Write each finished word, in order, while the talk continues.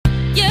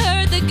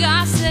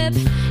gossip,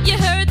 you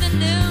heard the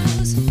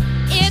news.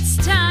 It's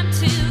time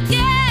to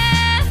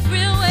get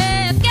real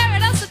with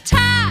Garrett and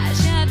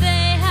Sataj. Yeah,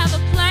 they have a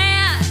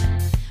plan.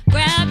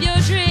 Grab your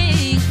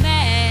drink,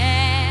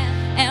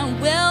 man, and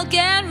we'll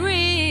get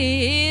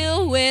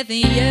real with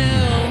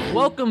you.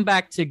 Welcome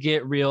back to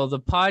Get Real,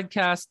 the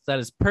podcast that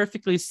is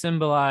perfectly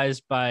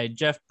symbolized by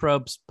Jeff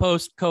Probst's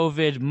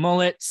post-COVID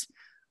mullet.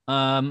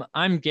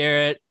 I'm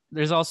Garrett.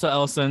 There's also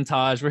Elsa and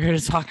Taj. We're here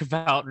to talk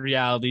about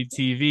reality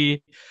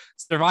TV.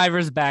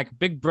 Survivor's back.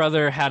 Big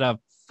Brother had a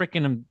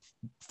freaking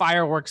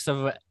fireworks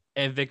of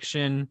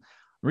eviction.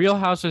 Real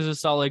Housewives of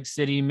Salt Lake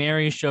City.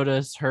 Mary showed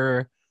us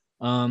her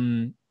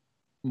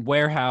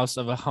warehouse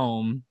of a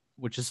home,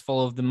 which is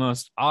full of the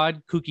most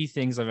odd, kooky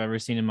things I've ever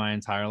seen in my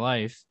entire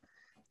life.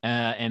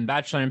 And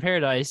Bachelor in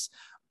Paradise,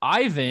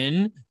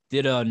 Ivan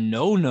did a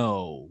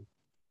no-no.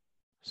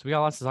 So we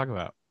got lots to talk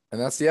about. And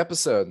that's the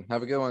episode.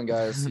 Have a good one,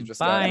 guys. You just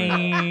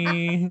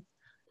Bye.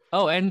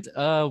 Oh, and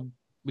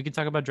we can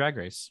talk about Drag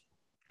Race.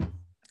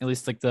 At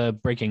least like the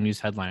breaking news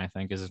headline, I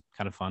think, is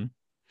kind of fun.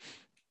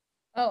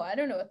 Oh, I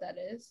don't know what that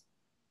is.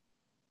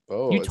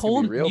 Oh, you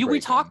told you we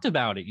talked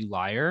about it, you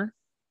liar.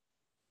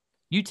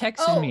 You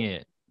texted me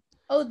it.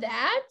 Oh,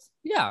 that?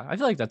 Yeah, I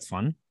feel like that's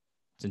fun.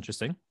 It's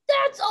interesting.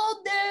 That's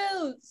old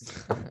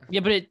news.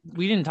 Yeah, but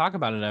we didn't talk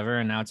about it ever,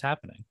 and now it's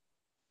happening.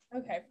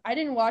 Okay, I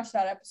didn't watch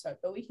that episode,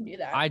 but we can do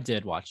that. I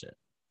did watch it.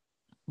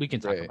 We can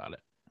talk about it.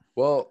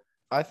 Well,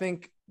 I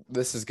think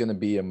this is going to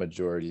be a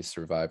majority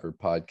Survivor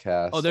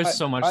podcast. Oh, there's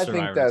so much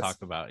Survivor to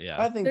talk about.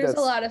 Yeah, I think there's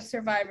a lot of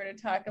Survivor to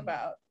talk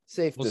about.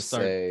 Safe to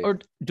say. Or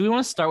do we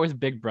want to start with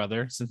Big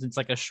Brother, since it's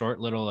like a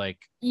short little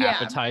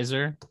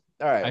appetizer?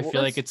 All right, I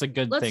feel like it's a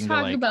good thing to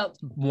like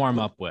warm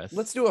up with.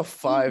 Let's do a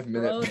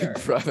 5-minute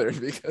Big Brother,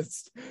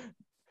 because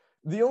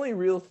the only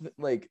real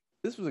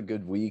this was a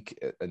good week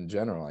in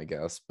general, I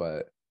guess.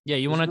 But yeah,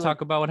 you want to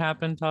talk about what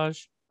happened,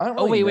 Taj? I don't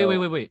really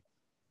know. Wait.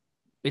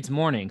 It's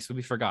morning, so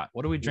we forgot.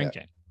 What are we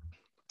drinking? Yeah.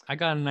 I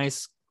got a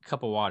nice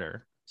cup of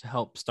water to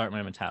help start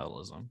my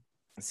metabolism.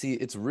 See,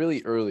 it's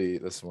really early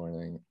this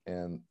morning,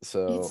 and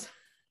so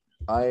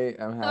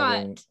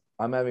I'm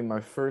having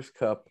my first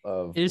cup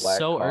of It is black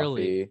so coffee.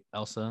 Early,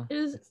 Elsa.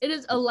 It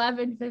is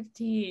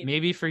 11:15.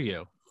 Maybe for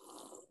you.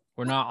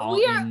 We're not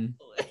all in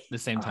the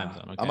same time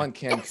zone. Okay? I'm on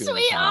Cancun. Yes,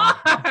 we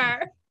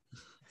are.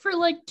 For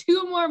like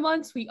 2 more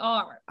months, we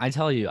are. I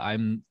tell you,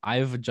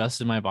 I've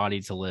adjusted my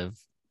body to live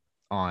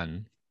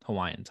on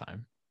Hawaiian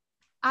time.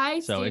 I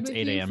so stayed it's with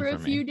 8 you a.m. for a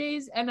for few me.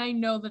 days, and I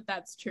know that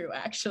that's true,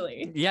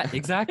 actually. Yeah,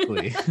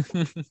 exactly.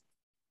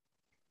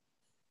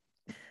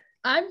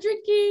 I'm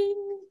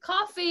drinking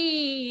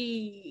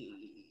coffee.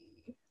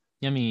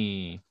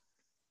 Yummy.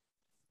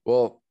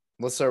 Well,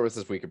 let's start with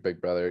this week of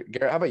Big Brother.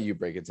 Garrett, how about you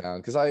break it down?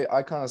 Because I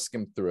kind of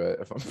skimmed through it.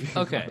 If I'm being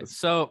honest.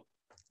 So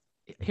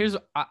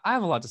I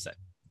have a lot to say.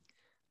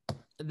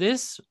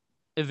 This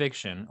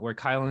eviction where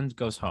Kyland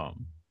goes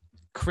home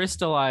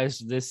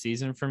crystallized this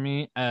season for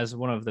me as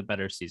one of the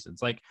better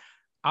seasons. Like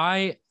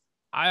I've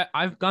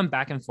gone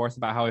back and forth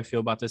about how I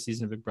feel about this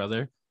season of Big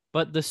Brother,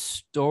 but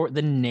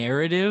the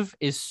narrative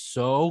is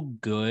so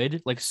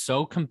good, like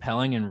so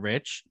compelling and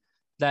rich,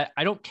 that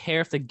I don't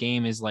care if the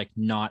game is like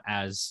not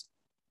as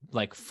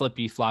like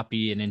flippy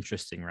floppy and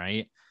interesting,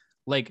 right?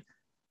 Like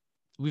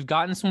we've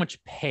gotten so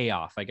much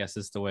payoff, I guess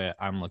is the way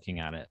I'm looking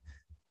at it.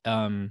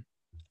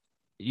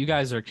 You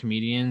guys are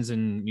comedians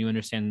and you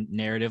understand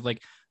narrative.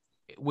 Like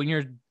when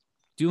you're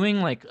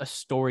doing like a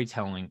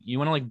storytelling, you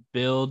want to like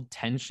build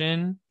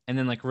tension and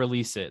then like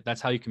release it. That's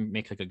how you can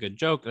make like a good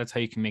joke. That's how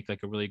you can make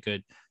like a really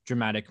good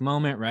dramatic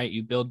moment, right?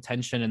 You build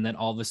tension and then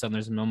all of a sudden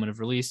there's a moment of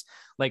release.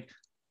 Like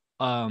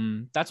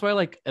that's why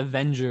like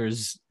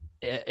Avengers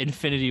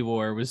Infinity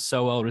War was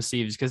so well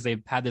received, because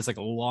they've had this like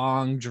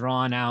long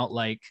drawn out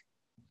like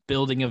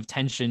building of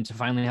tension to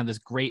finally have this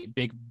great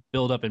big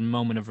build up and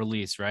moment of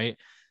release, right?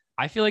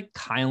 I feel like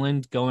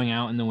Kyland going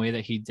out in the way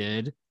that he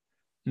did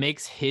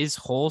makes his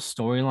whole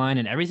storyline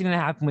and everything that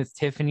happened with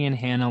Tiffany and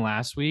Hannah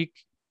last week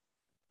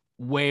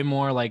way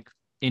more like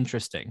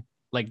interesting,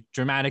 like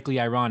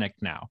dramatically ironic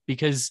now,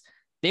 because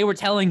they were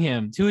telling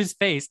him to his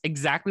face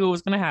exactly what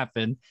was going to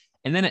happen.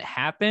 And then it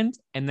happened.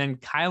 And then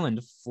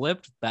Kyland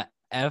flipped the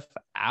F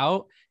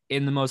out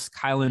in the most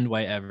Kyland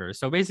way ever.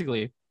 So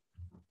basically,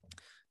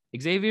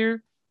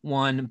 Xavier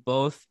won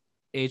both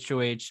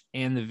HOH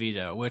and the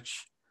veto,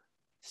 which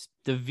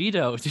the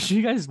veto, did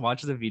you guys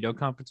watch the veto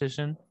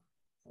competition?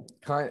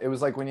 It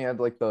was like when you had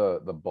like the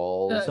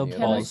balls. The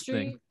balls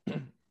thing.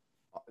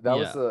 That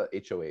was the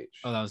HOH.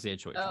 Oh, that was the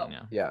HOH one,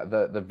 yeah. Yeah,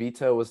 the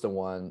veto was the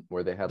one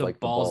where they had the like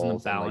balls the and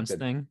the balance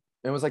and, like, thing.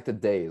 It was like the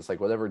days, like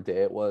whatever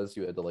day it was,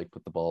 you had to like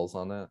put the balls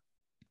on that.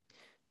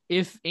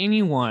 If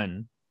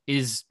anyone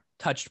is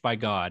touched by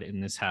God in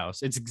this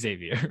house, it's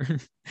Xavier.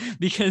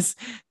 Because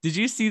did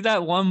you see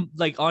that one,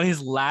 like on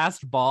his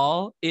last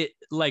ball, it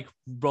like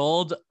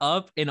rolled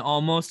up and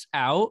almost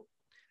out,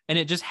 and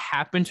it just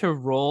happened to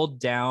roll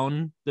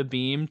down the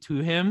beam to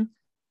him.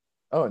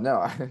 Oh no,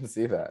 I didn't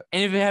see that.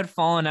 And if it had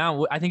fallen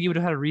out, I think he would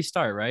have had a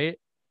restart, right?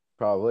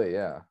 Probably,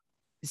 yeah.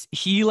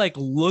 He like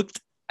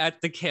looked at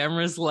the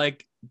cameras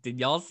like, did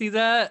y'all see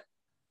that?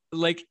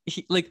 like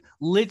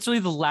literally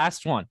the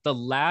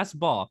last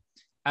ball,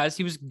 as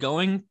he was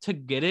going to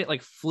get it,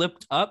 like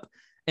flipped up,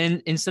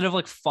 and instead of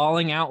like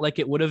falling out like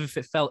it would have if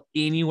it fell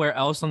anywhere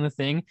else on the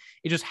thing,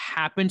 it just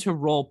happened to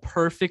roll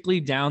perfectly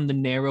down the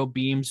narrow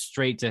beam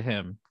straight to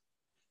him.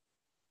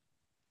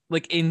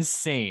 Like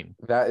insane.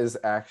 That is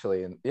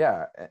actually,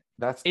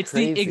 that's It's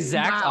crazy. the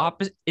exact Wow.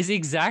 opposite. Is the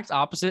exact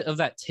opposite of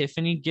that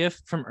Tiffany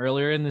gif from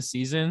earlier in the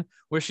season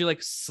where she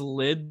like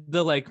slid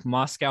the like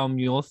Moscow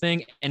Mule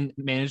thing and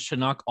managed to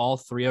knock all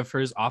 3 of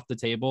hers off the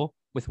table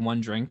with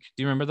one drink.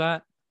 Do you remember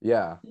that?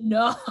 Yeah.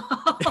 No.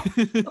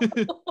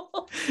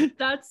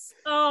 That's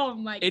oh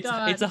my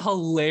god. It's a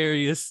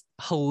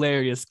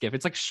hilarious gif.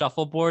 It's like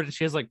shuffleboard, and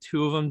she has like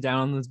 2 of them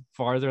down the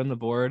farther on the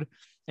board,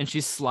 and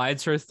she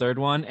slides her third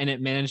one, and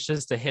it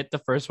manages to hit the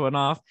first one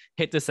off,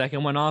 hit the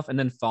second one off, and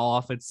then fall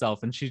off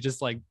itself. And she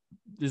just like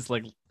is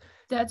like,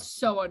 That's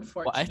so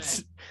unfortunate.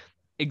 what?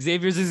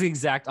 Xavier's is the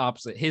exact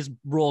opposite. His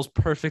rolls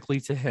perfectly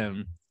to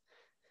him,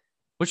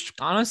 which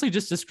honestly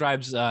just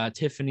describes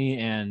Tiffany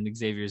and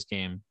Xavier's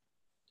game.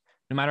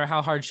 No matter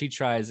how hard she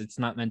tries, it's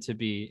not meant to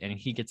be, and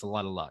he gets a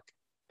lot of luck.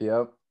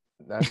 Yep.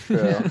 That's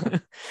true.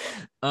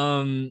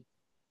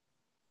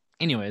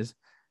 Anyways,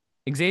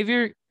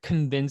 Xavier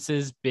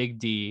convinces Big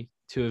D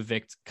to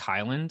evict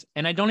Kyland,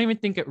 and I don't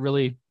think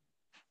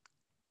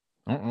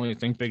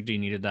Big D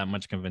needed that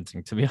much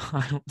convincing, to be honest.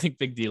 I don't think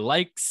Big D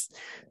likes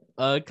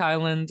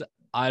Kyland.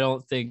 I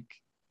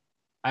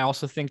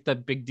also think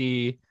that Big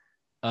D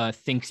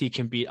thinks he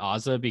can beat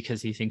Ozza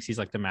because he thinks he's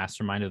like the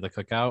mastermind of the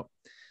cookout.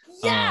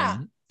 Yeah.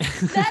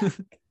 That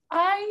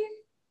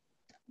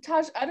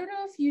Taj, I don't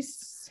know if you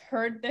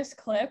heard this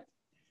clip,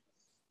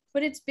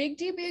 but it's Big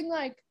D being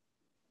like,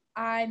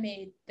 I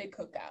made the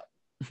cookout.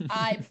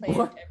 I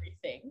planned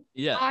everything.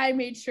 Yeah. I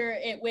made sure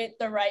it went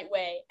the right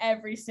way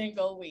every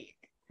single week.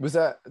 Was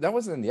that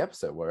wasn't in the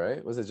episode,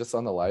 right? Was it just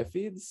on the live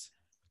feeds?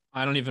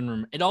 I don't even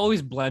remember. It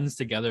always blends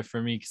together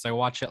for me because I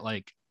watch it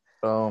like.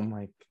 Oh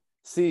my!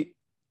 See,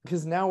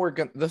 because now we're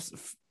gonna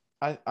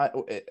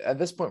at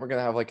this point we're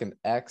gonna have like an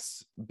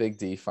X Big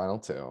D final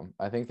 2.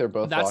 I think they're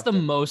both. That's the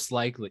in. most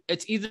likely.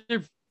 It's either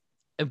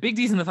a Big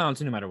D's in the final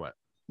 2, no matter what.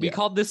 We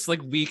called this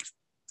like weeks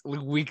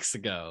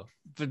ago,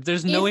 but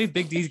there's no way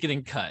Big D's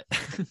getting cut.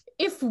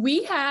 If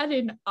we had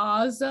an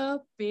Ozza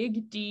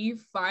Big D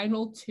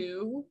final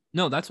 2,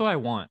 no, that's what I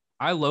want.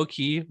 I low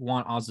key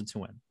want Ozza to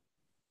win.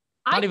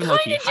 Not I even low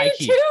key, kinda high do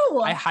key.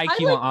 too. I high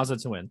key want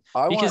Ozza to win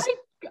because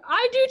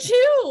I do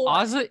too.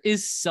 Ozza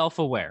is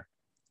self-aware.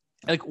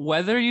 Like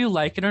whether you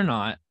like it or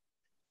not,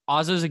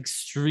 Ozza is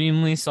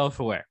extremely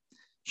self-aware.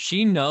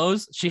 She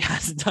knows she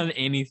hasn't done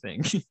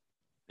anything.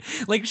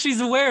 Like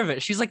she's aware of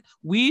it. She's like,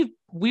 we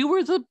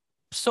were the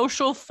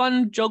social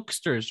fun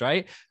jokesters,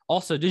 right?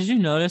 Also, did you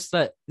notice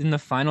that in the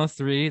final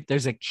 3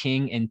 there's a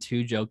king and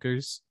 2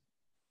 jokers?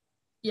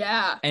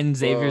 Yeah. And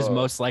Xavier's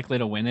most likely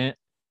to win it.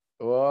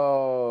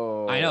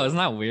 Whoa. I know, isn't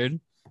that weird?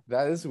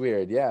 That is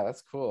weird. Yeah,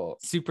 that's cool.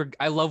 Super.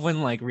 I love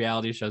when like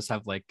reality shows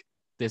have like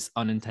this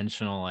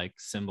unintentional like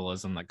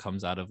symbolism that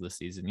comes out of the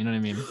season. You know what I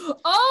mean?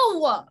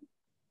 Oh,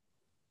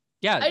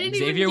 yeah. I didn't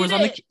Xavier even was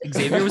get on it. the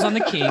Xavier was on the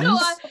Kings. No,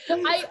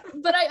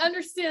 but I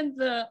understand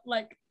the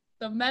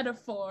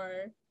metaphor.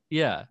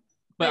 Yeah,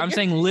 but Like, I'm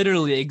saying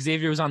literally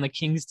Xavier was on the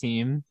Kings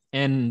team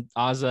and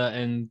Ozza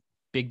and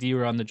Big D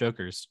were on the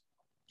Jokers.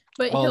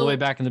 But all the way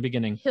back in the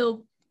beginning.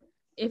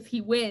 If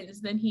he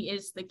wins, then he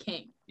is the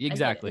king.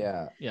 Exactly.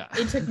 Yeah.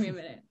 It took me a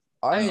minute.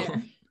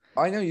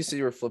 I know you said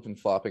you were flipping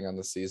flopping on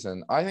the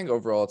season. I think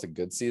overall it's a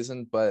good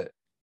season, but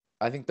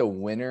I think the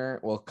winner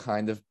will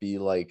kind of be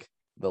like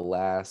the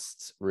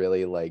last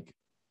really like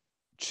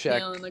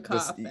check. Nail in the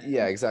coffin.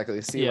 Yeah,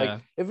 exactly. See, Yeah.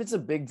 like if it's a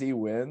Big D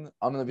win,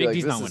 I'm gonna be Big like,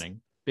 D's this not is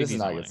winning. Big this D's is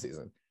not a winning. good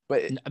season.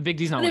 But Big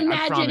D's not But winning. I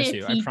imagine promise if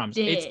you. I he promise.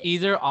 did. It's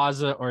either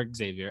Ozza or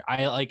Xavier.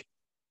 I like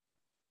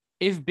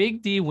if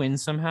Big D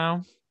wins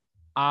somehow,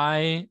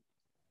 I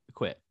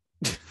quit.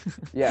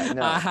 yeah,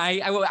 no.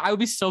 I would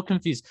be so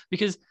confused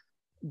because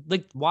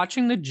like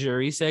watching the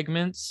jury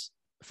segments,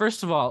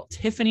 first of all,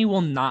 Tiffany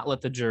will not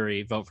let the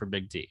jury vote for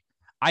Big D.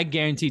 I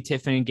guarantee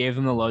Tiffany gave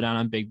them the lowdown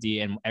on Big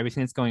D and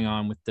everything that's going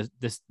on with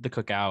the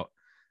cookout.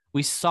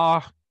 We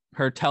saw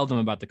her tell them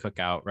about the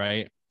cookout,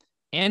 right?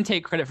 And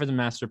take credit for the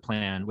master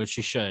plan, which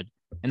she should.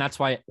 And that's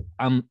why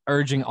I'm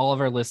urging all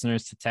of our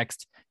listeners to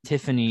text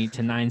Tiffany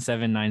to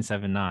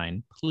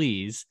 97979.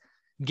 Please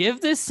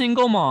give this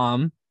single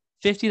mom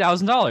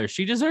 $50,000.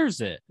 She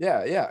deserves it.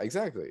 Yeah,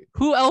 exactly.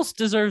 Who else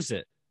deserves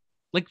it?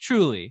 Like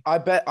truly. I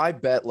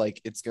bet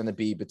like it's gonna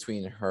be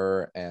between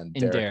her and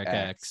Derek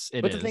X.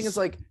 It but is. the thing is,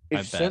 like,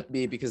 it shouldn't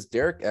be because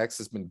Derek X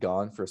has been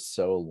gone for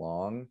so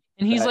long.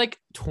 And he's like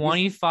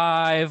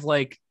 25,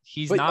 like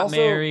he's but not also,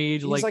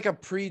 married. He's like a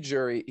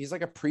pre-jury. He's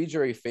like a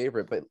pre-jury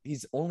favorite, but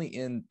he's only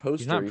in post-jury.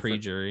 He's not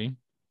pre-jury.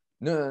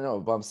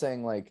 No. But I'm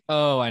saying like.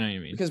 Oh, I know what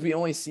you mean. Because we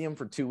only see him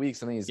for 2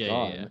 weeks and then he's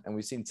gone, yeah. and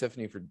we've seen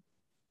Tiffany for,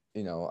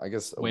 I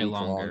guess a way week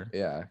longer.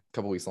 A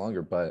couple weeks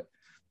longer. But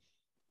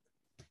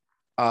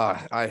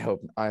I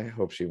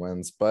hope she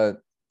wins.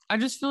 But I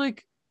just feel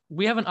like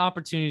we have an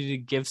opportunity to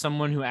give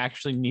someone who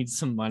actually needs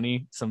some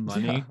money.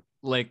 Yeah.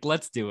 Like,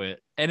 let's do it.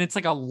 And it's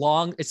like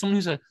it's someone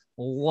who's a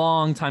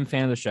long time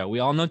fan of the show. We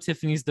all know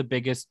Tiffany's the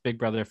biggest Big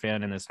Brother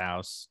fan in this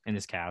house, in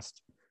this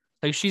cast.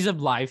 Like, she's a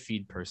live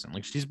feed person.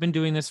 Like, she's been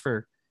doing this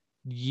for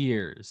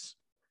years.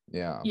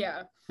 Yeah.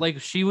 Yeah. Like,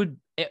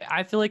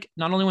 I feel like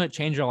not only would it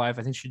change her life,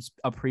 I think she'd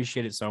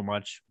appreciate it so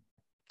much.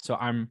 So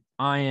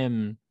I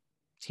am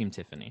Team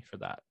Tiffany for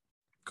that.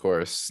 Of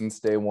course, since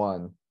day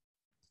one.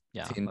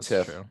 Yeah, Team that's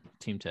Tiff. true.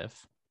 Team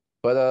Tiff.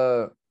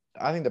 But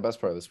I think the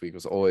best part of this week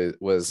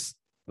was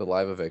the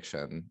live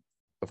eviction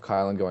of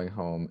Kylan going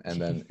home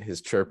and then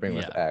his chirping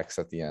with Yeah. X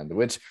at the end,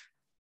 which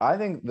I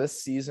think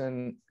this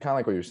season, kind of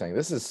like what you're saying,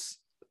 this is,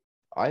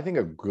 I think,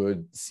 a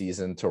good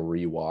season to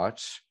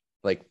rewatch,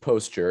 like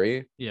post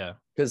jury, Yeah.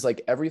 because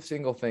like every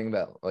single thing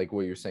that, like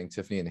what you're saying,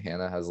 Tiffany and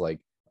Hannah has like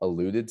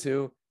alluded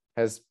to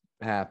has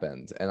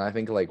happened. And I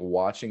think like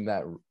watching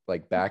that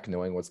like back,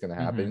 knowing what's going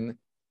to happen,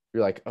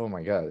 you're like, oh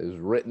my God, it was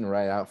written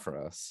right out for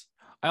us.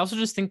 I also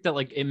just think that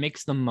like it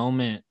makes the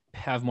moment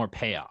have more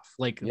payoff.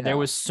 Like Yeah. there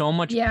was so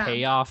much Yeah.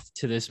 payoff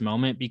to this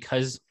moment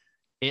because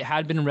it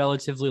had been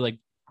relatively like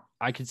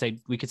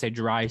we could say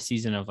dry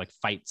season of like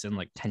fights and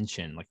like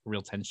tension, like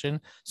real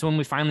tension. So when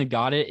we finally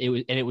got it,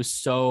 it was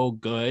so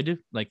good,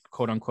 like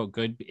quote unquote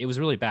good. It was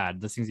really bad.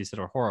 The things he said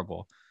were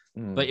horrible,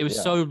 but it was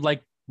Yeah. so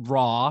like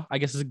raw, I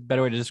guess is a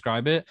better way to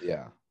describe it,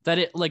 Yeah. that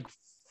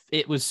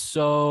it was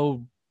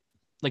so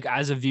like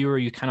as a viewer,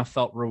 you kind of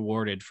felt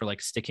rewarded for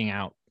like sticking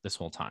out this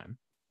whole time.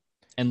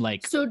 And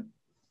like So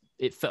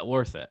it felt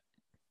worth it.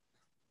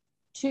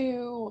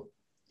 to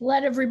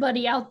let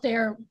everybody out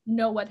there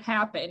know what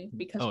happened,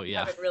 because Oh, we yeah.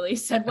 haven't really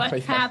said what Oh,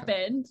 yeah.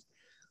 happened.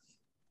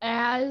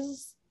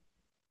 As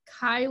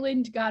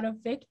Kyland got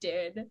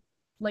evicted,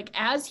 like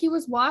as he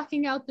was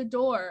walking out the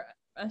door,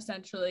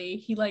 essentially,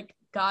 he like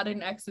got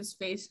in X's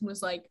face and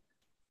was like,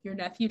 your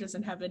nephew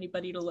doesn't have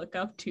anybody to look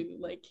up to.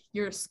 Like,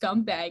 you're a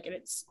scumbag, and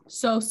it's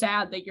so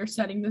sad that you're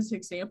setting this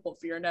example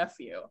for your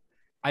nephew.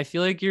 I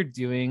feel like you're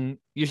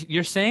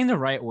saying the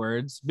right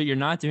words, but you're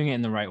not doing it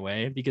in the right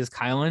way, because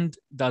Kyland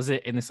does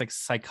it in this like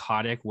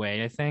psychotic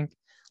way, I think.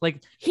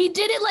 Like He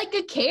did it like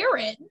a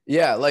Karen.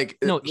 Yeah, like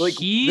No, like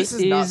he this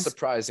is not is-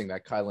 surprising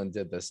that Kylan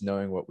did this,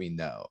 knowing what we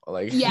know.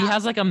 Like, Yeah. he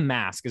has like a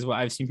mask is what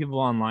I've seen people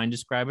online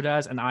describe it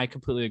as, and I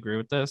completely agree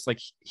with this. Like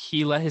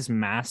he let his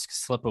mask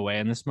slip away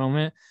in this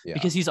moment yeah,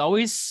 because he's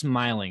always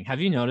smiling. Have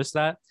you noticed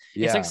that?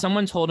 It's yeah, like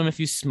someone told him if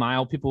you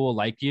smile, people will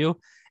like you.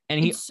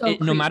 And It's so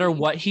no matter creepy.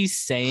 what he's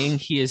saying,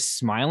 he is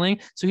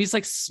smiling. So he's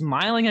like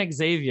smiling at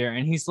Xavier,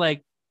 and he's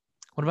like,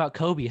 "What about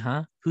Kobe,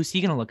 huh? Who's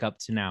he gonna look up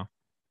to now?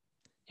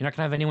 You're not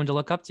gonna have anyone to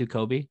look up to,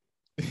 Kobe."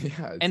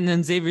 yeah. And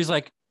then Xavier's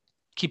like,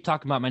 "Keep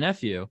talking about my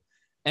nephew,"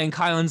 and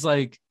Kylan's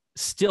like,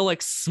 still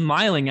like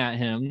smiling at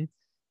him,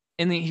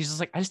 and then he's just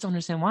like, "I just don't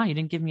understand why you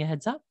didn't give me a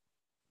heads up.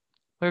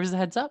 Where was the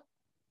heads up?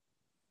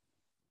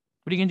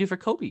 What are you gonna do for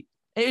Kobe?"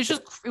 It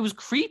was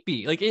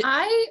creepy. Like it.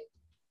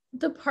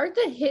 The part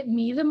that hit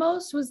me the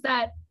most was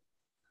that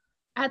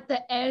at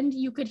the end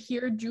you could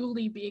hear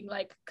Julie being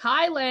like,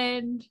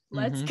 Kyland,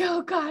 let's Mhm.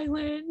 go,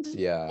 Kyland.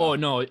 Yeah. Oh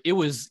no, it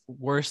was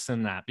worse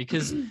than that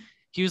because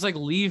he was like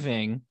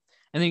leaving,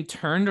 and then he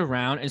turned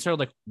around and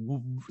started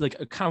like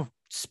a kind of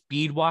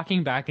speed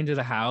walking back into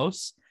the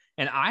house.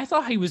 And I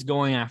thought he was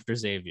going after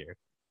Xavier.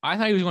 I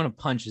thought he was going to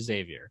punch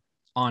Xavier,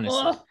 honestly.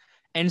 Ugh.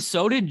 And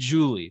so did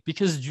Julie,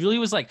 because Julie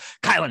was like,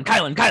 Kylan,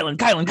 Kylan, Kylan,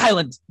 Kylan,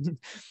 Kylan.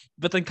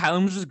 But then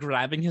Kylan was just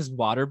grabbing his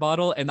water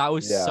bottle, and that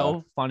was Yeah.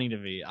 so funny to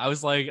me. I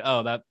was like,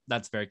 oh,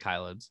 that's very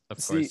Kylan's. Of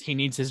See- course. He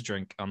needs his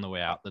drink on the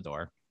way out the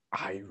door.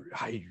 I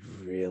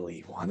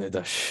really wanted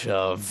a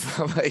shove.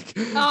 Like,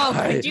 Oh,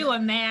 I, could you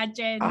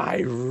imagine? I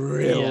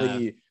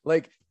really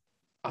like.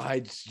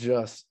 I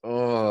just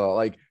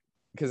like,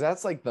 because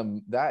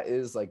that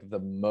is like the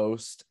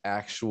most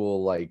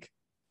actual like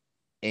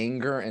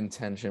anger and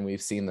tension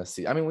we've seen this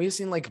season. I mean, we've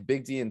seen like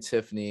Big D and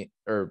Tiffany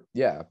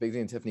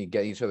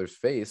get each other's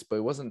face, but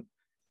it wasn't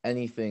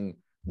anything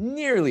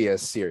nearly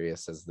as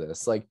serious as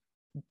this. Like,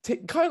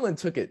 Kylan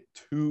took it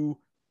too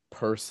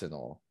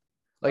personal.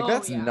 Like, Oh,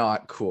 that's yeah.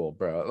 not cool,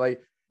 bro.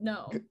 Like,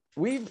 No.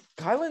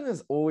 Kylan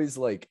has always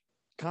like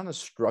kind of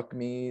struck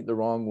me the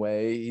wrong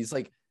way. He's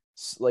like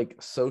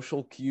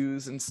social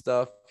cues and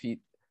stuff. He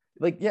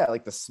like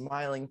the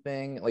smiling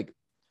thing. Like,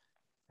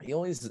 he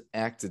always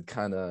acted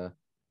kind of.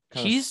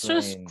 He's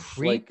just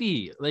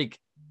creepy. Like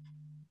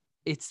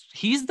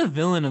he's the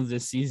villain of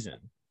this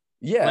season.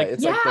 Yeah, Like-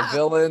 it's like the Yeah.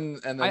 villain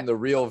and then I- the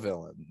real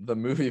villain, the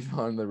movie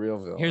villain, the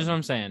real villain. Here's what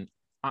I'm saying.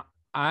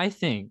 I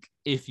think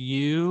if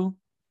you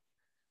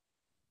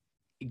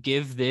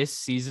give this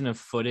season of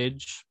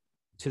footage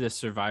to the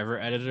Survivor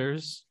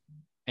editors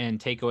and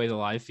take away the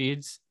live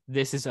feeds,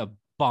 this is a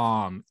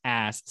bomb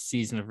ass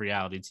season of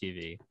reality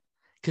TV.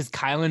 Because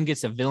Kylan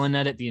gets a villain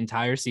edit the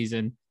entire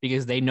season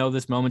because they know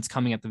this moment's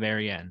coming at the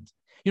very end.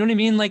 You know what I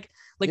mean? Like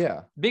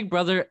yeah, Big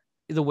Brother,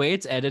 the way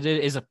it's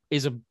edited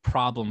is a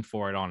problem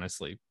for it,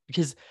 honestly,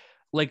 because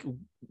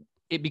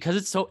because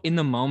it's so in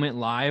the moment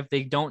live,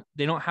 they don't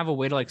have a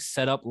way to like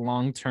set up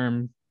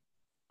long-term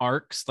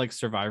arcs like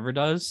Survivor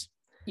does.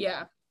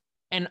 Yeah.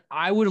 And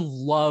I would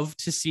love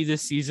to see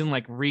this season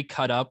like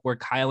recut up where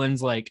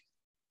Kylan's like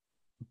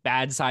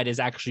bad side is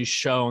actually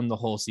shown the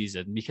whole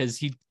season, because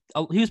he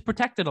was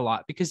protected a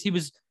lot because he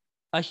was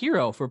a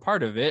hero for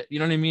part of it. You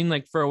know what I mean?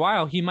 Like for a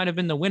while, he might have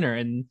been the winner,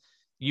 and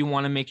you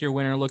want to make your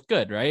winner look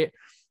good, right?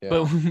 Yeah.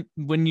 But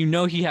when you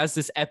know he has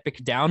this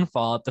epic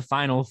downfall at the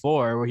final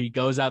four where he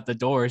goes out the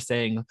door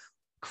saying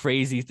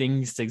crazy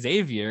things to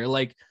Xavier,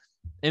 like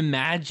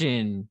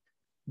imagine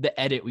the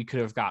edit we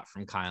could have got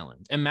from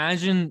Kylan.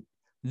 Imagine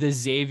the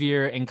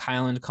Xavier and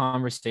Kylan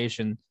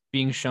conversation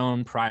being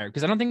shown prior,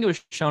 because I don't think it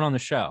was shown on the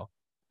show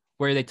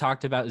where they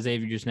talked about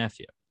Xavier's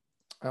nephew.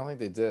 I don't think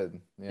they did.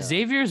 Yeah.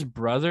 Xavier's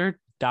brother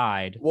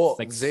died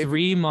like Xavier,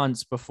 3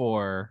 months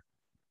before.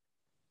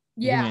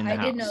 Yeah, in the I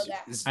did house. know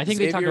that. I think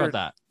they talked about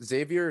that.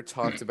 Xavier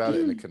talked about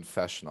it in a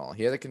confessional.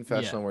 He had a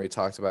confessional where he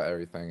talked about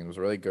everything, and it was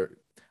really good.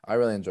 I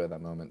really enjoyed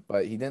that moment,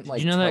 but he didn't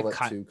like you know tell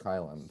that it to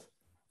Kylan.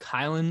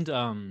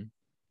 Kylan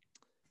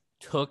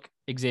took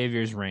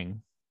Xavier's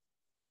ring.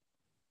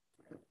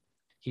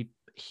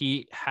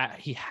 He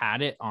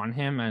had it on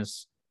him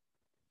as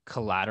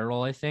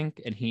collateral, I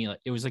think, and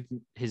it was like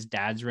his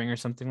dad's ring or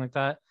something like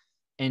that.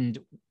 And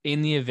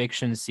in the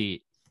eviction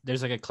seat,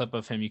 there's like a clip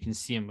of him. You can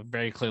see him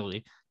very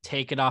clearly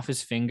take it off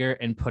his finger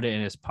and put it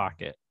in his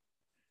pocket.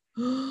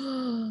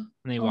 And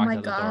they walked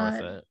out the door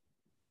with it.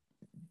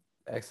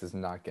 X is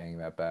not getting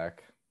that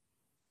back.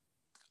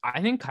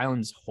 I think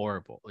Kylan's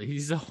horrible.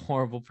 He's a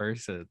horrible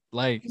person.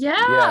 Like,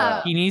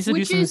 Yeah. he needs to do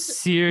Which some is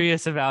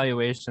serious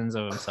evaluations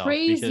of himself.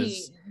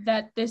 crazy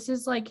that this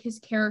is like his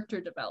character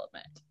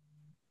development.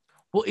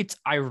 Well, it's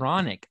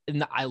ironic,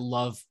 and I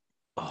love.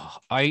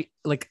 I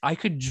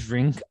could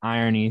drink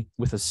irony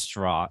with a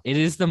straw. It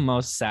is the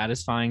most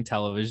satisfying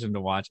television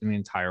to watch in the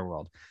entire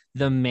world.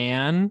 The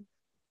man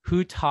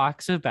who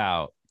talks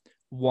about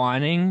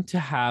wanting to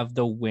have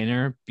the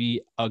winner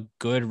be a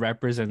good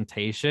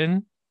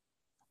representation,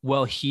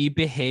 well, he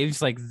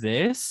behaves like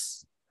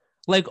this.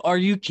 Like, are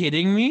you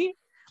kidding me?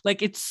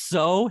 Like, it's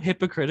so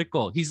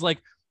hypocritical. He's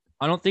like,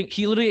 I don't think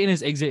he literally in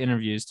his exit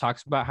interviews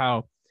talks about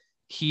how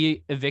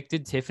he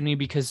evicted Tiffany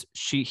because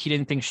he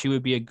didn't think she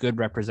would be a good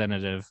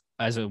representative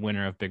as a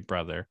winner of Big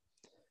Brother.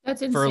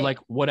 That's insane. For like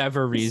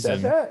whatever reason.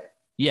 He said that?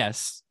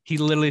 Yes, he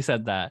literally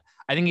said that.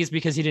 I think it's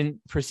because he didn't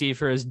perceive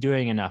her as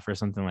doing enough or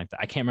something like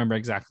that. I can't remember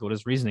exactly what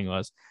his reasoning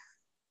was.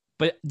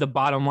 But the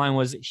bottom line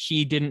was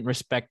he didn't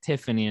respect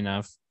Tiffany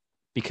enough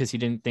because he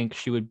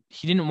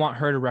didn't want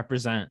her to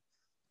represent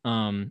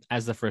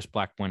as the first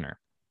Black winner.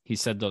 He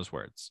said those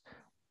words.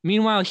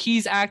 Meanwhile,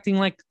 he's acting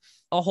like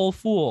a whole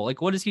fool.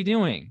 Like, what is he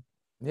doing?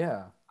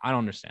 Yeah. I don't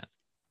understand.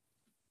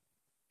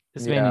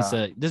 This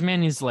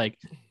man needs to like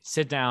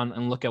sit down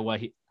and look at what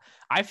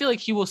I feel like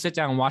he will sit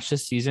down and watch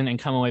this season and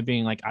come away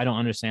being like, I don't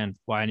understand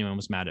why anyone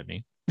was mad at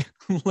me.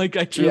 Like,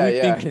 I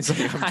truly think, He's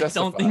like, I'm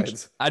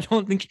I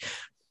don't think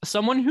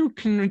someone who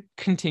can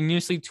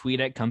continuously tweet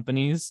at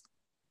companies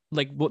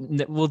like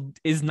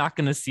is not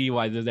going to see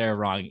why they're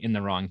wrong in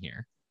the wrong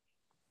here.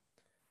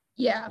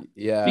 Yeah.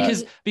 Yeah.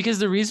 Because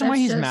the reason why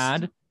he's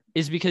mad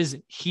is because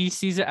he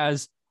sees it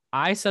as,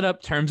 I set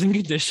up terms and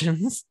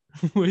conditions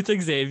with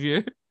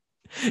Xavier.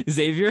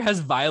 Xavier has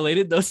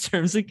violated those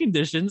terms and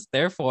conditions.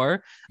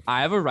 Therefore,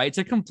 I have a right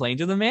to complain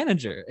to the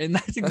manager. And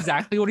that's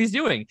exactly what he's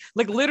doing.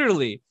 Like,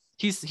 literally,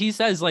 he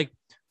says, like,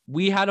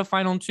 we had a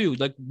final two.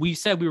 Like, we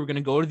said we were going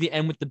to go to the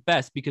end with the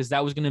best because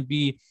that was going to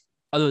be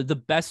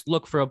the best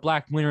look for a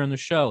Black winner on the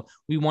show.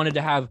 We wanted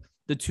to have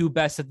the two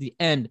best at the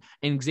end.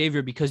 And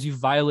Xavier, because you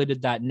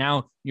violated that,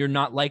 now you're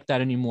not like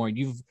that anymore.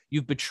 You've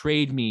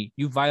betrayed me.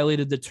 You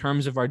violated the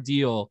terms of our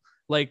deal.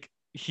 Like,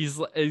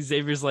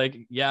 Xavier's like,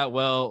 yeah,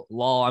 well,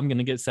 lol, I'm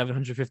gonna get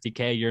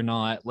 750K. You're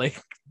not.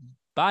 Like,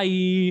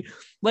 bye.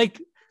 Like,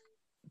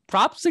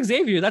 props to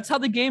Xavier. That's how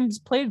the game's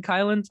played,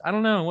 Kylan. I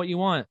don't know what you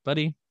want,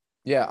 buddy.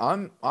 Yeah,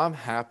 I'm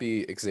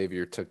happy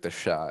Xavier took the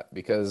shot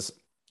because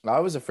I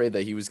was afraid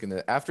that he was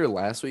gonna. After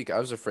last week, I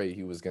was afraid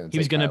he was gonna. He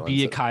was gonna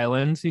be a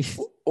Kylan.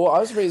 Well, I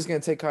was afraid he was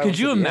gonna take Kylan. Could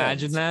you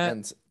imagine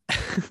that?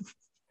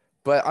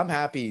 But I'm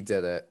happy he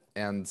did it,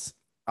 and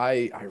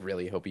I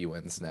really hope he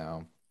wins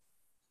now.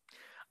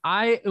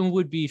 I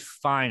would be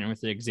fine with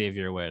the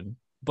Xavier win,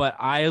 but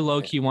I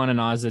low-key want an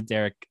Azah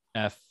Derek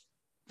F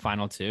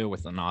final two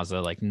with an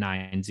Azah like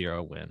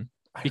 9-0 win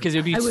because it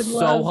would be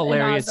so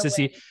hilarious to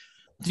see.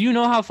 Do you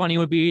know how funny it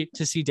would be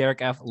to see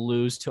Derek F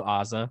lose to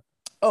Azah?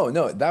 Oh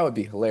no, that would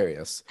be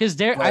hilarious. Because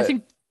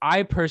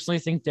I personally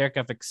think Derek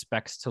F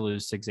expects to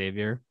lose to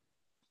Xavier.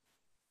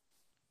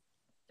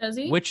 Does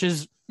he? Which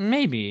is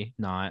maybe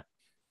not.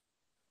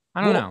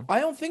 I don't know. I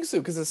don't think so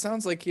because it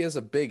sounds like he has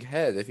a big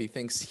head if he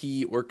thinks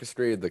he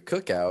orchestrated the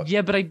cookout.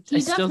 Yeah, but I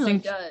still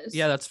think does.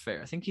 Yeah, that's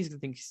fair. I think he's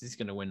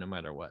gonna win no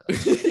matter what.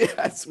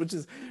 Yes, which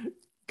is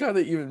kind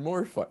of even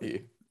more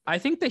funny. I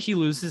think that he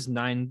loses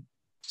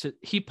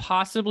he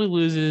possibly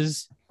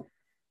loses.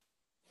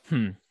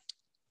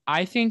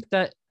 I think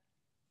that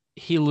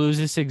he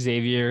loses to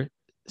Xavier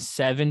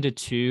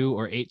 7-2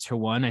 or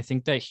 8-1. I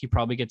think that he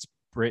probably gets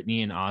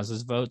Brittany and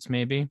Oz's votes,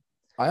 maybe.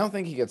 I don't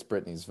think he gets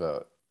Brittany's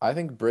vote. I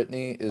think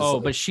Brittany is. Oh,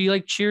 like- but she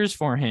like cheers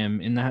for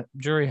him in that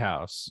jury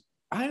house.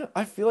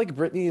 I feel like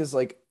Brittany is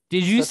like.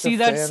 Did you such a see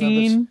that fan of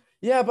the scene?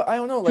 Yeah, but I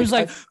don't know. She was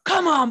like, I-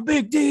 "Come on,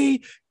 Big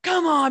D!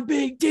 Come on,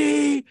 Big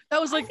D!" That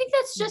was I like, think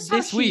that's just how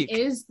this she week.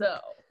 is, though.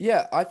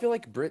 yeah, I feel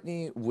like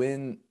Brittany,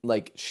 when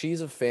like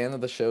she's a fan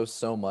of the show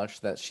so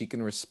much that she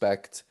can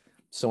respect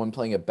someone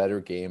playing a better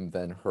game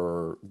than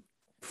her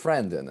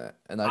friend in it.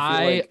 And I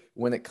feel like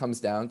when it comes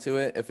down to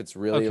it, if it's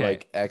really Okay.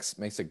 like X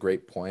makes a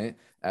great point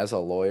as a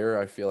lawyer,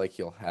 I feel like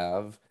he'll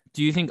have.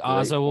 do you think Great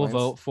Ozza will points.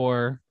 vote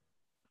for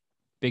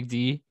Big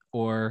D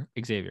or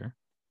Xavier?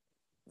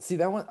 See,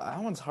 that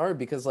one's hard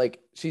because like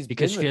she's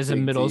Because been she with has a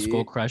Big middle D,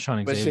 school crush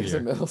on but she has a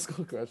Xavier. middle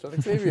school crush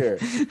on Xavier.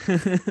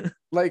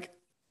 Like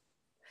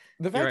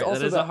the fact right, that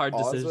also is a that hard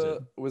Ozza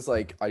decision. was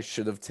like, I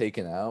should have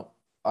taken out.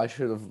 I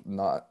should have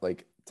not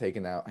like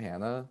taken out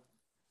Hannah.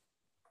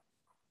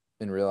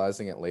 And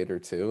realizing it later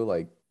too,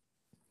 like,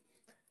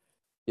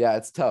 yeah,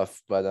 it's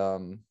tough, but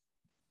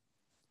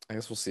I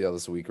guess we'll see how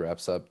this week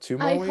wraps up. 2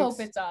 more I weeks. hope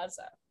it's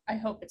Ozza. I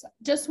hope it's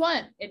just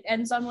one. It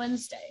ends on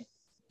Wednesday.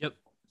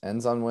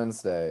 Ends on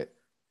Wednesday.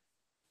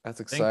 That's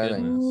Thank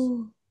exciting. goodness.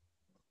 Ooh.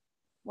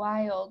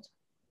 Wild.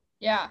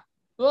 Yeah.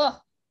 Ugh.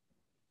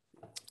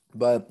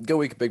 But good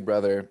week, Big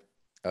Brother.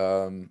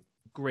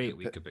 Great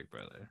week of Big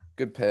Brother.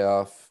 Good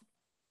payoff.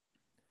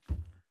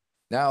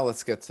 Now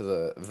let's get to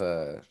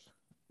the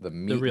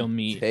meat, real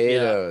meat, yeah.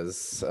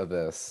 potatoes of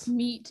this.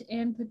 Meat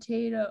and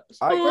potatoes.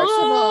 I- First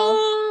of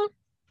all,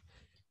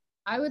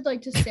 I would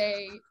like to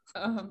say,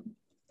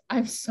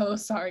 I'm so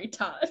sorry,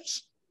 Taj.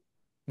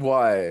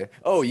 Why?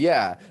 Oh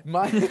yeah,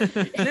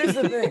 here's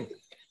the thing.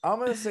 I'm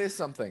gonna say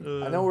something.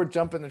 I know we're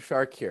jumping the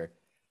shark here.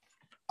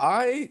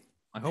 I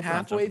hope we're not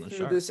halfway jumping the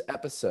through shark. this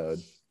episode,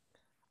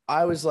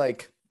 I was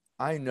like,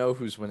 I know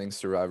who's winning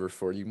Survivor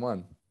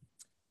 41.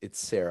 It's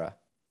Sarah.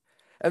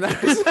 And I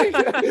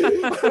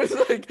was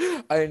like,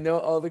 I know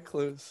all the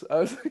clues. I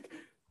was like,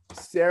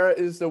 Sarah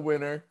is the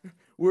winner.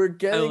 We're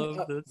getting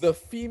love this. the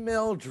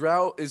female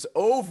drought is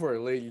over,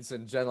 ladies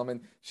and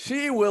gentlemen.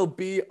 She will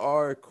be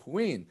our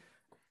queen.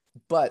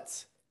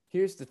 But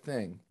here's the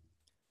thing.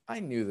 I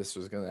knew this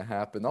was going to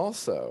happen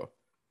also.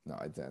 No,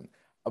 I didn't.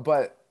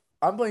 But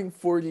I'm playing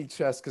 4D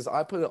chess because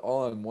I put it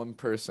all on one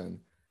person.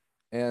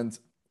 And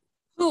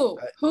Who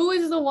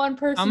is the one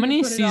person? How you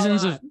many put it all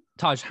seasons of on?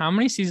 Taj? How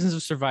many seasons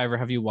of Survivor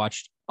have you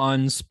watched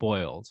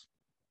unspoiled?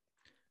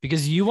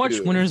 Because you watched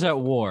 2. Winners at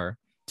War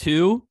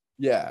 2.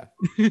 yeah.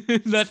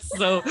 That's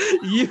so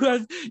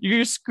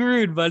you're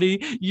screwed,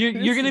 buddy.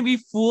 You're gonna be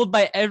fooled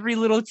by every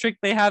little trick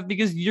they have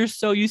because you're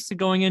so used to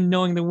going in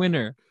knowing the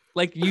winner.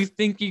 Like you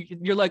think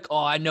you're like,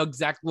 oh, I know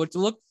exactly what to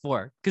look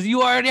for because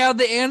you already have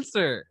the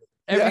answer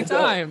every Yeah, no.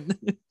 time.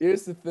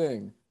 Here's the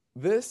thing.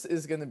 This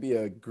is going to be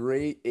a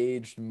great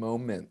aged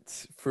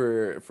moment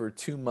for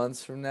 2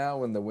 months from now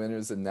when the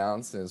winner's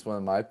announced and it's one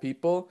of my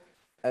people.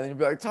 And then you'll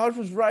be like, Taj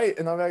was right.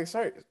 And I'm like,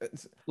 sorry.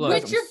 Look,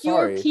 Guys, Which I'm of your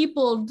sorry.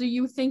 people do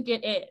you think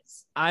it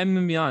is? I'm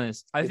gonna be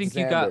honest. I It's think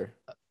you got Xander.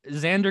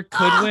 Xander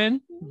could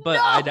win, but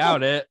I no!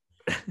 doubt it.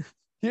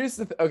 Here's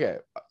the okay.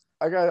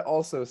 I gotta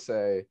also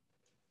say,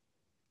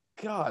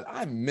 God,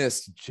 I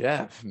missed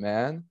Jeff,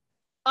 man.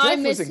 I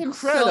Jeff was miss him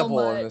so incredible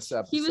in much.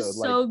 this He was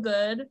episode, so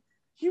good.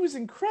 He was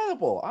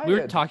incredible. We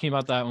were talking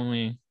about that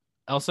when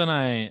Elsa and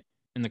I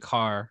in the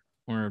car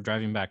when we were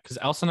driving back because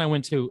Elsa and I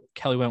went to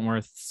Kelly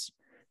Wentworth's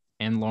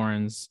and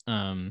Lauren's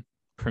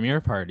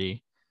premiere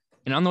party,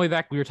 and on the way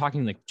back we were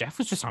talking like Jeff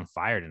was just on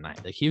fire tonight.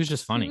 Like he was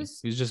just funny.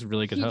 He was just a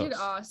really good He host. did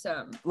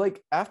awesome.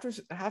 like after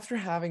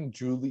having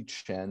Julie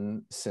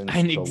Chen since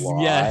And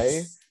July,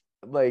 yes,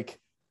 like,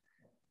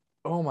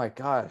 oh my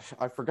gosh,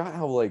 I forgot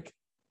how like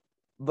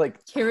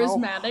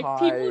Charismatic how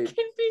people high-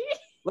 can be.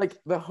 like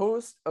the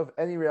host of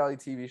any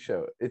reality TV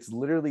show. It's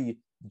literally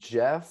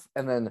Jeff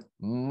and then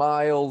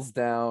miles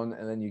down,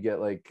 and then you get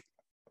like,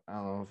 I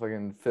don't know,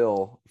 fucking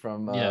Phil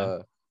from Yeah.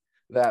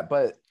 that.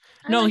 But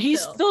I no, like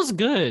he's Phil. Phil's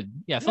good.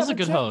 Yeah, Phil's yeah, a but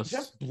good Jeff, host.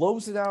 Jeff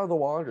blows it out of the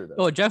water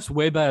though. Oh, Jeff's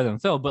way better than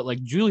Phil, but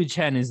like Julie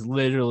Chen is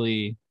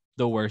literally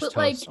the worst But,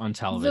 like, host on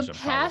television. The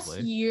past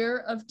probably. year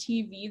of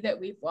TV that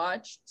we've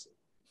watched,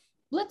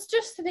 let's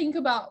just think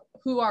about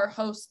who our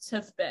hosts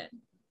have been.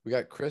 We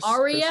got Chris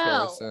Ariel.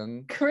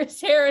 Harrison. Chris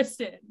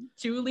Harrison,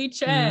 Julie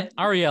Chen.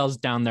 Ariel's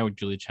down there with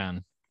Julie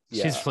Chen.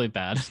 Yeah, She's really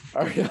bad.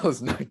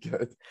 Ariel's not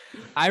good.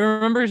 I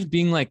remember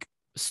being like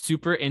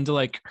super into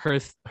like her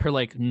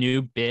like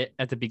new bit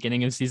at the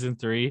beginning of season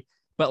 3,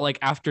 but like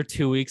after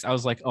 2 weeks, I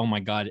was like, oh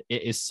my god,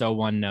 it is so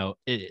one note.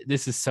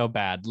 This is so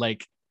bad.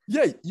 Like,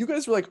 Yeah, you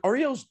guys were like,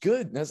 Ariel's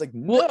good. And I was like,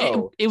 no.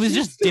 well, it was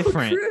she's just so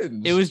different.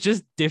 cringe. It was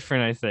just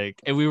different, I think,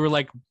 and we were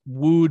like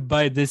wooed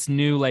by this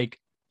new like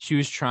she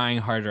was trying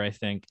harder, I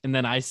think, and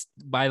then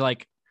by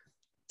like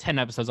 10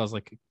 episodes, I was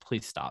like,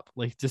 please stop,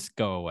 like just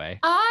go away.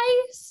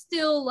 I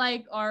still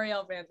like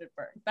Ariel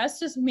Vandenberg. That's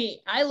just me.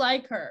 I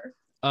like her.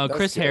 That's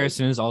Chris good.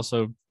 Harrison is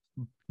also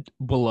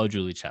below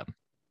Julie Chen.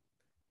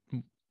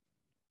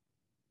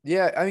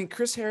 Yeah, I mean,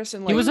 Chris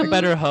Harrison. He was a Julie-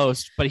 better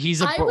host, but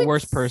he's a I would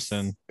worse s-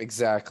 person.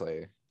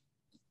 exactly.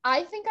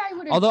 I think I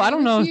would. Although I agree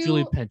don't know with if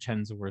you. Julie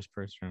Chen's a worse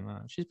person or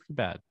not. She's pretty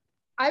bad.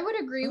 I would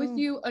agree with Oh.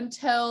 you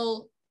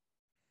until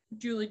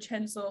Julie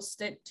Chen's little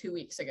stint 2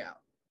 weeks ago.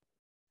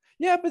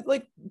 Yeah, but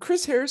like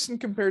Chris Harrison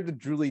compared to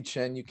Julie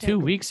Chen, you can't 2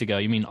 weeks ago,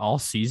 you mean all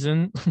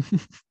season?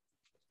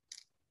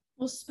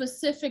 Well,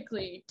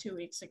 specifically 2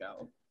 weeks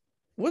ago.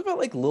 What about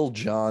like Lil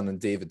Jon and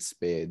David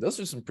Spade? Those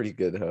are some pretty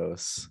good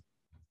hosts.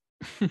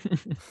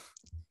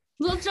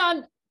 Lil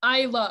Jon,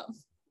 I love.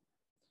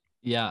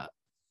 Yeah.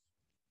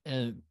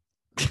 And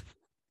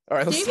All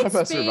right, let's David talk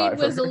about Spade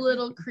Survivor. was a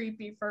little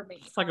creepy for me.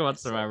 let's talk about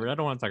honestly. Survivor. I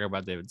don't want to talk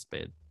about David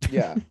Spade.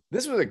 Yeah,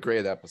 this was a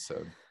great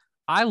episode.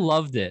 I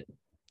loved it.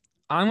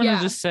 I'm gonna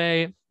Yeah. just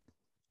say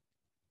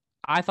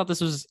I thought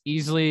this was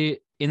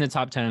easily in the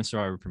top 10 of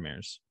Survivor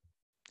premieres.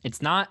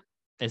 It's not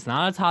a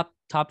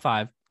top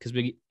 5 because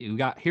we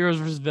got heroes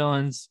versus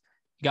villains,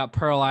 you got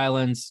Pearl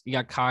Islands, you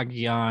got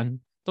Cagayan.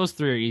 Those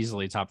 3 are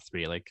easily top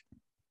 3. Like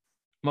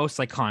most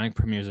iconic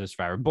premieres of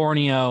Survivor.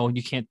 Borneo,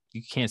 you can't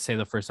say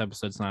the first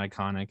episode's not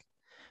iconic.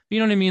 But you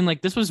know what I mean?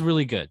 Like this was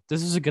really good.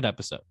 This was a good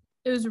episode.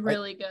 It was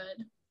really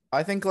good.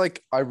 I think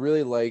like I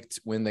really liked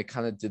when they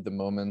kind of did the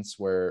moments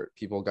where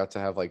people got to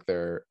have like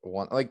their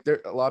one, like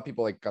there a lot of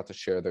people like got to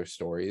share their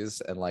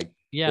stories, and like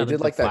Yeah, they did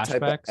the like that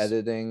type of flashbacks.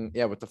 editing,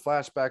 yeah, with the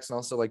flashbacks, and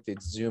also like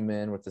they'd zoom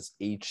in with this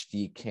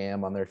HD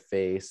cam on their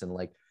face, and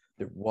like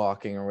they're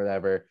walking or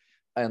whatever,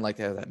 and like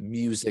they have that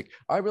music.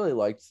 I really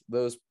liked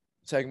those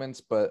segments,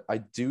 but I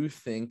do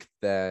think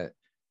that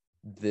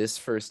this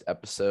first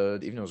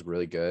episode, even though it was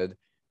really good,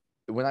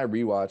 when I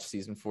rewatch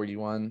season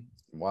 41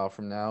 a while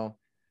from now,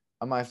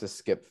 I might have to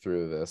skip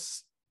through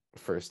this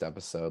first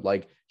episode.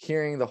 Like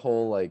hearing the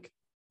whole like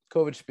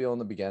COVID spiel in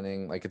the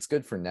beginning, like it's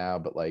good for now,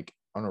 but like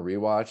on a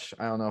rewatch,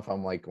 I don't know if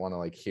I'm like want to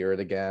like hear it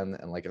again,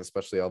 and like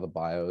especially all the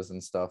bios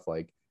and stuff.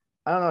 Like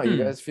I don't know how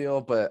you guys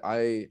feel, but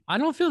I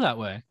don't feel that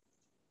way.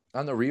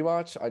 on the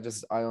rewatch,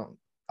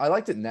 I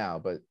liked it now,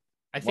 but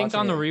I think watching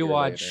on the it a year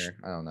rewatch, later,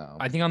 I don't know.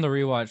 I think on the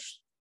rewatch,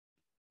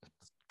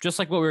 just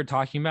like what we were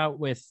talking about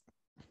with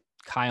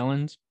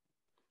Kyland,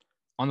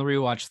 on the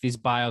rewatch, these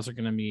bios are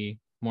going to be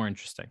more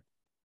interesting.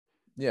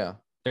 Yeah.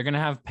 They're going to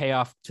have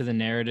payoff to the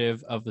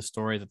narrative of the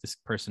story that this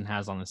person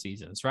has on the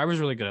season. Survivor's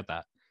really good at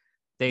that.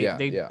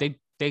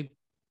 They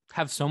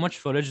have so much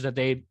footage that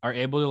they are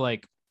able to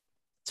like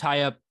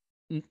tie up.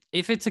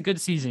 If it's a good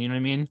season, you know what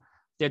I mean?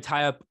 They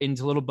tie up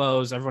into little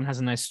bows. Everyone has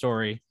a nice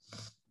story,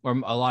 or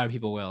a lot of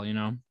people will, you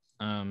know?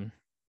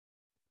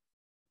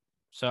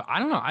 So I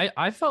don't know.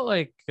 I felt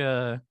like,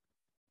 well,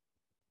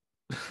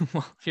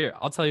 here,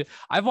 I'll tell you,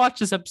 I've watched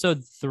this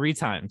episode 3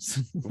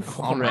 times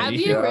already. Have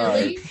you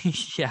really?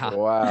 Yeah.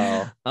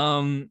 Wow.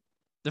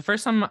 The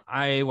first time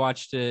I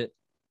watched it,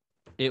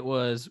 it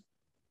was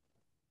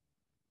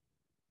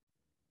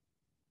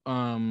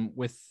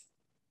with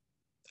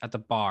at the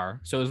bar,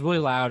 so it was really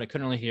loud. I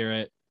couldn't really hear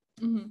it.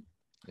 Mm-hmm.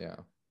 Yeah.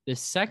 The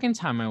second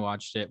time I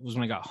watched it was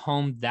when I got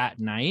home that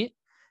night,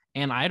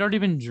 and I had already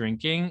been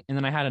drinking, and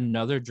then I had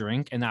another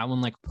drink, and that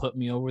one like put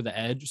me over the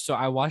edge. So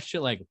I watched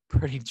it like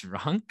pretty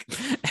drunk,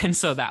 and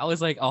so that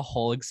was like a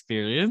whole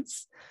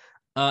experience.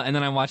 And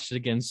then I watched it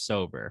again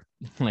sober,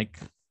 like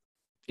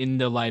in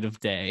the light of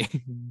day,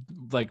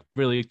 like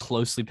really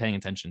closely paying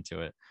attention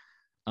to it.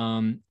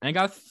 And I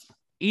got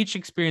each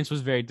experience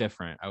was very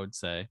different, I would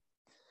say,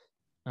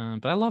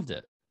 but I loved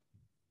it.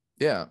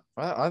 Yeah.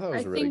 I thought it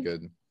was I really think-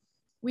 good.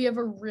 We have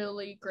a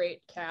really great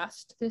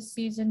cast this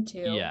season too.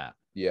 Yeah.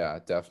 Yeah,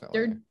 definitely.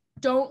 There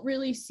don't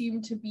really seem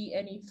to be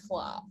any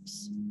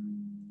flops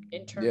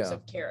in terms Yeah.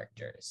 of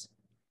characters.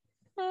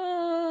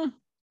 Uh,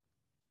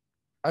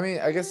 I mean,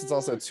 I guess it's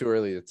also too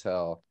early to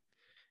tell.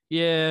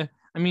 Yeah,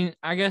 I mean,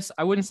 I guess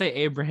I wouldn't say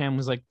Abraham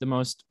was like the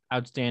most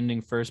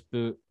outstanding first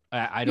boot.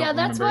 I don't Yeah,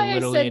 that's remember why I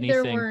literally said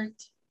anything. there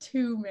weren't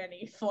too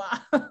many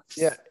flops.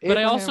 Yeah. But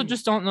I also Abraham-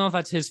 just don't know if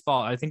that's his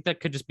fault. I think that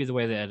could just be the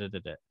way they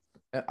edited it.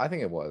 I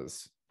think it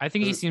was. I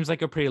think he Uh, seems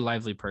like a pretty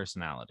lively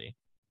personality.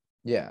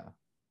 Yeah.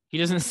 He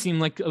doesn't seem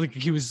like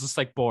he was just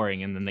like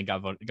boring and then they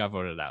got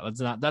voted out.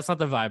 That's not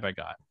the vibe I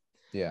got.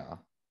 Yeah.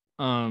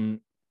 And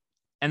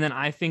then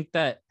I think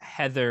that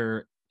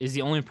Heather is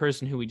the only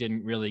person who we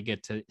didn't really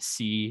get to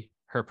see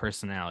her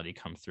personality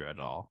come through at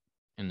all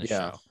in the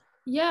Yeah. show.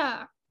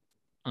 Yeah.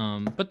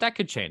 But that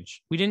could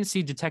change. We didn't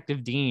see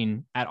Detective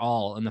Dean at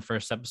all in the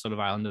first episode of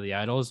Island of the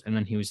Idols, and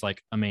then he was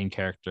like a main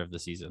character of the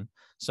season.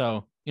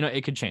 So, you know,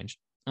 it could change.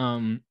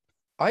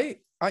 I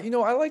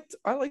liked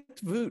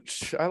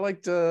Vooch. I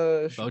liked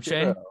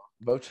Shapiro.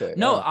 Boche.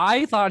 No, yeah.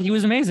 I thought he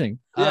was amazing.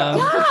 Yeah.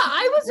 Yeah,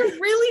 I was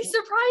really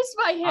surprised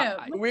by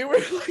him. We were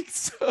like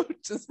so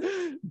just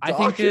I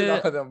think, talking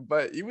on him,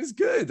 but he was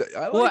good.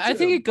 Well, I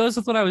think it goes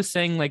with what I was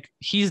saying. Like,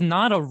 he's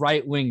not a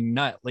right wing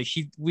nut. Like,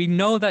 we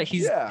know that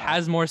he's Yeah.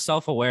 has more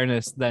self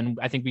awareness than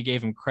I think we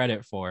gave him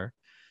credit for.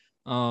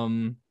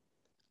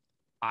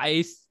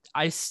 I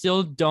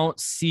still don't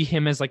see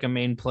him as like a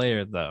main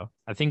player though.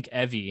 I think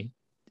Evie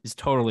is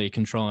totally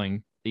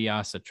controlling the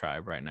Yasa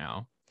tribe right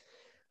now.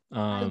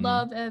 I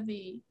love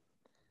Evie.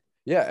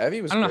 Yeah,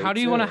 Evie was. I don't know. great, How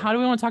do too. we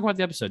want to talk about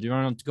the episode? Do you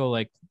want to go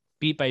like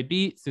beat by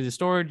beat through the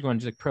story? Do you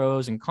want to do like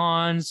pros and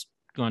cons?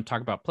 Do you want to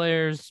talk about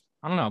players?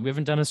 I don't know. We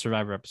haven't done a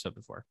Survivor episode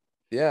before.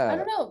 Yeah. I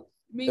don't know.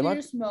 Maybe might-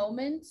 just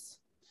moments,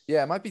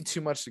 Yeah, it might be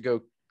too much to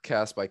go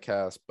cast by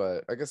cast,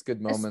 but I guess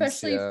good moments.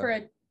 especially yeah. for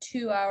a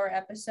 2-hour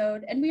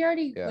episode. And we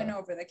already Yeah. went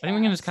over the cast. I think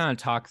we can just kind of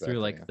talk through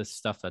Exactly, like yeah. the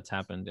stuff that's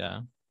happened.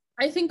 Yeah.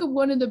 I think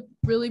one of the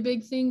really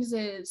big things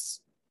is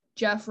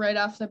Jeff right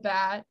off the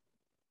bat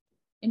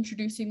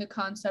introducing the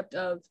concept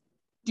of,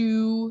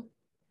 do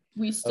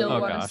we still Oh,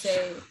 want to gosh.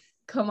 say,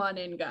 come on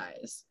in,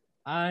 guys?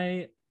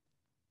 I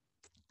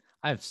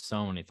have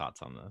so many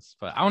thoughts on this,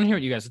 but I want to hear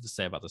what you guys have to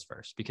say about this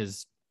first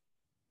because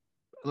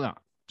no,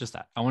 just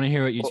that. I want to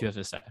hear what you two have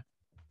to say.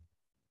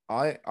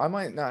 I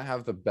might not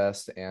have the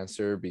best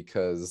answer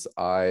because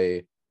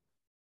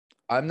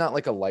I'm not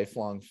like a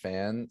lifelong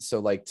fan. So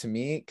like to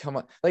me, come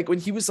on, like when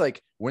he was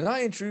like, when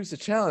I introduce a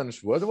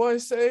challenge, what do I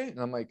say? And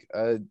I'm like,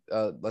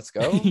 let's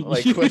go.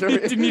 Like You what are we-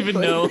 didn't even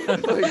like- know.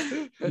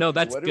 like, No,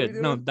 that's what are we good.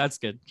 No, doing? that's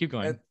good. Keep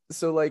going. And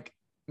so like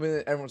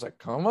when everyone's like,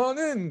 come on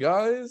in,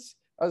 guys,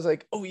 I was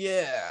like, oh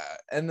yeah.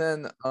 And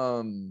then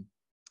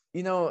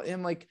you know,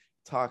 him like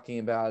talking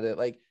about it,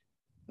 like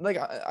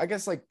I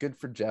guess like good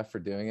for Jeff for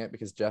doing it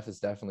because Jeff is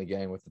definitely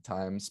getting with the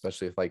times,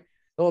 especially with like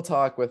the whole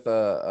talk with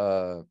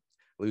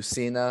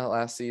Lucina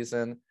last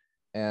season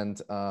and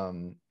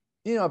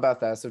you know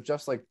about that. So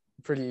Jeff's like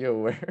pretty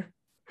aware.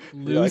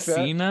 You like that?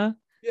 Lucina?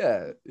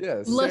 Yeah,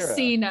 Sarah.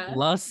 Lucina.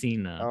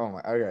 Lucina. Oh my,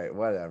 okay,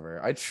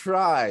 whatever. I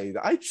tried.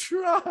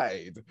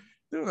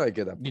 Don't I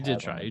get a You did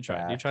pat try. on You the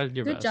tried. You back? tried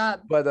your Good best.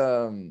 job. But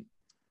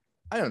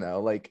I don't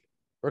know, like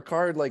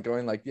Ricard like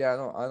going like, yeah,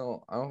 I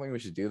don't think we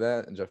should do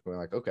that, and Jeff going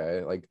like,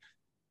 okay, like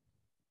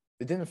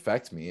it didn't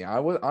affect me.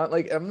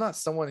 I'm not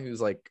someone who's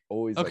like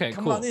always Okay, like,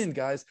 come cool. on in,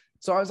 guys.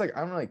 So I was like,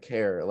 I don't really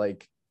care.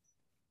 Like,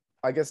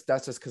 I guess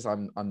that's just because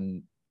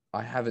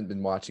I haven't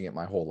been watching it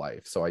my whole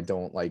life, so I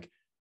don't like.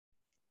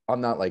 I'm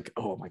not like,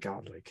 oh my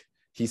god, like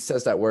he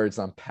says that words,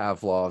 I'm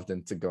Pavloved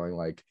into going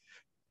like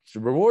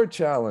reward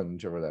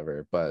challenge or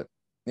whatever. But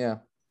yeah,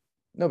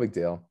 no big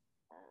deal.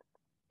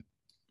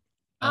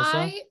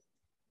 Elsa?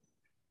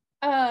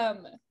 I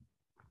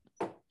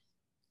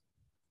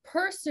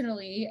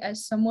personally,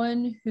 as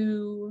someone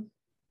who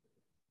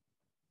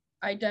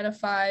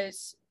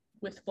identifies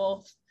with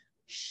both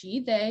she,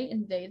 they,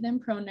 and they, them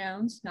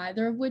pronouns,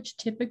 neither of which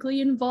typically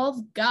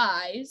involve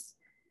guys,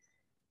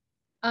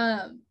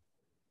 I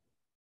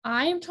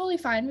am totally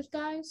fine with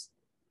guys.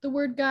 The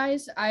word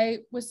guys, I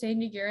was saying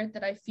to Garrett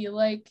that I feel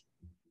like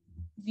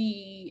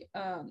the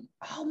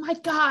oh my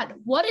god,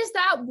 what is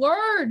that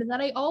word that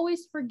I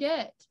always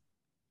forget?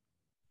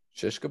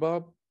 Shish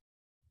kebab.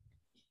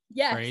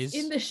 Yes, Phrase?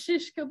 in the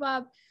shish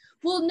kebab.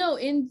 Well, no,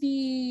 in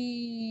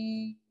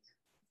the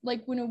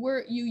like when a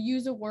word you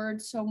use a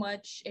word so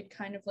much, it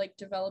kind of like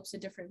develops a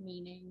different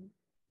meaning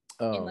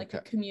Oh, in like a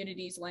okay.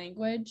 community's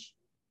language.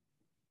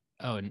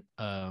 Oh,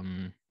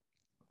 and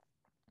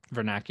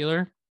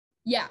vernacular.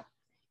 Yeah,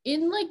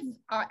 in like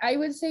I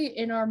would say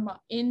in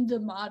the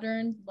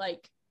modern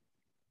like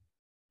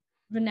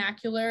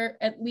vernacular,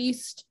 at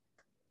least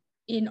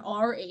in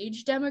our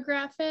age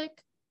demographic,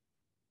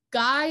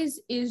 guys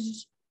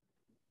is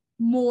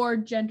more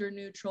gender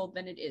neutral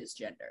than it is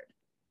gendered,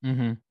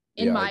 Mm-hmm.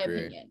 in Yeah, I my agree.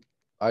 opinion.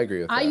 I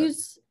agree with I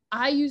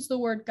that. use the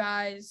word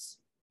guys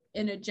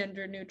in a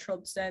gender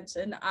neutral sense,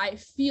 and I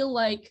feel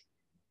like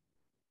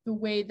the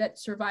way that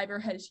Survivor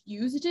has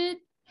used it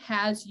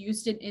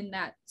in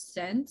that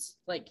sense.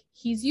 Like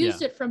he's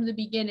used it from the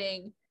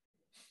beginning,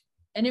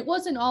 and it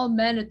wasn't all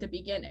men at the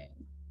beginning.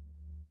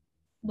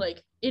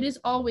 Like it has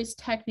always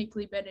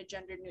technically been a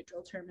gender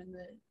neutral term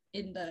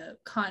in the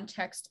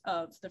context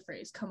of the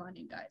phrase "come on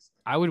in, guys."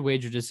 I would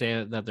wager to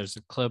say that there's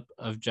a clip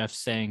of Jeff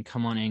saying,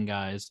 "Come on in,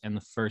 guys," and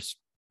the first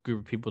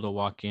group of people to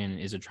walk in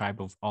is a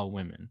tribe of all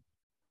women.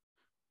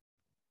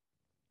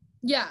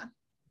 Yeah,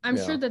 I'm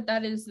Yeah. sure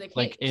that is the case.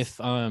 Like if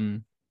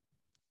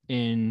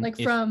in like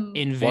if from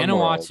in One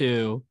World.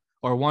 Vanuatu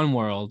or One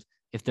World,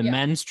 if the Yeah.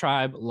 men's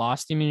tribe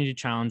lost the immunity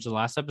challenge the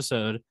last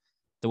episode,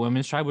 the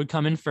women's tribe would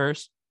come in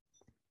first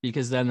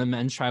because then the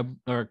men's tribe,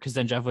 or because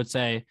then Jeff would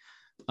say,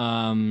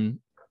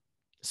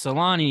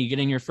 Solani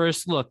getting your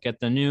first look at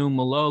the new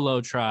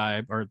Malolo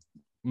tribe or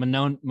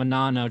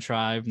Manano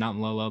tribe, not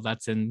Malolo,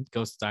 that's in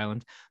Ghost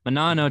Island.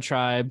 Manano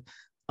tribe.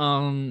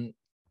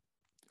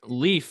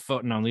 Leaf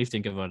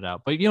didn't get voted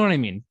out, but you know what I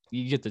mean.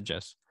 You get the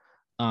gist.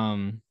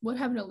 what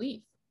happened to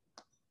Leaf?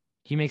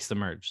 He makes the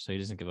merge, so he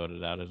doesn't get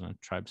voted out in a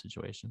tribe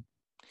situation.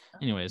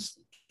 Anyways,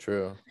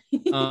 True.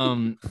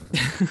 um,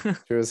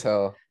 True as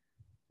hell.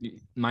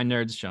 my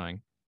nerd's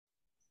showing.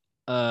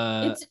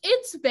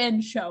 It's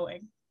been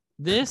showing.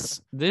 This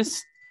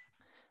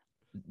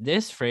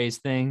phrase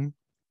thing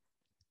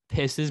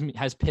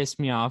has pissed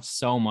me off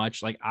so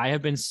much. Like I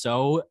have been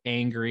so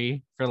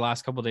angry for the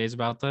last couple of days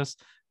about this,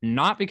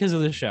 not because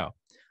of the show.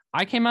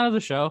 I came out of the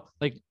show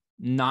like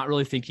not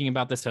really thinking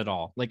about this at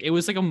all. Like it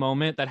was like a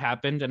moment that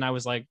happened and I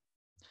was like,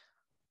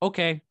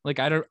 okay, like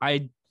I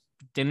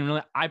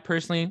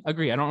personally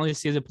agree. I don't really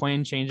see the point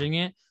in changing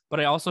it,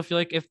 but I also feel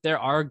like if there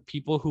are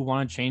people who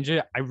want to change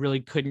it, I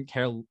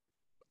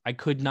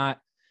could not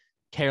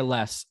care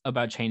less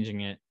about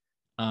changing it.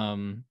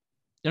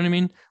 You know what I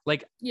mean?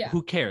 Like, Yeah.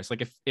 who cares?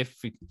 Like,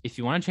 if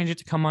you want to change it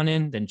to come on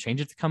in, then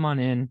change it to come on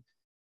in,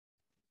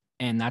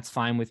 and that's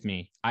fine with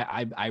me.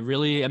 I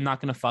really am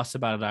not gonna fuss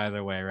about it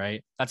either way,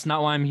 right? That's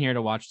not why I'm here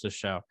to watch the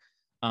show.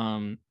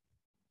 I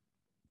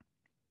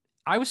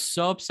was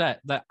so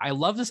upset that I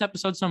love this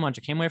episode so much.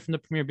 I came away from the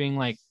premiere being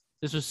like,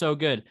 this was so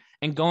good,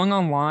 and going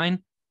online,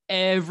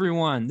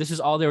 everyone, this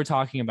is all they were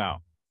talking about.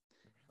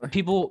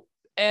 People.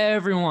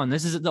 Everyone,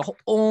 this is the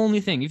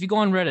only thing. If you go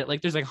on Reddit,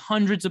 like there's like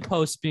hundreds of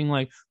posts being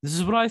like, this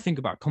is what I think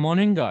about, come on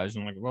in, guys,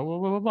 and like blah blah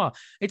blah blah blah.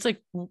 It's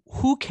like,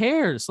 who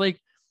cares? Like,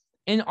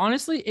 and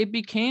honestly, it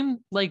became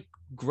like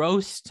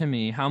gross to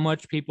me how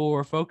much people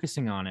were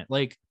focusing on it.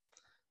 Like,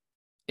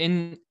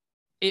 in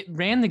it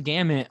ran the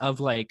gamut of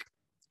like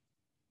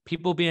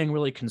people being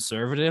really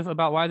conservative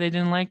about why they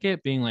didn't like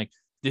it, being like,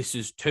 this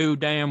is too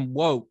damn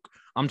woke,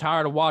 I'm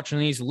tired of watching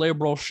these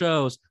liberal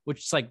shows, which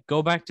is like,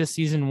 go back to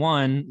season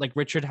 1. Like,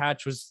 Richard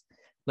Hatch was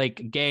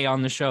like gay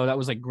on the show. That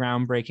was like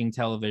groundbreaking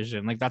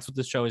television. Like, that's what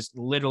the show has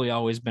literally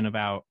always been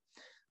about.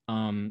 So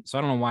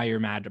I don't know why you're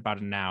mad about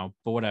it now,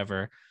 but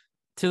whatever.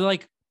 To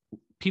like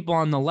people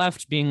on the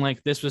left being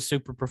like, this was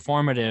super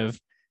performative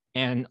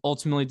and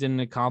ultimately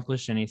didn't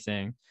accomplish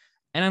anything.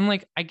 And I'm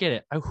like, I get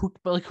it.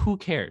 But like, who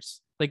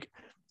cares? Like,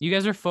 you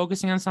guys are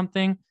focusing on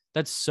something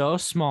that's so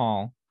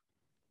small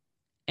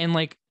and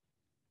like,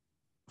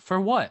 for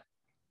what?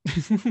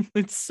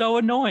 It's so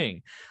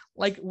annoying.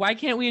 Like, why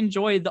can't we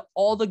enjoy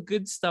all the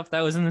good stuff that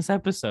was in this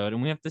episode,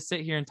 and we have to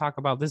sit here and talk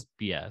about this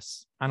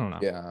BS? I don't know.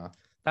 Yeah.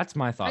 That's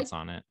my thoughts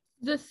on it.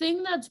 The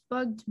thing that's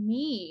bugged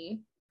me,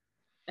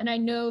 and I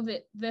know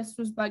that this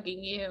was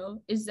bugging you,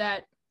 is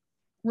that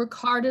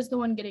Ricard is the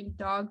one getting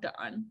dogged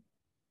on.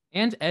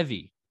 And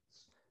Evie.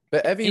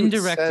 But Evie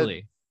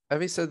indirectly.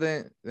 Evie said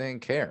they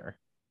didn't care.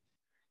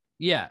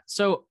 Yeah.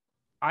 So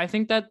I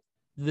think that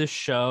the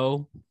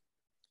show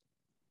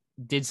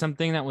did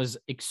something that was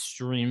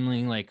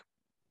extremely like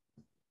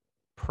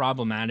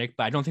problematic,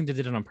 but I don't think they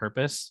did it on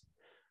purpose.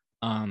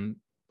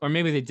 Or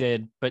maybe they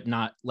did, but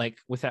not like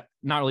without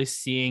not really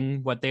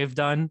seeing what they've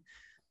done.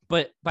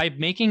 But by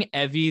making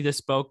Evie the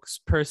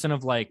spokesperson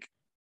of like,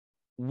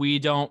 I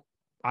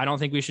don't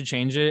think we should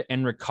change it,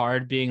 and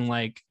Ricard being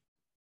like,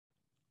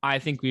 I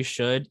think we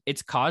should,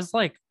 it's caused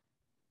like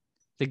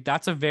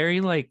that's a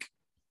very like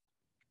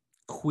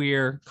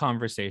queer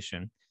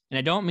conversation. And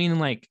I don't mean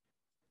like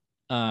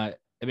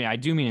I mean, I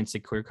do mean it's a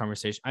queer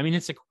conversation. I mean,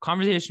 it's a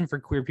conversation for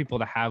queer people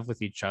to have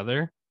with each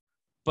other,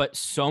 but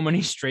so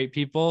many straight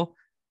people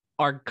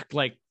are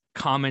like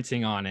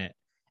commenting on it.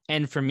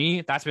 And for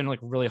me, that's been like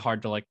really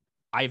hard to like,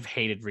 I've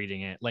hated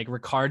reading it. Like,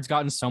 Ricard's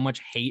gotten so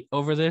much hate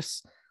over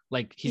this.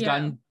 Like, he's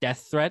gotten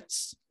death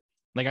threats.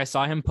 Like, I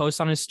saw him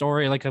post on his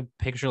story, like a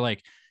picture,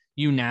 like,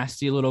 you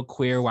nasty little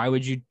queer, why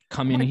would you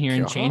come in here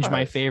and change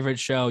my favorite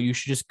show? You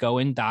should just go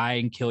and die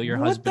and kill your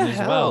husband as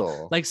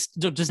well. Like,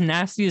 just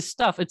nastiest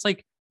stuff. It's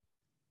like,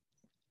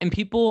 and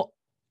people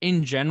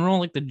in general,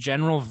 like the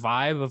general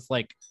vibe of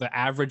like the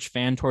average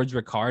fan towards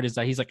Ricard is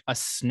that he's like a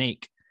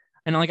snake.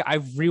 And like,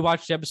 I've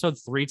rewatched the episode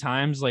 3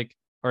 times, like,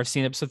 or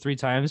seen the episode 3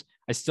 times.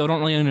 I still don't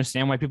really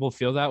understand why people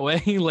feel that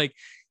way. Like,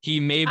 he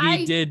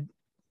maybe did.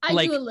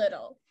 I do a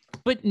little.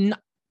 But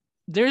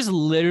there's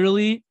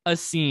literally a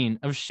scene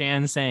of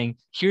Shan saying,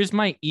 here's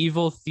my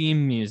evil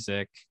theme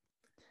music.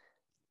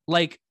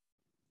 Like,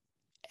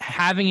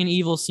 having an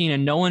evil scene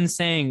and no one's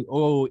saying,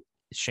 oh,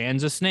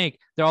 Shan's a snake.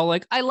 They're all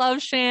like, I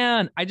love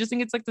Shan. I just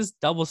think it's like this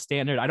double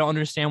standard. I don't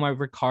understand why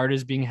Ricard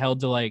is being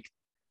held to like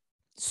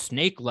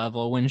snake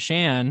level when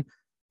Shan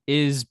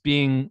is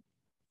being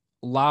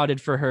lauded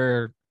for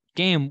her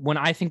game, when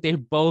I think they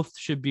both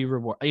should be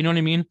rewarded. You know what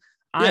I mean?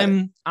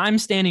 Yeah. I'm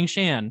standing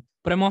Shan,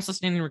 but I'm also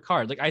standing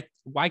Ricard. Like,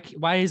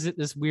 why is it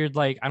this weird?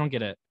 Like, I don't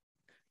get it.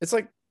 It's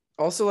like,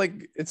 also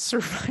like, it's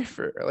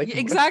Survivor. Like, yeah,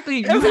 exactly.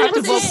 You have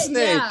to vote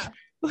snake. Yeah.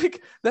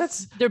 Like,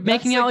 they're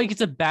making out like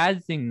it's a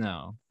bad thing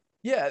though.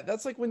 Yeah,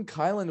 that's like when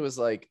Kylan was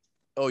like,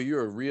 oh,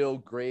 you're a real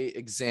great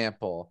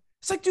example.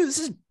 It's like, dude, this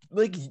is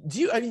like,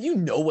 you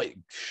know what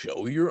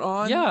show you're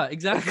on? Yeah,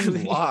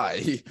 exactly.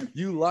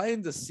 You lie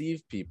and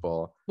deceive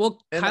people.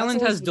 Well, Kylan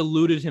has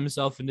deluded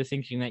himself into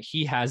thinking that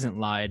he hasn't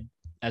lied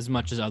as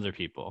much as other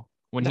people,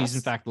 when he's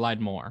in fact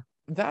lied more.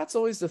 That's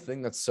always the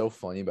thing that's so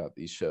funny about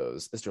these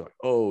shows, is they're like,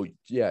 oh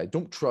yeah,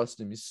 don't trust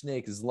him, he's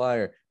snake, he's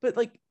liar. But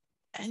like,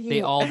 and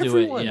they all do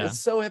it. Yeah, it's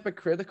so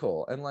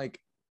hypocritical, and like,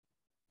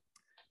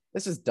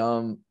 this is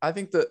dumb. I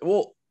think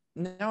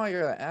now I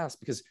gotta ask,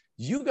 because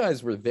you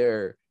guys were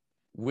there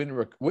with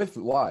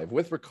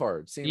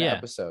Ricard seeing that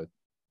episode.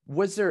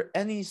 Was there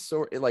any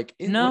sort like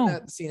when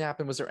that scene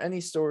happened? Was there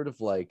any sort of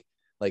like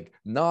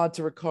nod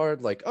to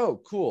Ricard, like, oh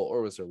cool,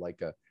 or was there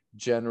like a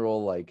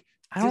general like?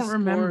 I don't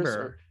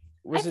remember.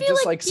 Was it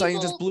just like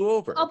something just blew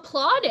over?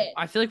 Applauded.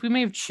 I feel like we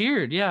may have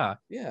cheered. Yeah.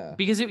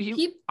 Because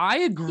I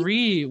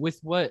agree with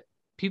what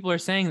people are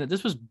saying, that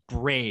this was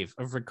brave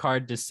of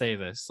Ricard to say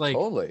this. Like,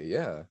 totally,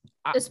 yeah.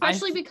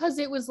 Especially because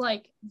it was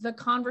like the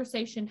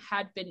conversation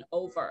had been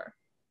over.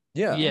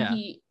 Yeah.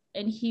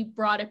 And he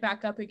brought it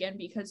back up again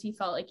because he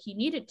felt like he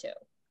needed to.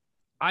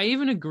 I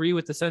even agree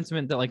with the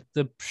sentiment that like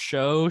the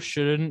show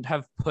shouldn't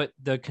have put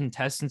the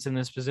contestants in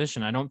this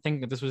position. I don't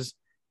think that this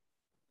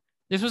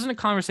wasn't a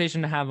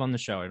conversation to have on the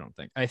show. I don't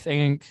think. I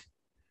think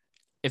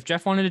if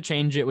Jeff wanted to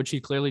change it, which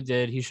he clearly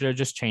did, he should have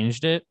just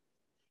changed it.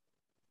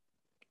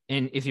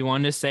 And if he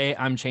wanted to say,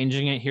 I'm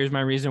changing it, here's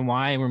my reason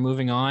why, and we're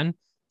moving on,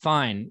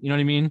 fine. You know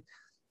what I mean?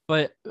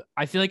 But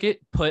I feel like it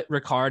put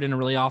Ricard in a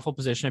really awful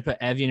position. It put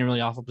Evie in a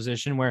really awful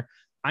position where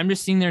I'm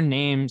just seeing their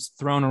names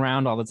thrown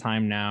around all the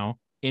time now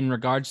in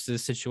regards to the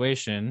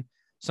situation.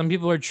 Some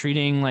people are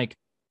treating like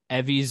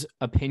Evie's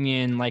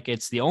opinion like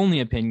it's the only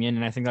opinion.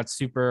 And I think that's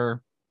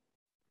super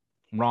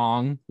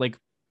wrong. Like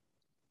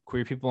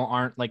queer people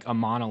aren't like a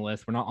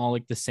monolith. We're not all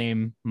like the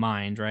same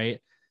mind, right?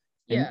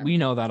 And Yeah. we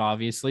know that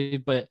obviously,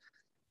 but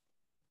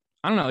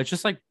I don't know. It's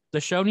just like the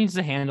show needs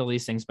to handle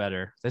these things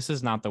better. This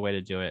is not the way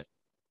to do it.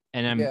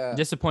 And I'm Yeah.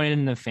 disappointed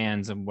in the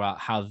fans about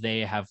how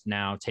they have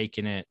now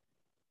taken it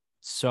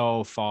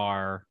so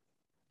far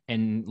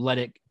and let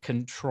it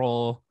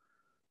control,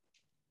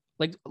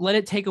 like let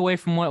it take away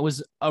from what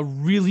was a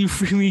really,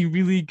 really,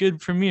 really good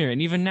premiere.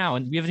 And even now,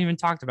 and we haven't even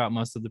talked about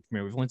most of the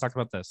premiere. We've only talked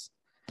about this.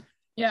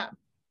 Yeah.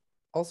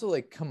 Also,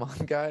 like, come on,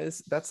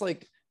 guys. That's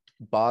like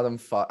bottom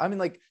five. I mean,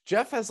 like,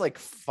 Jeff has like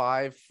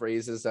 5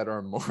 phrases that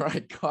are more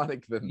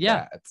iconic than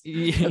Yeah, that. That's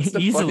the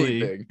funny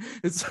easily. thing.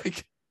 It's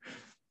like,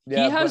 He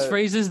has but-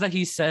 phrases that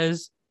he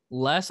says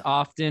less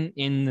often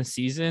in the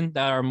season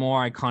that are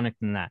more iconic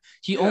than that.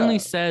 He Yeah. only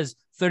says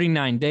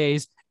 39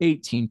 days,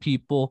 18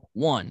 people,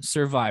 1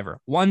 survivor,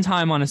 1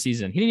 time on a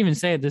season. He didn't even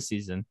say it this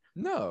season,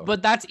 No,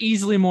 but that's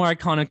easily more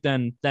iconic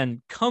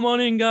than come on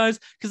in, guys,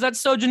 because that's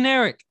so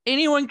generic.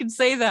 Anyone can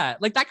say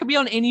that. Like that could be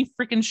on any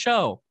freaking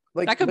show.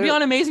 like That could be there-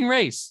 on Amazing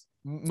Race.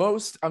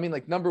 most. I mean,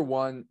 like number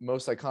one,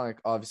 most iconic,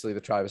 obviously,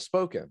 the tribe has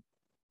spoken.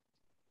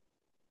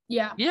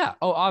 Yeah. Yeah.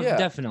 Oh, Yeah.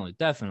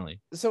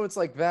 definitely. So it's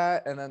like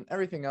that, and then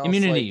everything else.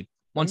 Immunity. like,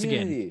 Once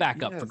again, immunity,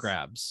 back up for yes.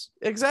 grabs.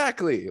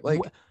 exactly. Like,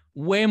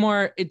 Way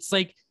more. It's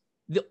like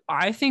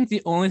I think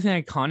the only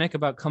thing iconic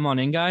about "Come On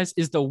In, Guys"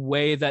 is the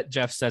way that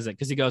Jeff says it,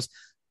 because he goes,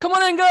 "Come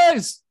on in,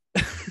 guys."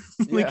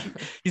 Like, yeah,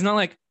 he's not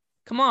like,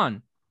 "Come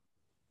on."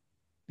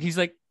 He's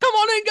like, "Come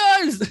on in,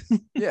 guys."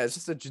 yeah. It's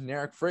just a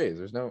generic phrase.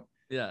 There's no.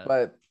 Yeah.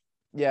 But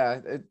yeah,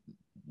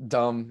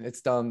 dumb.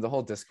 It's dumb. The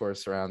whole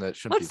discourse around it.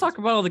 Let's talk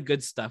about all the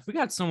good stuff. We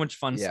got so much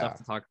fun Yeah. stuff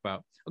to talk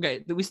about.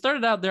 Okay, we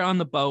started out there on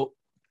the boat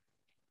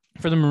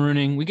for the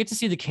marooning. We get to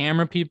see the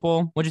camera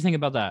people. What do you think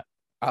about that?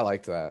 I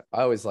liked that.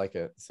 I always like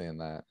it seeing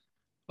that.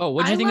 Oh,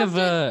 what do you I think of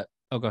loved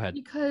Oh, go ahead.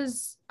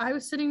 Because I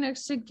was sitting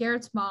next to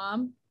Garrett's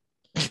mom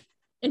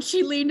and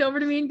she leaned over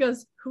to me and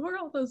goes, "Who are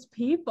all those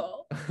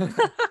people?"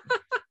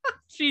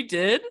 She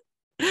did?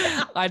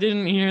 I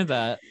didn't hear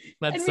that.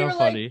 That's And we so were like-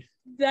 funny.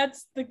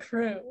 That's the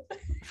crew.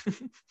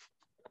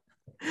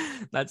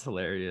 That's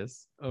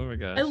hilarious. Oh my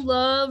gosh. I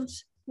loved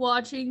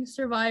watching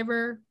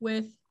Survivor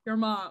with your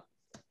mom.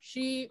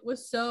 She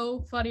was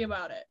so funny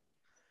about it.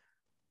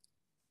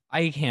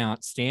 I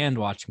can't stand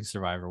watching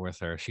Survivor with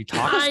her. She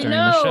talks I during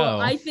know. the show.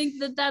 I think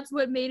that's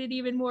what made it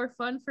even more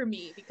fun for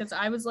me because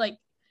I was like,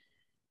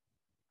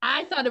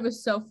 I thought it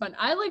was so fun.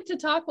 I like to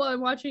talk while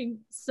I'm watching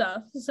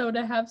stuff. So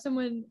to have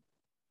someone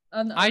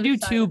on the I other do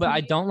side too, of but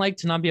I me- don't like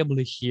to not be able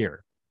to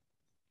hear.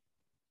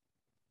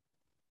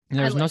 And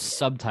I there's no liked it.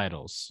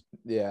 subtitles.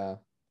 Yeah.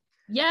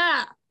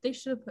 Yeah, they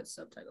should have put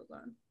subtitles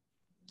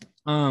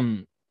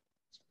on.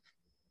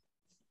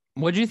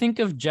 What do you think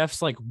of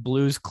Jeff's like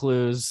Blues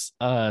Clues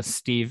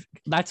Steve?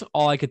 That's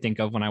all I could think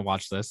of when I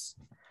watched this.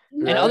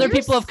 No, And other you're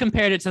people have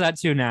compared it to that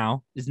too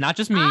now. It's not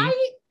just me.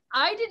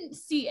 I didn't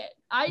see it.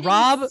 I didn't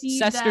Rob see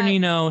that.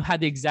 Sesternino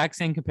had the exact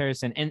same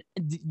comparison. And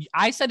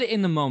I said it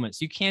in the moment.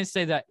 So you can't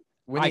say that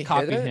When I he hit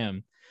copied it,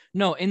 him.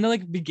 No, in the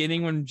like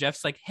beginning when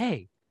Jeff's like,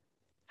 "Hey,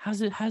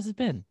 how's it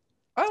been?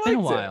 I It's been a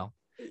liked it. while."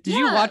 Did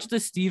you Yeah. watch the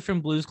Steve from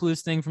Blues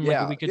Clues thing from like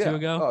a week or two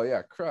ago? Oh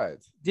yeah, cried.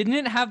 Didn't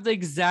it have the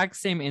exact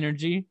same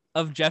energy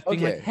of Jeff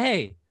being like, Okay.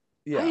 "Hey,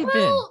 how Yeah. you been?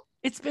 Well,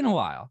 It's been a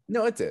while."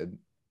 No, it did.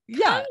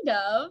 Yeah. kind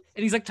of.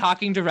 And he's like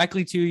talking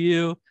directly to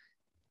you. And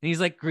he's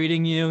like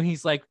greeting you.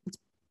 He's like,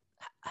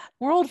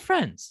 "We're old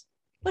friends.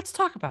 Let's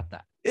talk about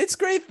that." It's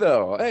great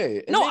though. Hey.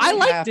 it No, made I me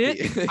liked happy.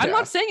 it. Yeah. I'm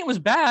not saying it was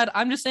bad.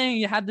 I'm just saying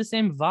you had the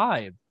same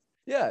vibe.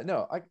 Yeah.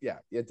 No.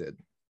 It did.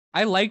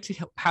 I liked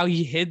how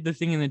he hid the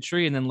thing in the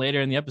tree, and then later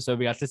in the episode,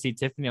 we got to see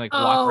Tiffany like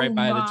walk right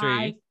by the tree.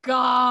 my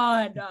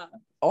God.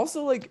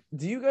 Also, like,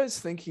 do you guys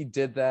think he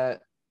did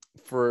that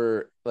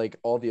for like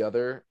all the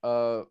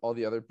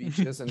other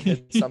beaches and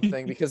hid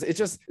something? Because it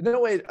just no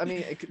way. I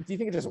mean, do you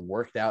think it just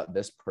worked out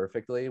this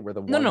perfectly? Where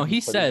the No, one no, he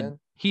he put it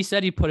in?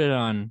 said he put it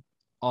on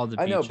all the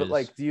I beaches. know, but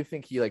like, do you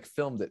think he like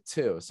filmed it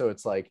too? So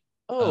it's like,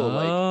 like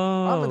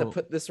I'm gonna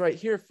put this right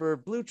here for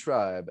Blue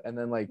Tribe, and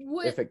then like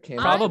What if it came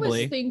I out,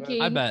 Probably. was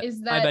thinking I bet.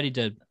 is I that bet he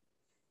did.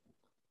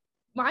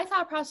 my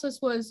thought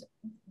process was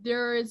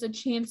there is a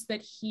chance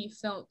that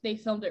they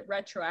filmed it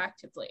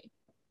retroactively.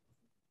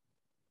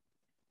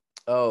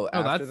 oh, Oh,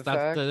 after the that's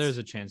fact? there's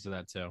a chance of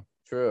that too.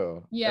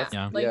 True. Yeah, That's-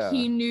 Yeah. like yeah.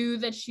 he knew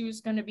that she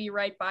was going to be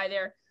right by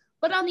there.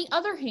 But on the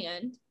other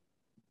hand,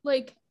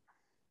 like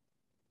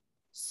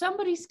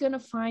somebody's gonna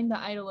find the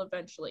idol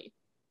eventually.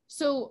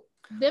 So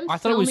them I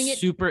thought it was filming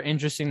super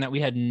interesting that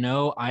we had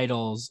no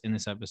idols in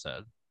this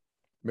episode.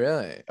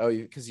 Really? Oh,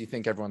 because you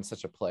think everyone's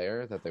such a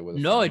player that they would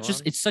have. No,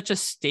 it's such a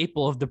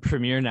staple of the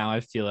premiere now. I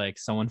feel like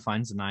someone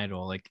finds an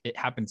idol. Like it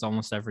happens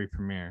almost every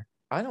premiere.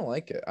 I don't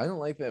like it. I don't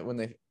like that when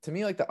they. To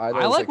me, like the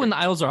idol. I like when the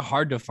idols are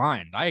hard to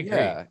find. I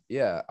agree.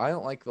 Yeah. I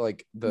don't like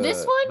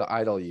This one? the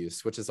idol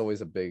use, which is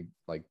always a big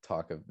like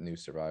talk of new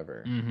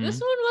Survivor. Mhm. This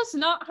one was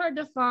not hard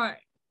to find.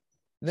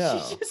 No.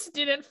 She just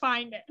didn't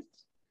find it.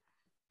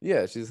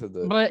 Yeah, she said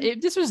the. But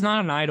this was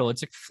not an idol.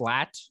 It's like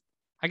flat.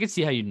 I could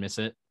see how you'd miss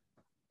it.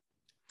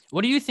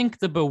 What do you think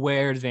the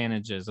Beware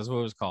advantage is? That's what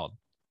it was called.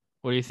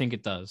 What do you think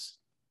it does?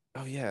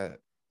 Oh yeah.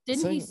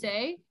 Didn't he Saying-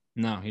 say?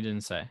 No, he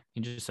didn't say.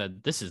 He just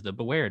said this is the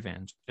Beware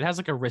advantage. It has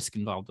like a risk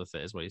involved with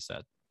it, is what he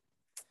said.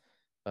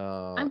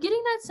 I'm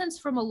getting that sense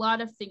from a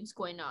lot of things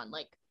going on.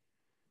 Like,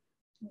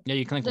 Yeah,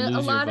 you can like a lose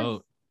your lot of-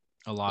 vote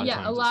a lot of yeah,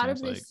 times. a it lot of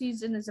seems this like.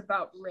 season is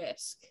about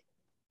risk.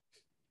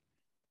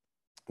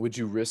 Would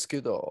you risk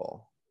it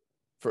all?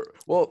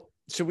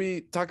 Should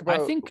we talk about?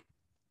 I think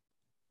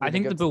when we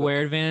the get to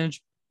Beware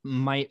advantage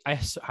might. I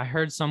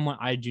heard someone.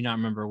 I do not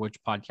remember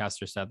which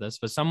podcaster said this,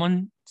 but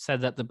someone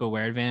said that the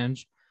Beware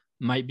advantage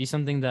might be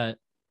something that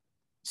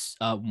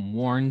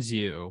warns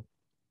you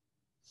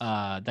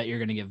that you're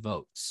going to get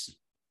votes,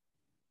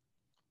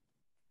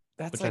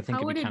 That's which like I think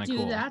How would would be it kind of do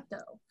cool. that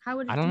though? How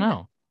would it I don't do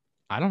know.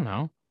 I don't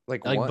know.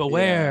 like Like one-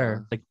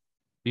 beware, like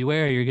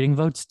beware, you're getting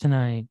votes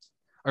tonight,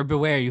 or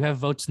beware, you have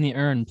votes in the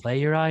urn. Play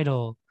your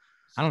idol.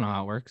 I don't know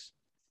how it works.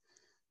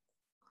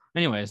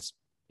 Anyways,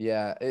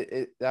 Yeah,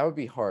 it that would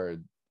be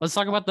hard. let's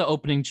talk about the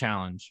opening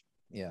challenge.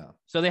 Yeah.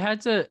 So they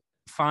had to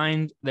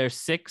find their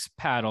 6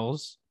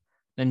 paddles,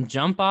 then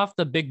jump off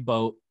the big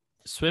boat,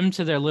 swim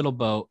to their little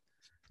boat,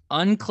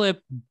 unclip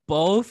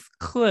both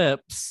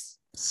clips,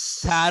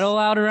 paddle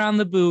out around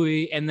the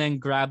buoy, and then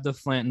grab the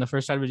flint. And the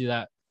first time to do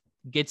that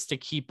gets to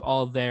keep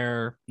all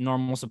their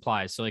normal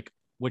supplies. So like,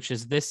 which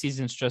is this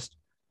season's just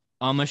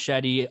a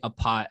machete, a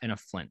pot, and a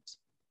flint.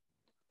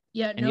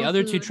 Yeah, And the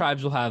other 2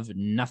 tribes will have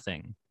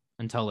nothing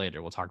until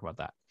later. We'll talk about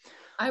that.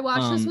 I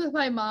watched this um, with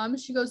my mom.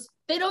 She goes,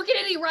 "They don't get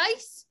any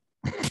rice,"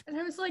 and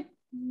I was like,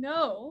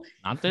 "No."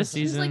 Not this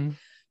She was like- season.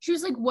 She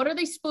was like, "What are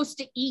they supposed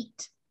to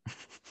eat?"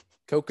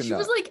 Coconut. She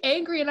was like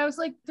angry, and I was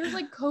like, "There's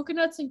like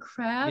coconuts and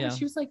crab." Yeah. And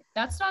she was like,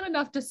 "That's not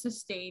enough to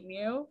sustain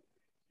you."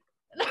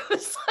 And I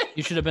was like,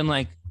 You should have been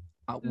like,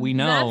 we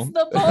know.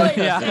 That's the point,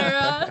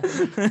 Yeah.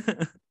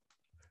 Sarah.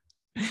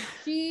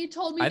 She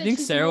told me I that think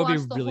she's Sarah gonna will be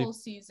watch the really- whole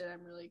season.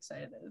 I'm really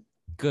excited.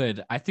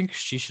 Good. I think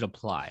she should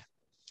apply.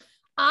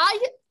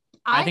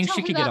 I think tell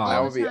she her could get that on.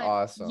 all That the would be time.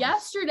 awesome.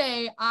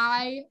 Yesterday,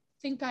 I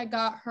think I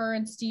got her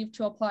and Steve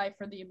to apply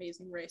for the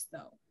Amazing Race,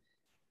 though.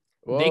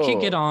 They could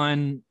get Whoa.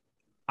 on.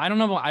 I don't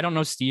know. I don't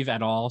know Steve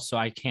at all, so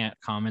I can't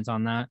comment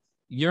on that.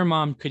 Your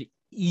mom could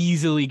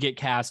easily get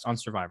cast on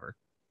Survivor.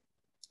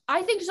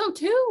 I think so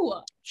too.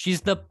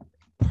 She's the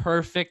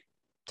perfect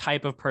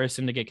type of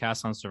person to get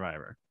cast on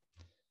Survivor.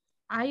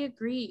 I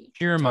agree.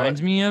 She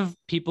reminds me of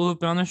people who've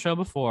been on the show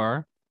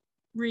before,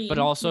 Reem, but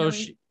also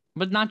really.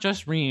 but not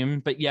just Reem.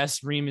 But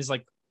yes, Reem is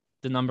like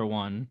the number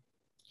one.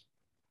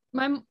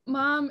 My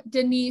mom,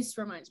 Denise,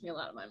 reminds me a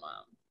lot of my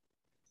mom.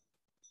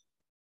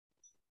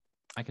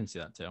 I can see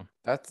that too.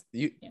 That's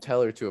you. Yeah.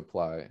 Tell her to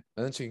apply,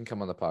 and then she can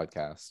come on the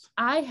podcast.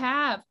 I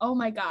have. Oh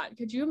my God.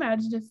 Could you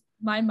imagine if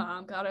my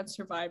mom got on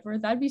Survivor?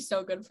 That'd be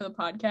so good for the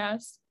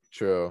podcast.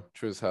 True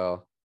as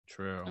hell.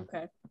 True.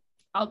 Okay.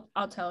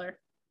 I'll tell her.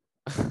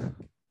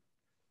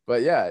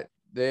 But yeah,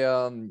 they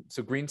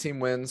so green team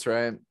wins,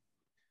 right?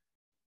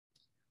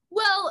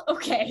 Well,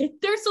 okay.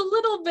 There's a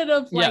little bit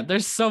of Yeah, like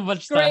there's so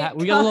much great that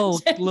we got a little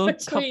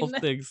content couple between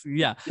them. things.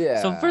 Yeah.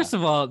 Yeah. So first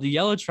of all, the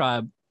yellow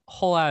tribe,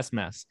 whole ass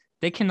mess.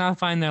 They cannot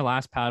find their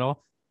last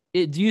paddle.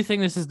 Do you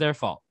think this is their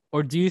fault?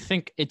 Or do you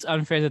think it's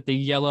unfair that the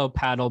yellow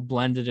paddle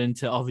blended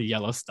into all the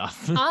yellow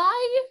stuff?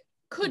 I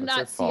could That's their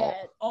not see fault.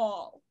 it at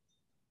all.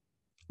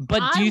 But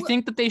do I you w-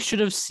 think that they should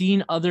have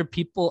seen other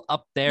people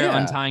up there Yeah.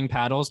 untying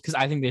paddles? Because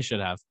I think they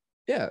should have.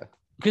 Yeah.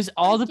 Because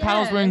all I the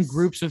paddles were in guess.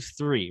 groups of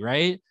 3,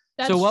 right?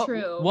 That's so what,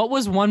 true. what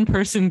was one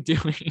person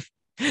doing?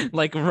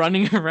 Like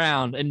running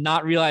around and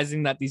not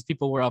realizing that these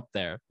people were up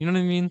there. You know what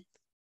I mean?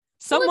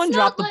 Someone not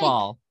dropped the like-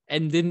 ball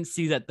and didn't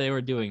see that they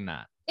were doing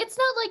that. It's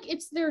not like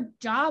it's their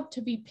job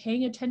to be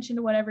paying attention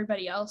to what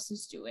everybody else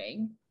is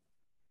doing.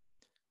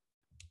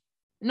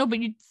 No, but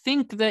you'd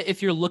think that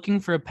if you're looking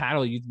for a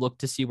paddle, you'd look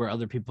to see where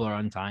other people are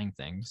untying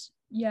things.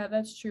 Yeah,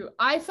 that's true.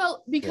 I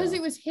felt because Yeah.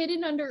 it was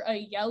hidden under a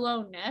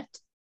yellow net.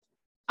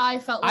 I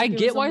felt I like it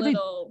get was why a they-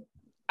 little.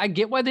 I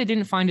get why they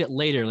didn't find it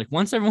later. Like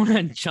once everyone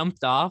had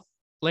jumped off,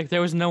 like there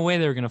was no way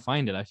they were gonna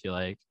find it, I feel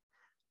like.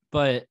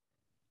 But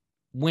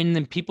when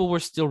the people were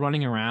still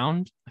running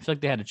around, I feel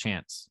like they had a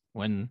chance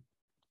when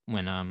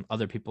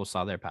other people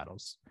saw their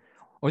paddles.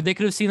 Or they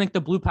could have seen like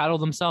the blue paddle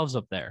themselves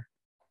up there.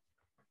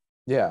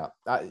 Yeah.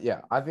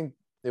 I think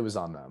it was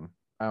on them.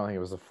 I don't think it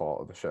was the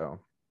fault of the show.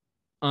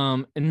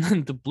 And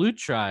then the blue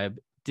tribe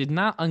did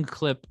not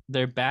unclip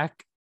their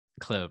back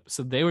clip.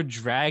 So they were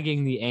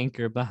dragging the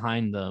anchor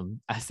behind them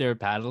as they were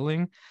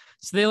paddling.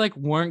 So they like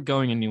weren't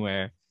going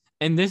anywhere.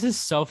 And this is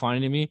so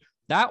funny to me.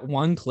 That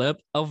one clip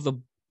of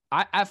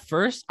at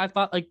first I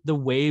thought like the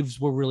waves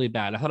were really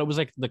bad. I thought it was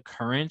like the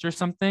current or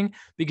something,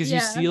 because you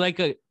Yeah. see like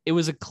it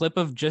was a clip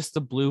of just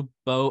the blue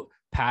boat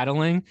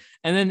paddling,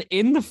 and then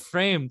in the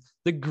frame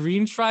the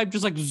green tribe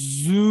just like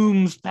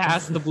zooms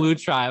past the blue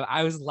tribe.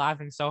 I was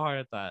laughing so hard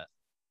at that.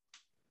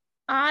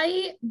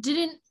 I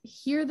didn't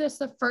hear this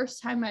the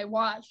first time I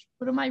watched,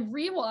 but on my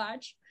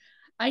rewatch,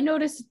 I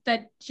noticed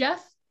that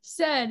Jeff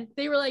said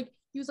he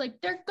was like,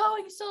 they're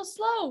going so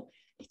slow.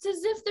 It's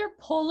as if they're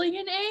pulling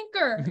an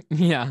anchor.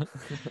 Yeah.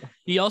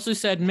 He also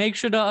said, make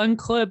sure to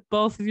unclip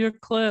both of your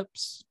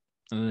clips.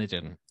 And then they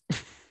didn't.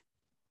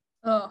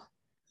 Oh,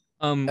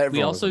 We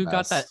Everyone was also a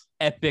got that mess.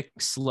 epic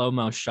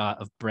slow-mo shot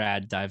of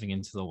Brad diving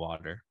into the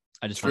water.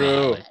 I just want to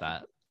True. highlight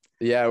that.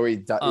 Yeah, Um,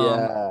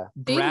 yeah.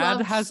 they Brad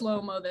loved has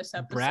slow-mo this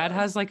episode. Brad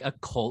has like a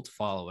cult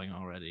following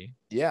already.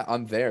 Yeah,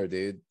 I'm there,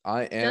 dude.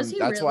 I am. Does he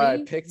That's why I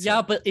really? picked Yeah,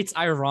 him. but it's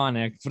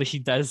ironic, but he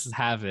does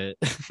have it.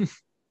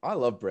 I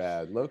love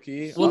Brad.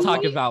 Loki. We'll I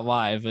talk love- about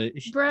why, but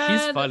he's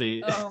Brad,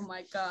 funny. Oh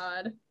my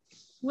god.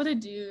 What a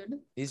dude.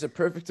 He's a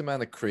perfect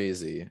amount of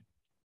crazy.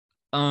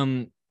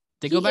 They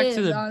He go back to is,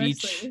 the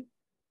beach, honestly.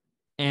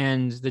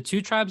 and the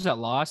two tribes that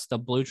lost, the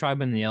blue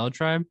tribe and the yellow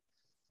tribe,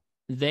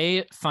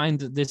 they find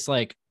this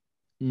like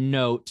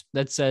note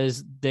that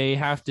says they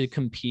have to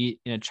compete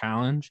in a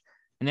challenge,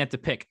 and they have to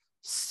pick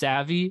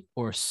savvy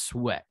or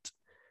sweat.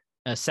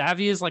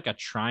 Savvy is like a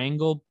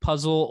triangle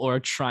puzzle or a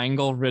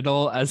triangle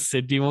riddle, as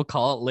Sydney will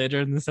call it later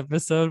in this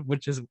episode,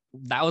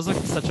 that was like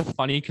such a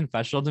funny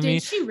confessional to me.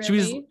 Did she really? She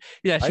was I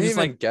Yeah, she didn't was even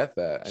like, get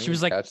that. I she didn't was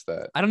even like- catch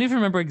that. I don't even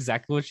remember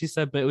exactly what she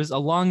said, but it was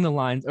along the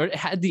lines, or it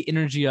had the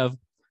energy of,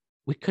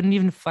 we couldn't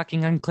even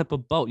fucking unclip a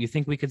boat. You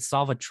think we could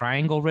solve a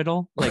triangle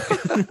riddle? Like,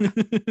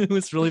 it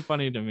was really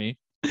funny to me.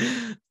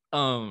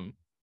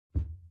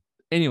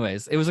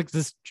 Anyways, it was like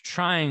this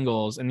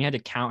triangles, and you had to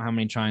count how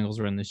many triangles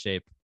were in the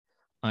shape.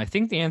 I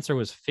think the answer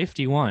was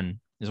 51,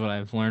 is what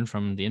I've learned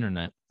from the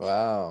internet.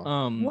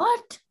 Wow.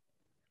 What?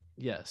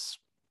 Yes.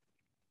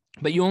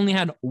 But you only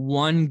had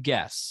one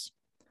guess,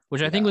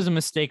 which I think Yeah. was a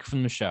mistake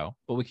from the show,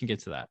 but we can get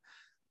to that.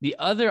 The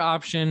other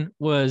option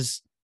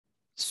was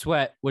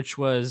sweat, which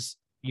was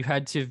you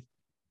had to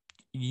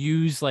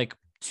use like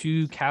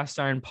 2 cast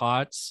iron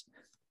pots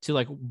to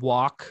like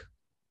walk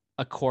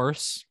a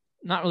course,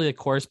 not really a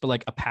course, but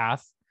like a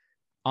path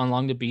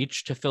along the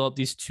beach to fill up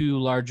these 2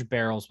 large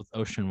barrels with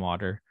ocean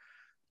water.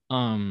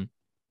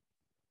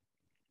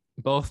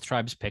 Both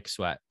tribes pick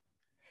sweat.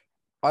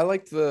 I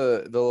liked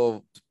the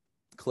little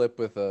clip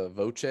with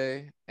Voce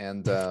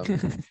and where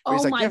Oh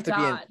he's like, my you have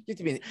god.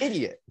 to be an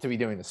idiot to be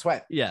doing the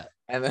sweat. Yeah.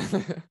 And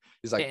then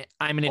he's like,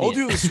 I'm an idiot. I'll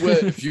do the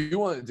sweat if you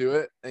want to do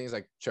it. And he's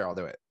like, sure, I'll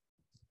do it.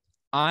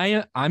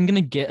 I'm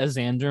gonna get a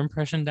Xander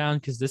impression down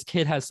because this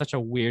kid has such a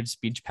weird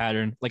speech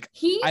pattern. Like,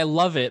 He I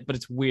love it, but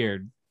it's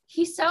weird.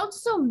 he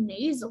sounds so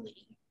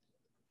nasally.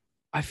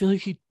 I feel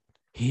like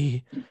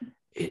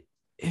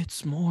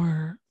it's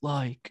more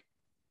like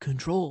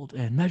controlled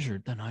and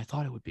measured than I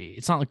thought it would be.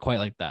 It's not like quite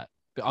like that,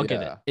 but I'll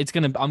get it.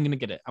 Yeah. I'm gonna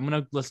get it. I'm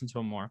gonna listen to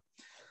him more.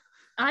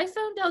 I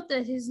found out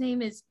that his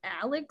name is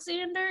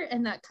Alexander,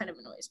 and that kind of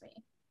annoys me.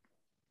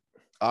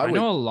 I I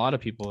know would, a lot of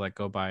people that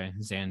go by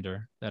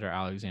Xander that are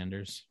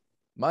Alexanders.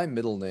 my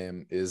middle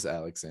name is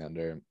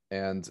Alexander.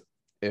 And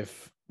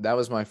if that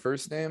was my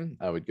first name,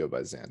 I would go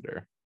by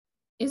Xander.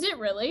 Is it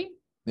really?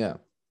 Yeah,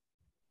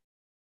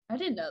 I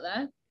didn't know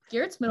that.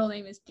 Garrett's middle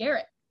name is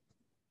Garrett.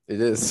 it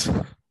is.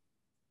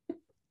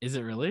 Is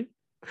it really?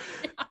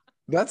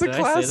 That's a Did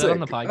classic. I say that on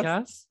the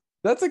podcast?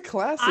 That's a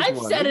classic I've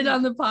one. said it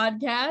on the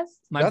podcast.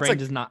 My That's brain a-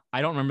 does not.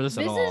 I don't remember this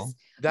at This all. is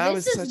That this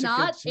was is such not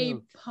a a good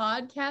joke.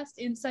 podcast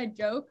inside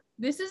joke.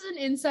 This is an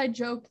inside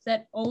joke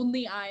that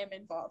only I am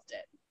involved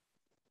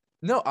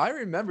in. No, I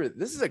remember.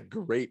 This is a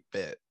great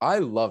bit. I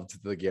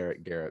loved the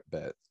Garrett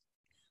bit.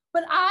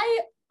 But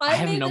I I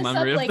have made no this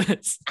memory up of like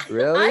this.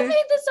 Really? I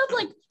made this up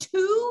like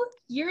 2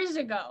 years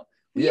ago.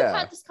 We have Yeah.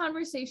 had this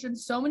conversation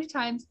so many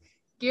times.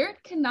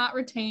 Garrett cannot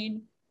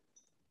retain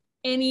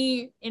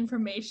any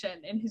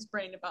information in his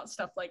brain about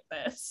stuff like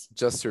this.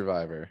 Just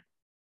Survivor.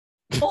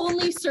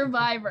 Only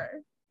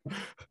Survivor.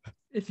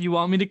 If you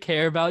want me to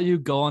care about you,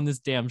 go on this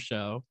damn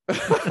show.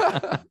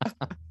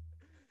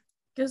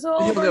 Because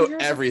all You'll of our know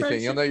years of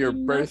everything. You'll know your friendship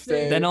mean birthday.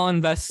 nothing. Then I'll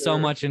invest so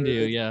much into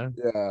you. Sure.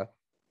 Yeah. Yeah.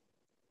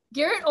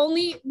 Garrett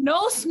only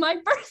knows my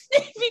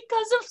birthday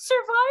because of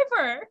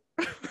Survivor.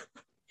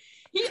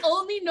 He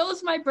only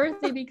knows my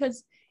birthday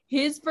because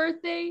his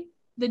birthday,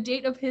 the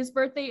date of his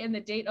birthday, and the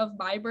date of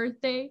my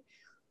birthday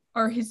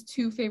are his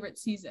 2 favorite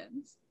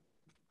seasons.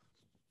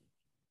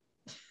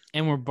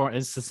 And we're born.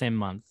 It's the same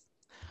month.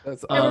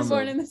 That's And we're awesome.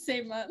 born in the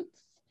same month.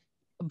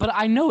 But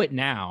I know it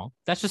now.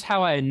 That's just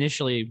how I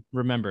initially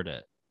remembered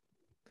it.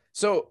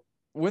 So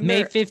when May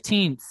they're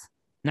 15th,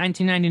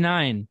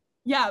 1999.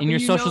 Yeah. And but your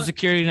you social know-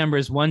 security number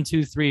is 1,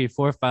 2, 3,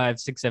 4, 5,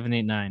 6, 7,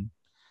 8, 9.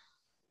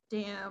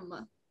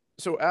 Damn.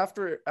 so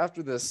after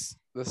this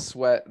the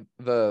sweat,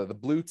 the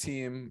blue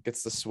team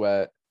gets the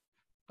sweat.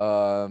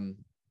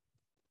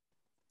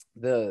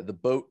 The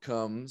boat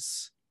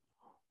comes.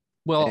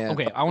 Well, and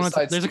okay. I want to.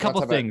 besides, There's a you wanna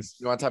couple talk about- things.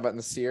 You want to talk about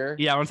Nasir?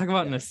 Yeah, I want to talk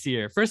about Yeah.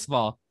 Nasir. First of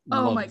all,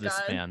 Oh love my this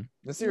God. man.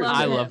 Nasir. Love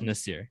I him. love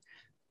Nasir.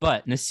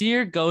 But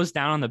Nasir goes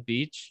down on the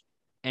beach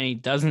and he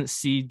doesn't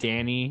see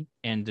Danny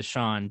and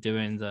Deshaun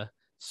doing the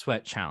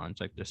sweat challenge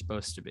like they're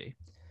supposed to be.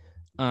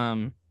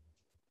 And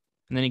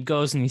then he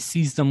goes and he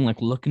sees them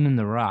like looking in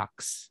the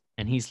rocks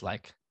and he's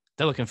like,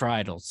 they're looking for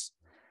idols.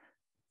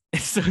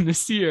 And so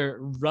Nasir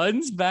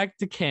runs back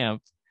to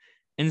camp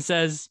and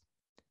says,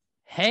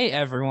 hey,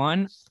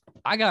 everyone,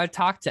 I got to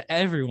talk to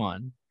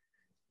everyone.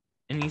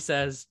 And he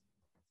says,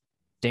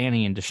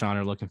 Danny and Deshaun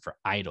are looking for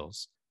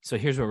idols. So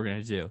here's what we're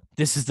going to do.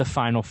 This is the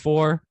final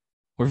four.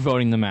 We're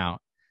voting them out.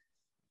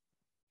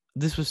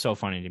 This was so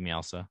funny to me,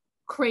 Elsa.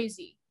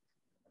 Crazy.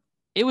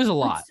 It was a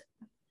lot.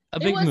 A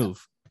It big was-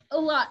 move. A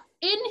lot.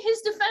 In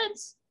his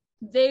defense,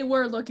 they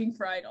were looking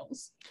for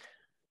idols.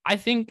 I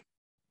think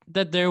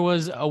that there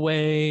was a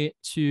way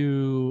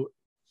to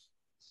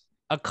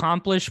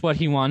accomplish what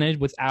he wanted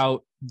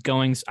without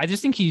going. I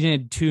just think he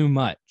did too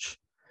much.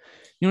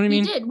 You know what I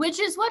mean? He did, which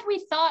is what we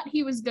thought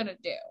he was gonna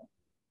do.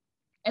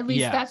 At least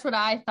Yeah. that's what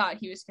I thought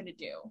he was gonna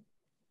do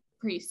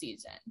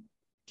preseason.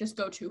 Just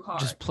go too hard.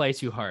 Just play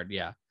too hard.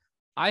 Yeah.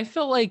 I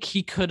felt like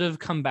he could have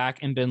come back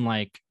and been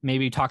like,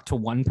 maybe talk to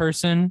one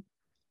person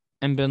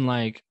and been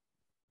like,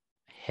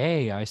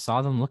 hey, I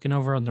saw them looking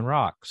over on the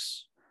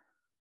rocks.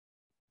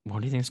 What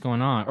do you think's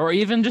going on? Or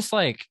even just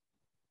like,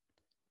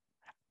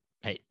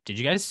 hey, did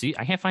you guys see?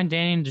 I can't find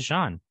Danny and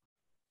Deshaun.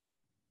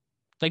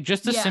 Like,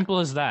 just as Yeah. simple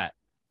as that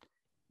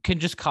could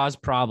just cause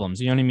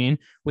problems. You know what I mean?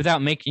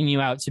 Without making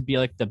you out to be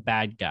like the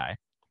bad guy.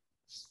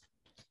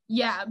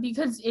 Yeah,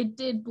 because it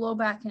did blow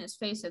back in his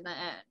face in the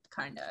end,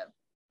 kind of.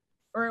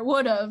 Or it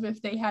would have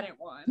if they hadn't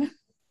won.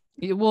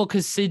 Yeah, well,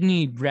 because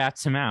Sydney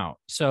rats him out.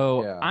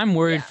 So Yeah. I'm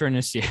worried Yeah. for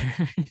Nasir.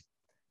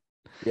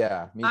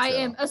 Yeah, me too. I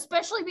am,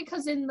 especially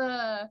because in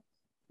the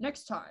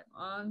next time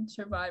on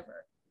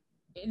Survivor,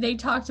 they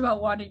talked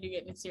about wanting to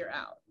get Nasir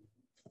out.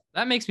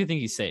 That makes me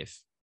think he's safe.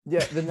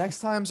 Yeah, the next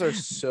times are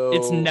so.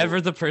 It's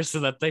never the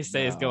person that they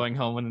say is No. going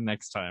home in the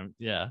next time.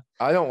 Yeah.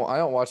 I don't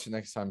watch the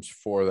next times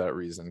for that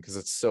reason because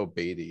it's so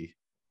baity.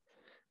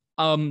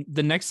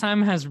 The next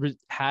time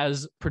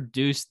has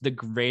produced the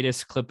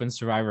greatest clip in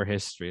Survivor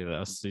history,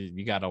 though. So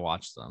you got to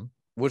watch them.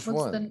 Which What's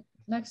one? the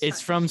next It's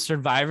time? from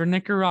Survivor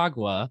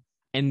Nicaragua,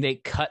 and they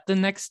cut the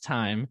next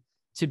time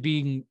to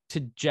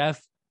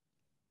Jeff.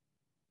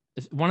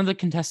 One of the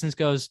contestants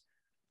goes,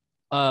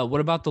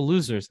 "What about the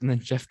losers?" And then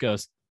Jeff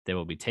goes, "They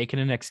will be taken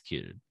and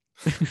executed."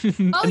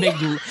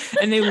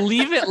 and they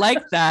leave it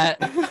like that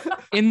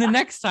in the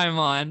next time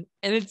on,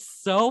 and it's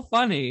so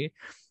funny.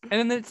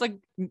 And then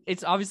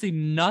it's obviously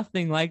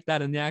nothing like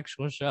that in the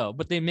actual show,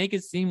 but they make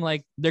it seem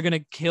like they're gonna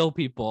kill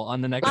people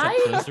on the next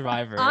episode of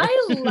Survivor.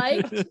 I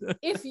liked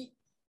if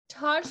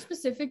Taj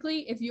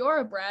specifically, if you're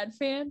a Brad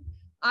fan,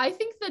 I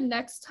think the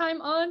next time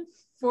on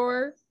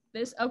for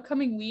this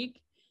upcoming week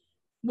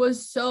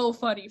was so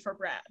funny for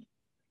Brad.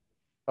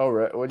 Oh,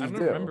 right. What I do you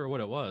don't do? remember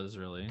what it was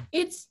really.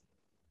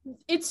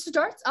 It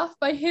starts off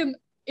by him.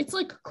 It's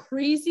like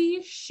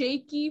crazy,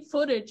 shaky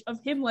footage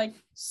of him like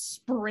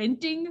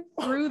sprinting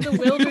through the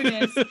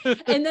wilderness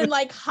and then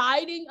like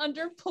hiding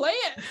under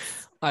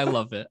plants. I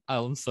love it.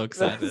 I'm so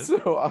excited. That's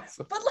so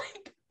awesome. But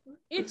like,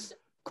 it's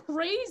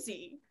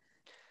crazy.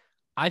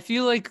 I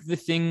feel like the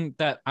thing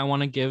that I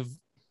want to give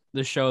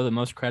the show the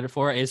most credit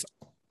for is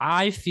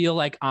I feel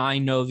like I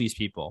know these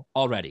people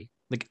already.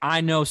 Like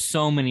I know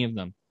so many of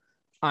them.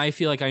 I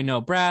feel like I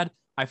know Brad.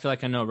 I feel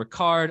like I know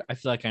Ricard. I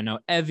feel like I know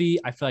Evie.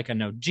 I feel like I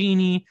know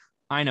Jeannie.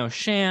 I know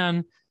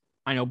Shan.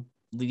 I know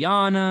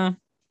Liana.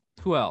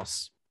 Who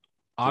else?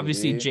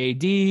 Obviously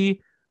JD.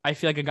 I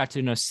feel like I got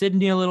to know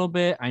Sydney a little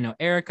bit. I know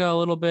Erica a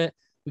little bit.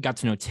 We got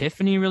to know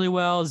Tiffany really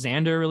well.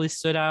 Xander really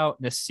stood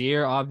out.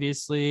 Nasir,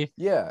 obviously.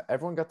 Yeah,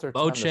 everyone got their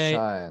time Boche. to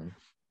shine.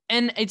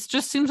 And it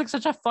just seems like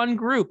such a fun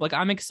group. Like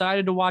I'm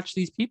excited to watch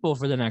these people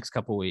for the next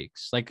couple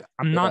weeks. Like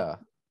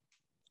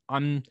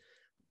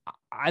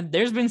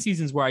there's been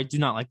seasons where I do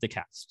not like the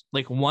cast.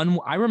 Like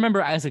I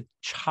remember as a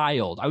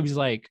child, I was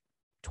like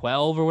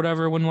 12 or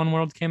whatever when One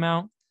World came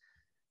out.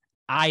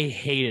 I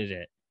hated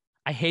it.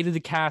 I hated the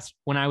cast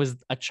when I was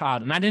a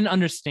child, and I didn't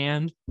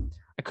understand.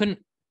 I couldn't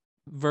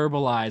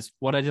verbalize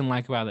what I didn't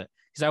like about it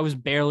because I was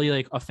barely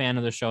like a fan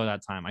of the show at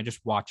that time. I just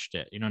watched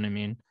it. You know what I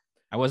mean?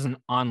 I wasn't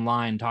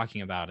online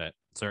talking about it,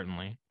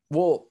 certainly.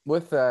 Well,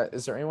 with that,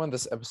 is there anyone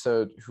this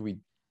episode who we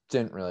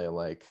didn't really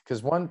like?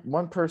 Because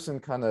one person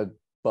kind of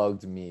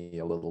bugged me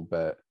a little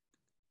bit.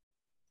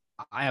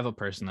 I have a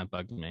person that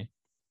bugged me,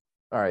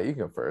 All right, you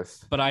go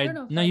first. but I don't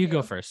know if no, I you do.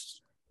 go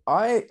first.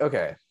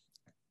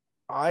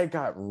 I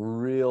got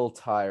real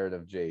tired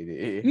of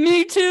JD.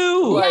 Me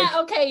too. Like, yeah,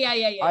 okay,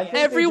 yeah. I think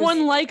they Everyone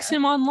just- likes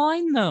him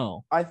online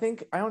though. I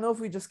don't know if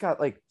we just got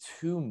like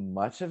too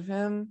much of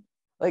him.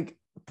 Like,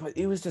 but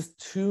it was just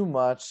too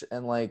much.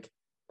 And like,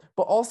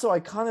 but also I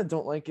kind of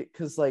don't like it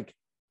because like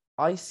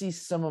I see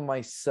some of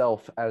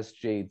myself as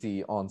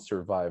JD on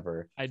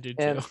Survivor. I do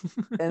too. And-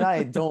 and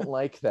I don't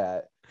like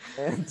that.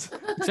 And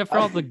Except for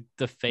all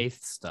the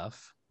faith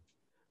stuff.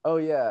 oh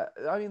yeah,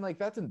 I mean like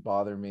that didn't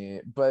bother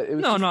me, but it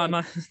was No, just no, like, I'm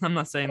not. I'm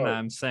not saying oh. that.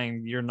 I'm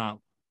saying you're not.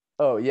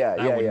 Oh yeah,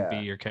 That yeah, wouldn't yeah.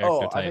 be your Oh, character I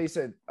thought type. you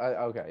said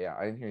okay, yeah.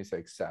 I didn't hear you say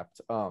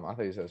accept. I thought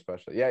you said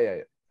especially. Yeah, yeah,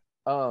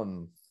 yeah.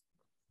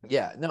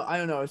 Yeah. No, I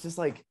don't know. It's just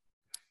like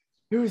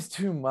it was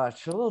too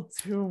much, a little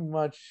too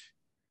much.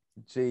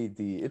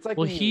 JD. It's like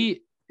Well, when you,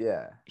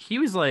 yeah, he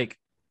was like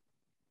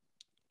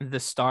the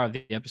star of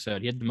the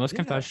episode. He had the most Yeah.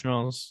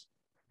 confessionals.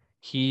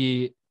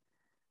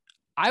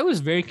 I was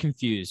very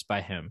confused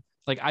by him.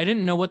 Like I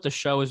didn't know what the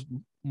show was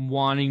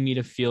wanting me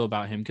to feel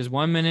about him because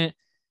 1 minute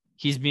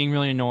he's being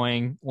really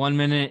annoying, 1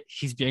 minute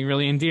he's being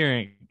really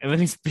endearing, and then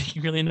he's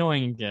being really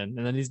annoying again,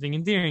 and then he's being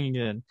endearing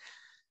again.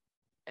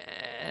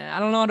 I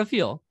don't know how to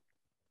feel.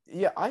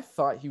 yeah. I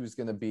thought he was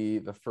gonna be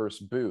the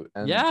first boot,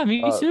 and Yeah,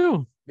 me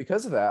too.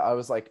 because of that, I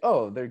was like,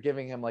 oh, they're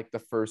giving him like the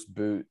first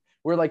boot.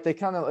 Where like they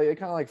kind of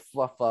like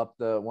fluff up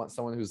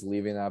someone who's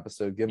leaving the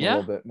episode, give him Yeah. a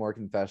little bit more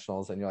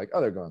confessionals, and you're like,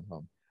 oh, they're going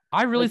home.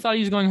 I really Like- thought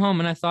he was going home,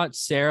 and I thought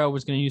Sarah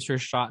was going to use her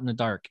shot in the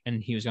dark,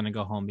 and he was going to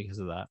go home because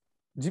of that.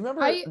 Do you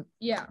remember?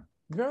 Yeah.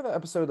 Remember the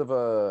episode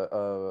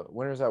of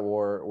Winners at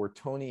War where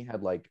Tony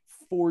had like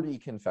 40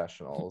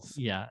 confessionals,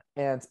 Yeah,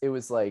 and it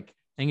was like,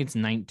 I think it's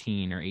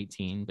 19 or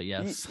 18, but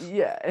yes.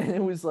 yeah, and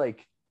it was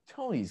like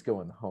Tony's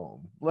going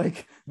home,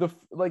 like the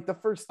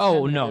first.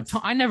 Oh 10 no, minutes-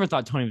 I never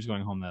thought Tony was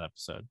going home that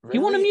episode. He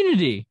won Really?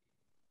 immunity.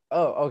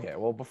 Oh, okay.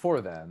 Well,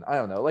 before then, I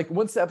don't know. Like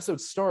once the episode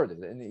started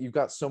and you've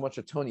got so much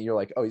of Tony, you're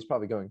like, oh, he's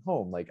probably going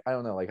home. Like I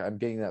don't know. Like I'm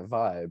getting that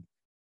vibe,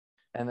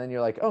 and then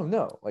you're like, oh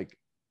no, like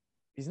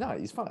he's not.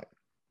 He's fine.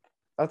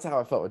 That's how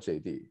I felt with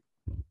JD.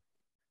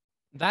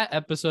 That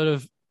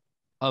episode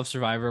of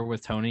Survivor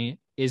with Tony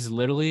is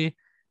literally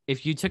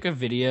if you took a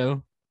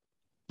video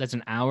that's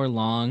an hour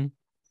long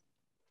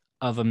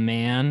of a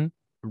man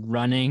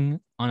running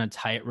on a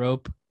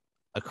tightrope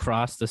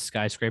across the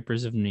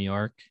skyscrapers of New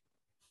York.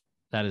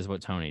 That is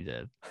what Tony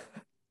did.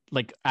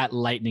 Like at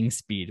lightning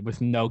speed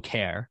with no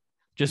care,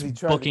 just He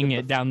tried to booking get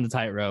it down the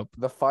tightrope.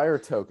 The fire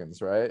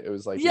tokens, right? It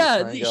was like he was Yeah,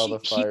 trying to get all the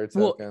fire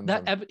well, tokens.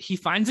 and- he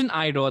finds an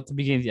idol at the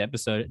beginning of the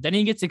episode. Then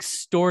he gets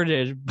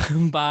extorted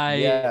by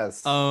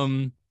yes.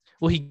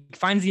 well, he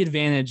finds the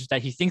advantage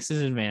that he thinks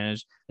is an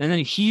advantage, and then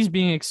he's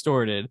being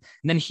extorted.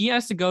 And then he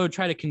has to go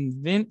try to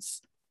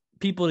convince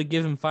people to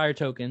give him fire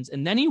tokens,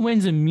 and then he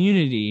wins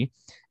immunity,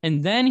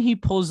 and then he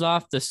pulls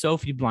off the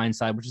Sophie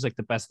blindside, which is like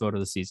the best vote of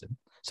the season.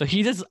 So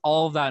he does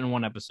all of that in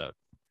one episode.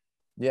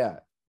 Yeah.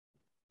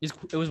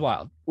 It was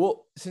wild.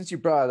 Well, since you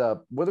brought it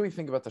up, what do we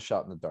think about the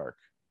shot in the dark?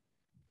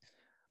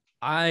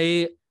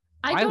 I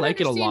I don't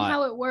like it a understand lot.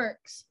 how it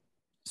works.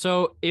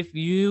 So if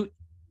you,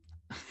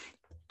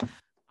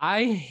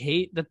 I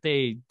hate that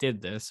they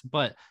did this,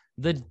 but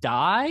the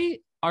die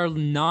are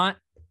not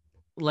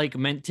like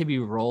meant to be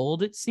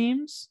rolled. It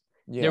seems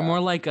Yeah. they're more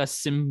like a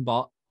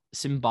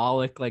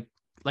symbolic, like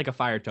a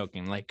fire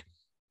token. Like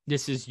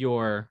this is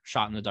your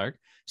shot in the dark.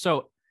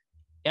 So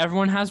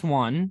everyone has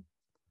one,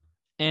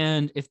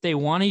 and if they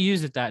want to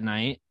use it that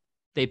night,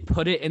 they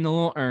put it in the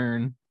little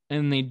urn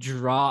and they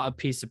draw a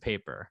piece of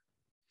paper,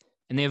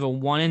 and they have a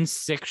 1 in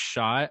 6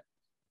 shot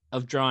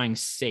of drawing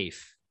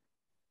safe.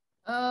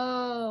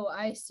 Oh,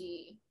 I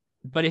see.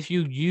 But if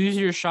you use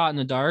your shot in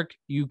the dark,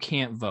 you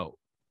can't vote.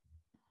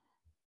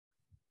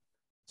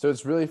 So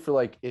it's really for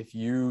like if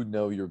you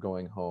know you're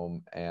going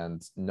home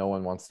and no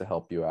one wants to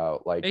help you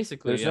out, like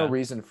Basically, there's no yeah.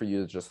 reason for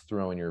you to just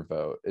throw in your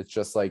vote. It's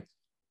just like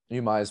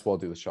you might as well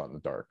do the shot in the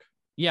dark.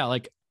 Yeah,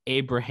 like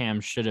Abraham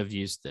should have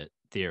used it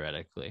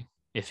theoretically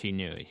if he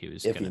knew he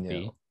was If he going to be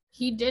knew.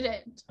 He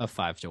didn't. a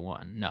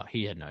 5-1. No,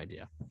 he had no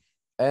idea.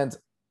 And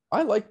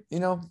I like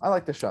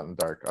the shot in the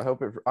dark.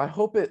 I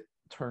hope it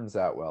turns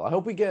out well. I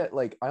hope we get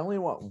like I only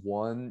want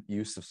one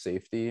use of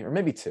safety or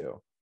maybe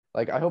two.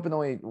 Like I hope it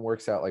only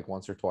works out like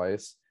once or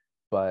twice,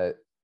 but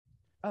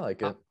I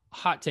like it.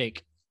 Hot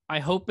take. I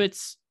hope it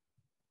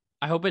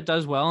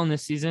does well in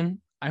this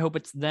season. I hope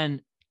it's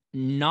then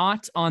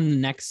not on the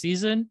next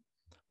season,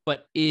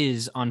 but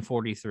is on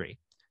 43.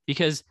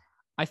 Because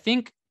I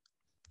think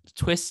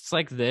twists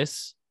like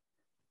this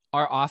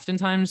are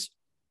oftentimes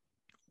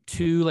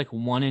too like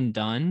one and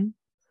done,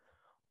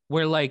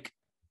 where like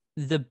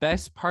the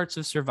best parts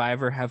of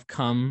Survivor have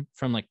come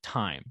from like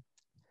time.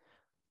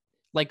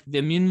 Like the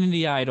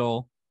immunity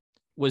idol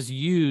was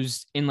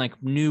used in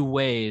like new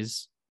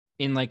ways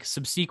in like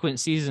subsequent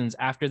seasons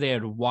after they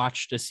had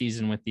watched a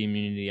season with the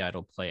immunity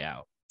idol play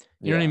out.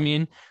 You know what I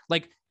mean?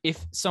 Like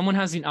if someone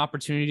has an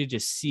opportunity to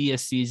see a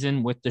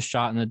season with the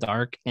shot in the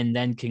dark and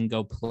then can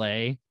go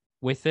play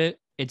with it,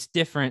 it's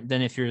different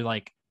than if you're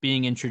like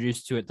being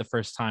introduced to it the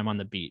first time on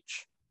the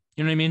beach.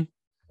 You know what I mean?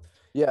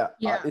 Yeah,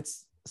 Yeah.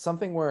 it's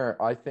something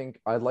where I think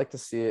I'd like to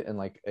see it in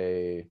like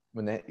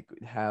when they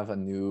have a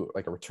new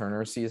like a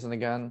returner season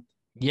again.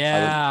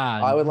 Yeah.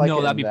 I would like no,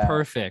 it that'd in be that.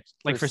 perfect.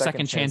 Like for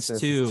second chance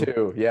chances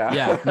too. Yeah.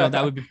 Yeah, no,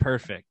 that would be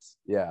perfect.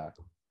 Yeah.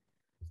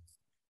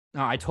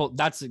 No,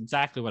 that's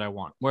exactly what I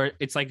want. Where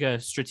it's like a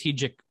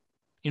strategic,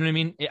 you know what I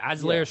mean? It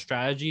adds a layer Yeah. of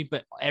strategy,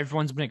 but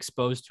everyone's been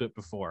exposed to it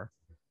before.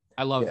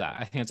 I love Yeah. that.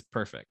 I think it's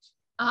perfect.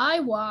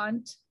 I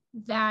want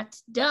that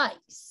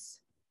dice.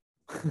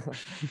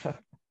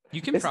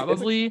 You can It's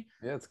probably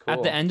yeah, it's cool.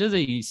 at the end of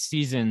the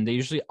season, they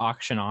usually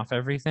auction off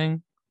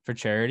everything for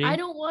charity. I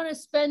don't want to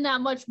spend that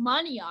much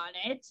money on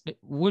it. It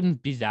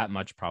wouldn't be that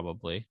much,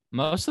 probably.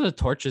 Most of the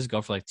torches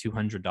go for like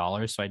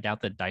 $200, so I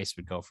doubt the dice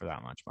would go for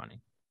that much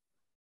money.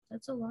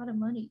 That's a lot of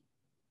money.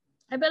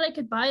 I bet I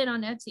could buy it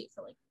on Etsy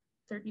for like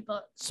 $30.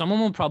 Someone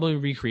will probably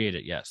recreate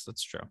it. Yes,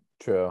 that's true.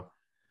 True.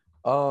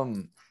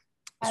 So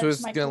Add it's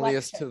to my gonna lead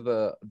us collection.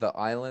 to the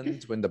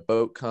island when the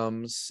boat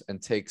comes and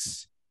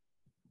takes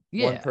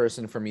Yeah. one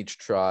person from each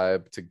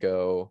tribe to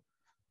go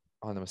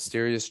on a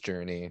mysterious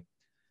journey,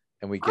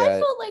 and we I get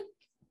felt like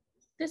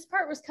this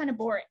part was kind of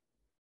boring.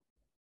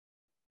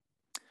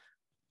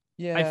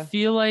 I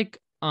feel like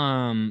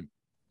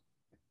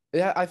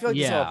yeah, I feel like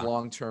this will have Yeah.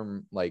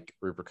 long-term like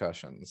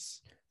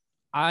repercussions.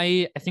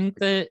 I think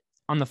that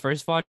on the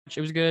first watch it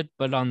was good,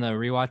 but on the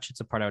rewatch it's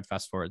a part I would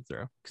fast forward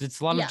through because it's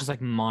a lot Yeah. of just like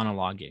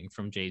monologuing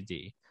from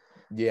JD,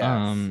 Yes,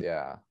 Um,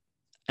 yeah.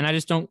 and I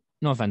just don't.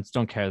 No offense,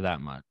 don't care that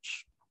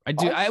much. I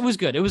do. I- It was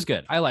good. It was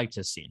good. I liked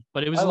his scene,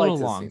 but it was I a little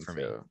liked this long scene for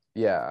me. too.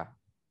 Yeah.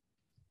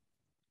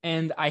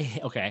 And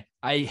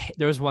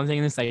there was one thing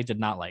in this I did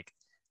not like.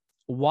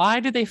 Why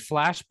did they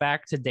flash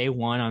back to day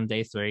 1 on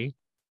day 3?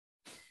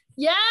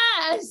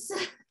 Yes.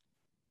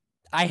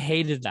 I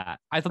hated that.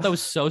 I thought that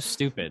was so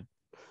stupid.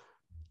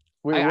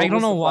 Wait, I what don't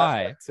was know the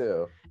why. flashback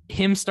too?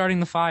 Him starting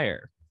the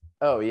fire.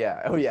 Oh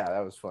yeah, that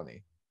was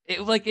funny. It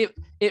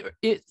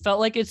felt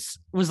like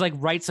was like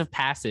rites of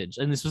passage,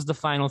 and this was the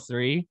final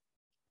 3,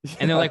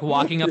 and they're like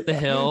walking up the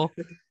hill,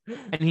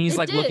 and he's It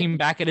like did. looking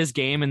back at his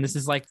game, and this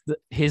is like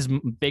his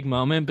big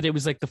moment. But it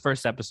was like the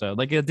first episode.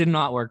 Like it did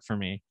not work for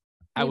me.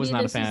 I was Maybe not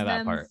a this fan is of that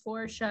them part.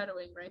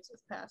 Foreshadowing rites of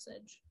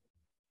passage.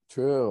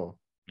 True.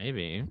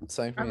 Maybe. It's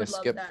something for I me would to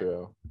love skip that.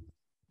 through.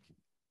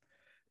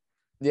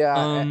 Yeah,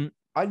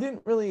 I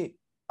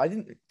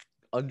didn't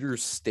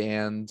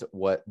understand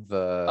what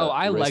the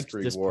I risk liked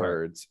this part.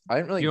 rewards. I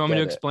didn't really You want me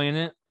get to it. explain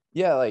it?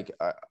 Yeah, like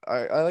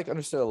I like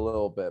understood a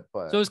little bit,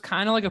 but So it's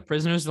kind of like a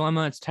prisoner's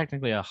dilemma. It's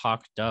technically a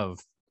hawk dove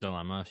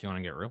dilemma, if you want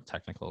to get real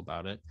technical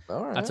about it.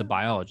 all right. That's a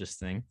biologist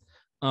thing.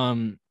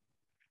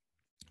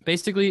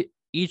 Basically,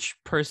 each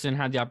person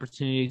had the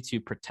opportunity to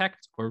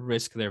protect or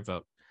risk their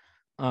vote.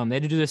 They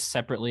had to do this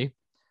separately.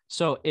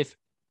 So if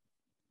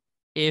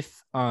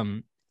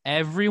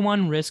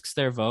everyone risks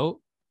their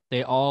vote,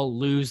 they all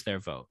lose their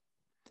vote.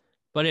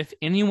 But if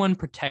anyone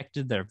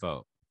protected their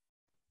vote,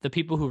 the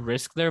people who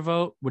risk their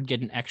vote would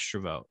get an extra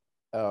vote.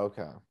 Oh,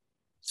 okay.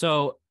 So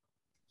I thought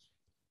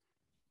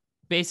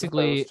it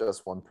basically, was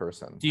just one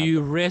person. do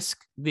you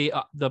risk the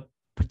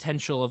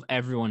potential of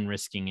everyone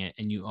risking it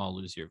and you all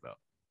lose your vote?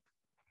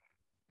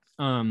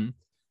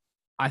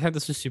 I thought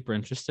this was super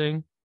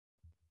interesting,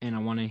 and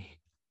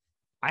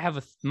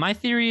my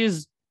theory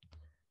is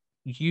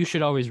you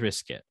should always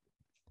risk it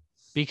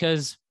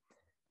because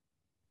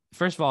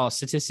first of all,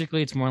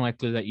 statistically, it's more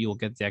likely that you'll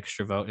get the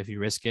extra vote if you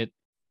risk it.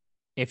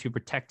 If you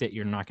protect it,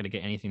 you're not going to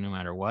get anything no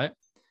matter what.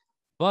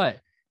 But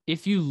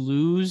if you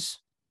lose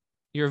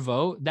your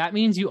vote, that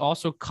means you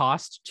also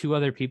cost 2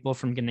 other people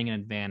from getting an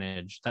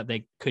advantage that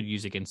they could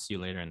use against you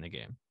later in the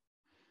game.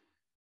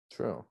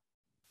 True.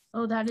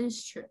 Oh, that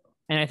is true.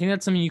 And I think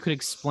that's something you could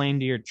explain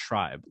to your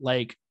tribe.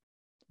 Like,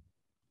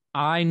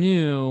 I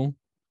knew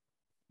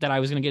that I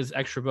was going to get this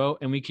extra vote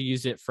and we could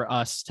use it for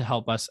us to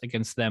help us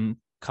against them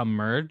come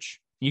merge.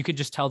 You could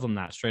just tell them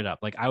that straight up.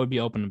 Like, I would be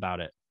open about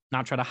it,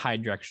 not try to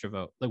hide your extra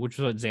vote, like which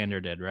is what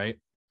Xander did, right?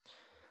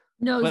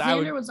 No, But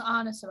Xander was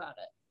honest about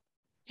it.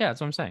 Yeah, that's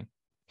what I'm saying.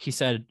 He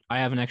said, I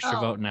have an extra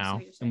Oh, vote I see now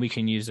what you're and we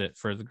can use it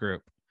for the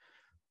group.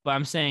 But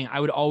I'm saying I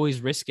would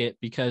always risk it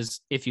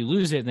because if you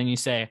lose it, then you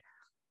say,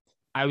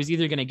 I was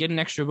either going to get an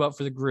extra vote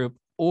for the group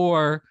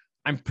or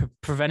I'm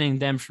preventing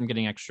them from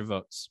getting extra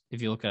votes.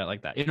 If you look at it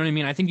like that, you know what I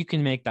mean? I think you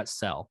can make that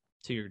sell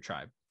to your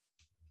tribe.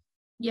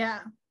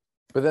 Yeah.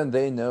 But then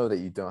they know that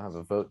you don't have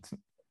a vote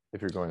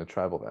if you're going to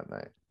tribal that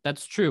night.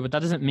 That's true, but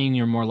that doesn't mean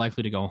you're more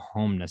likely to go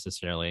home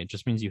necessarily. It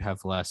just means you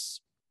have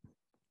less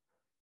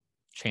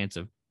chance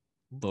of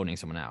voting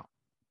someone out.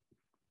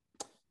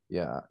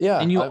 Yeah. Yeah.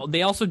 And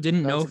they also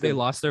didn't know that's a if they good-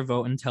 lost their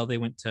vote until they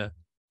went to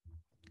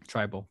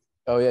tribal.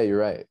 Oh yeah, you're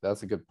right.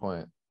 That's a good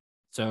point.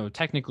 So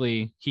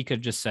technically, he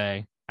could just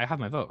say, "I have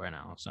my vote right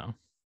now." So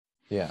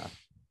Yeah.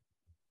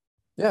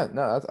 Yeah,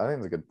 no, I think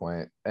it's a good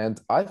point. And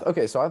so I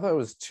thought it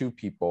was 2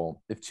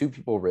 people. If 2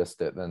 people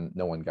risked it, then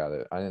no one got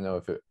it. I didn't know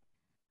if it.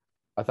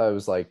 I thought it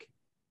was like,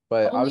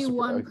 but I was Only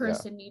one yeah.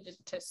 person needed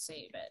to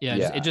save it. yeah,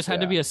 Yeah, it just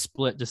had to yeah. be a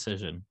split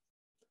decision.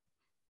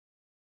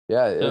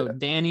 Yeah, So it-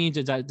 Danny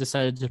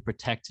decided to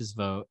protect his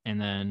vote, and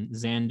then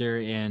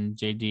Xander and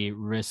JD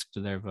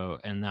risked their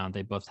vote, and now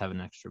they both have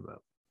an extra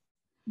vote.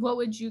 What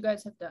would you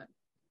guys have done?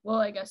 Well,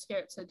 I guess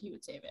Garrett said he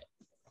would save it.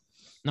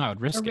 No, I would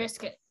Or risk it.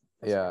 risk it.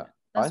 yeah.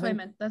 That's I what I think-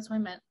 meant. That's what I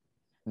meant.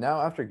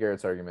 Now after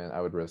Garrett's argument, I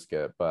would risk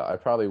it, but I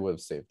probably would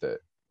have saved it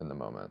in the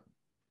moment.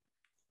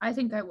 I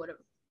think I would have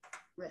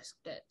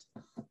risked it.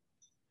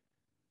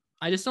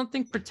 I just don't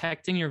think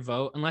protecting your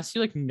vote, unless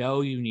you like know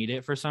you need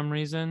it for some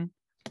reason,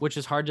 which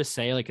is hard to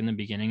say like in the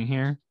beginning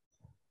here,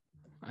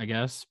 I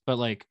guess. But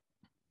like,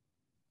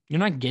 you're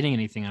not getting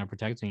anything out of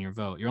protecting your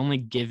vote. You're only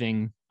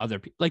giving other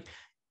people. Like,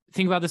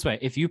 think about it this way: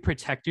 if you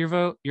protect your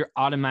vote, you're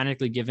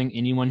automatically giving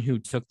anyone who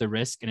took the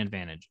risk an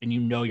advantage, and you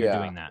know you're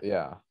doing that.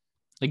 Yeah.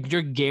 Like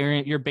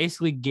you're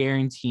basically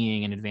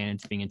guaranteeing an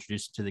advantage being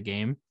introduced to the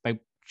game by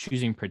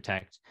choosing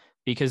protect,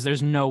 because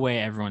there's no way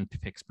everyone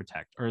picks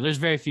protect, or there's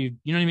very few.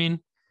 You know what I mean?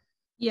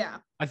 Yeah.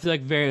 I feel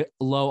like very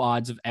low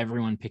odds of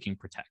everyone picking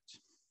protect.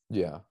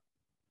 Yeah.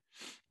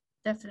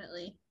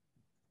 Definitely.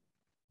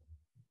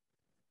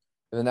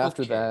 And then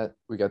after Okay. that,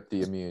 we got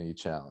the immunity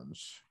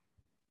challenge.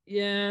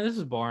 Yeah, this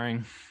is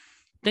boring.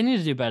 They need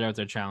to do better with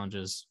their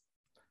challenges.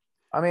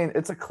 I mean,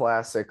 it's a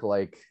classic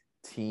like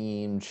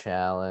team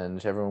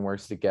challenge. Everyone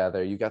works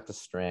together. You got the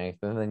strength,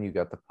 and then you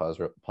got the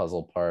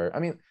puzzle part. I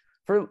mean,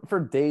 for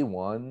day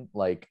one,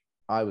 like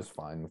I was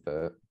fine with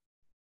it.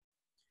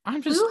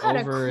 I'm just Blue had a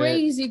over it.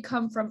 crazy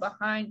come from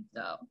behind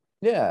though.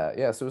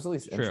 Yeah. So it was at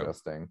least True.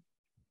 interesting.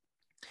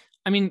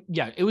 I mean,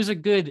 yeah, it was a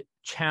good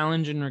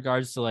challenge in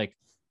regards to like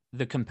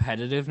the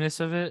competitiveness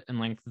of it and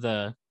like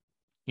the,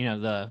 you know,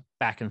 the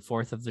back and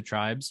forth of the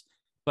tribes.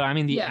 But I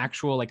mean, the Yeah.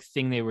 actual like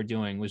thing they were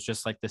doing was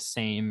just like the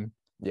same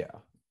Yeah.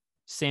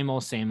 same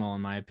old in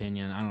my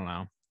opinion. I don't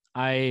know.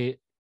 I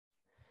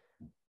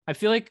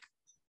feel like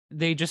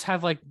they just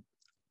have like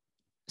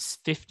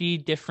 50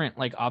 different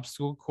like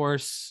obstacle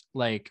course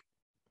like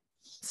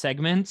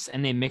segments,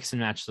 and they mix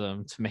and match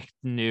them to make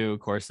new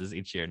courses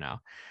each year now.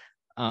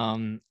 I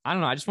don't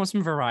know. I just want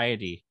some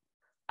variety.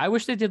 I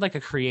wish they did like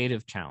a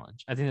creative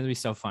challenge. I think that'd be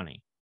so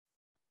funny.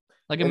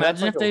 Like And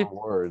that's imagine like if a they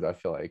reward, I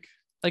feel like.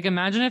 like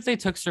imagine if they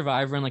took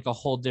Survivor in like a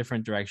whole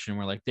different direction,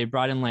 where like they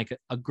brought in like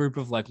a group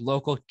of like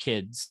local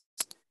kids,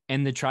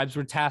 and the tribes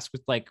were tasked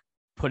with like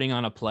putting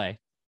on a play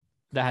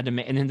that had to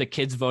make, and then the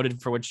kids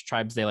voted for which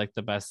tribes they liked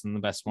the best, and the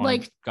best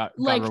one got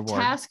Like reward.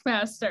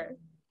 Taskmaster.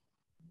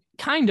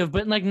 Kind of,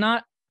 but like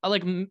not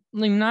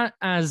not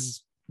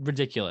as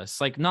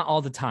ridiculous, like not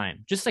all the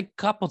time, just like a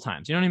couple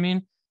times, you know what I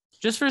mean,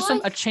 just for a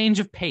Like- change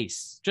of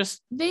pace.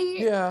 Just They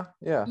Yeah.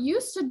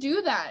 used to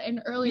do that in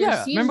earlier yeah,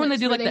 seasons. remember when they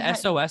did where like the had-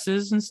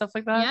 SOSs and stuff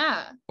like that?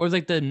 Yeah. Or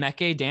like the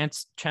Meke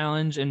dance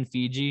challenge in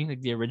Fiji,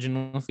 like the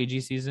original Fiji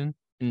season,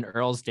 and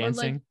Earl's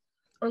dancing.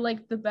 Or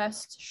like the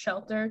best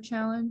shelter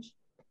challenge.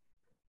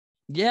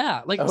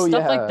 Yeah, like Oh,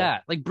 stuff yeah. like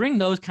that. Like bring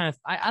those kind of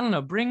I don't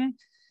know,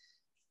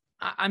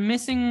 I'm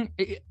missing.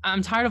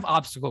 I'm tired of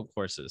obstacle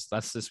courses.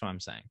 That's just what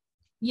I'm saying.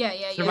 Yeah.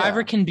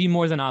 Survivor can be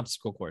more than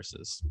obstacle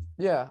courses.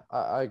 Yeah,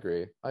 I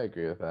agree. I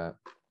agree with that.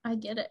 I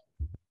get it.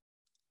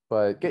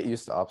 But get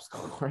used to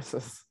obstacle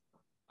courses.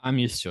 I'm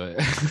used to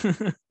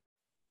it.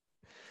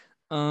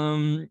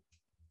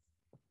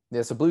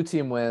 Yeah, so blue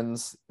team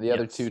wins. The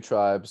other Yes. two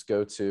tribes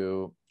go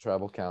to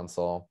tribal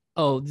council.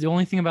 Oh, the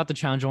only thing about the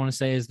challenge I want to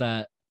say is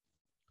that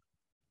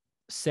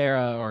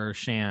Sarah or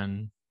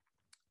Shan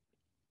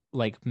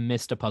like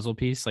missed a puzzle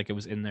piece, like it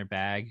was in their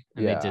bag,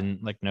 and Yeah. they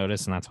didn't like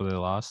notice, and that's why they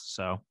lost.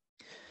 So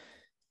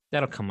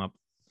that'll come up.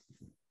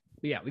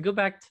 But yeah, we go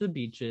back to the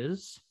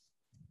beaches.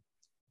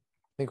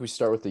 I think we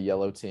start with the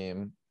yellow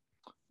team.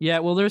 Yeah,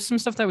 well, there's some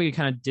stuff that we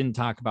kind of didn't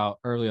talk about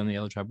early on the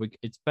Yellow Tribe.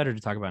 It's better to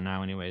talk about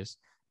now, anyways.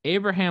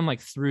 Abraham like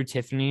threw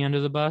Tiffany under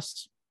the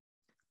bus,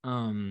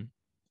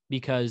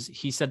 because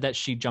he said that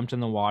she jumped in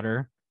the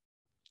water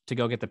to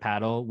go get the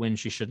paddle when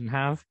she shouldn't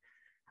have.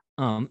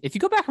 If you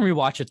go back and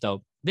rewatch it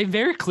though, they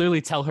very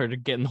clearly tell her to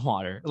get in the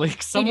water.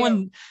 Like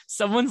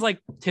someone's like,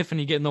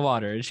 Tiffany, get in the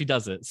water, and she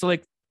does it. So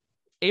like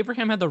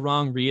Abraham had the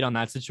wrong read on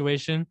that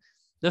situation.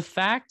 The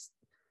fact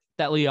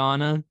that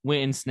Liana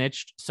went and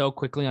snitched so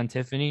quickly on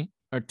Tiffany,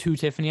 or to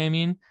Tiffany, I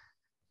mean,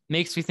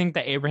 makes me think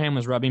that Abraham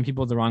was rubbing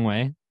people the wrong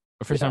way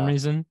for some Yeah.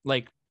 reason.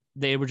 Like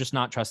they were just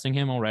not trusting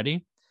him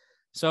already.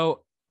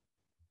 So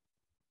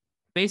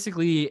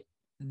basically,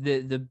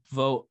 the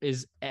vote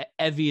is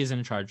Evie is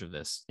in charge of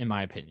this, in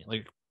my opinion.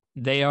 Like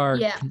they are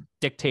Yeah.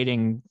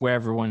 dictating where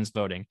everyone's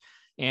voting,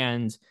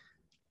 and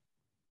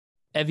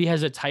Evie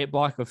has a tight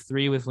block of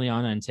 3 with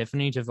Liana and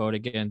Tiffany to vote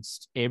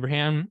against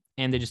Abraham,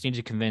 and they just need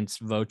to convince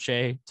Voce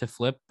to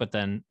flip. But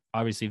then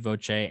obviously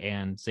Voce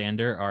and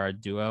Xander are a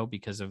duo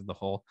because of the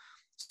whole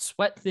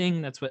sweat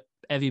thing. That's what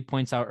Evie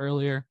points out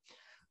earlier.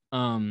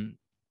 And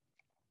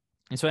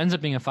so it ends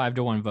up being a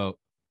 5-1 vote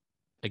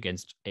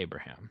against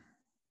Abraham.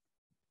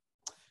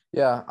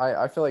 Yeah,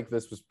 I feel like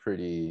this was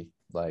pretty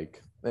like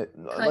Cut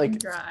like and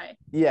dry.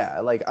 yeah,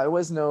 like I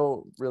was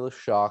no real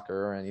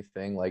shocker or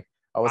anything. Like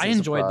I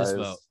enjoyed this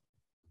surprised. vote.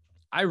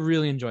 I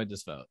really enjoyed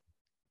this vote.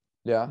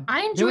 Yeah,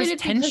 I was enjoyed it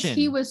because tension.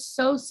 he was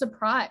so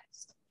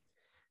surprised.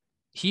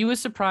 He was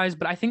surprised,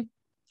 but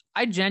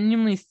I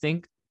genuinely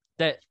think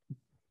that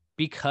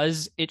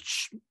because it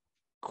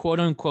quote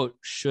unquote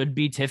should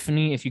be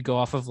Tiffany, if you go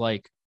off of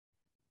like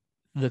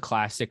the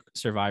classic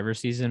Survivor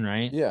season,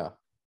 right? yeah,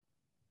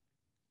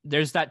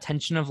 There's that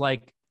tension of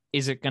like,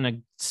 is it gonna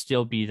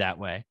still be that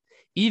way?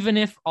 Even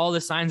if all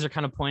the signs are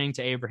kind of pointing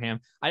to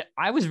Abraham.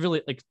 I was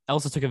really like,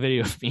 Elsa took a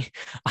video of me.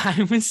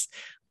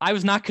 I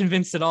was not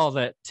convinced at all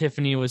that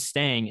Tiffany was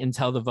staying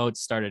until the votes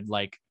started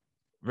like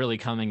really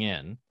coming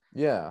in.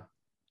 Yeah.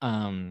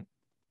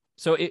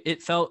 So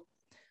it felt,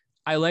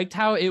 I liked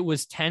how it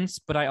was tense,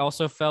 but I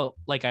also felt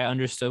like I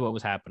understood what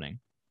was happening.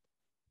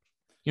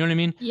 You know what I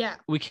mean? Yeah.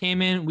 We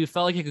came in, we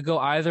felt like it could go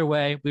either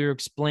way. We were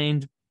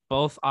explained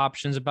both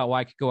options about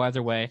why it could go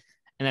either way.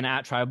 And then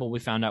at Tribal, we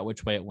found out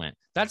which way it went.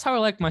 That's how I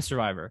like my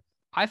Survivor.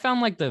 I felt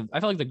like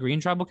the Green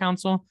Tribal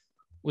Council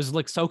was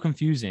like so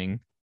confusing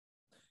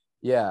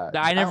Yeah.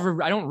 that I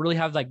don't really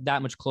have like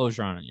that much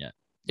closure on it yet.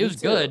 It Me was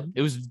too. good.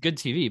 It was good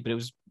TV, but it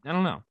was, I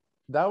don't know.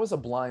 That was a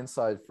blind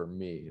side for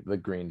me, the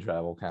Green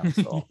Travel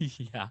Council.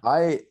 Yeah.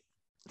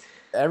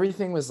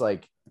 Everything was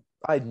like,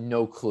 I had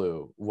no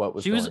clue what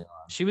was going on.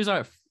 She was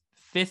our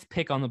 5th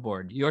pick on the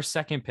board. Your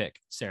 2nd pick,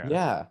 Sarah.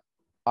 Yeah.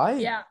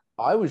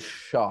 I was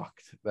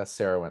shocked that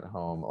Sarah went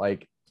home.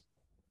 Like,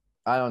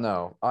 I don't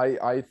know.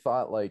 I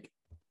thought like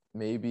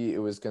maybe it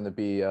was gonna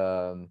be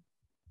whoever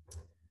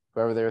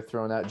they were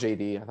throwing out,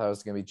 JD. I thought it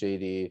was gonna be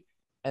JD.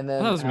 And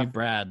then That was me,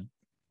 Brad.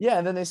 Yeah,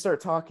 and then they start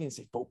talking and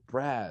say, vote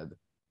Brad.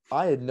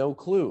 I had no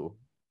clue.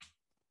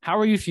 How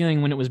were you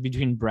feeling when it was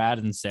between Brad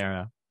and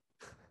Sarah?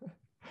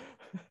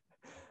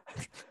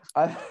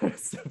 It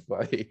was so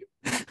funny.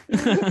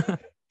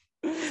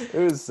 It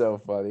was so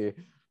funny.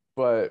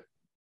 But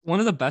one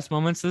of the best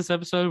moments of this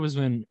episode was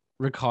when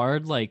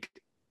Ricard like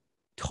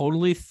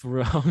totally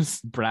throws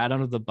Brad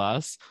under the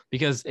bus,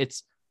 because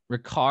it's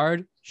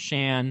Ricard,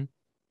 Shan,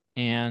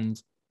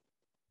 and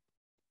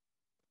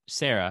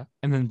Sarah,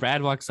 and then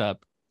Brad walks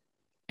up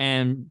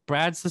and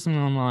Brad says something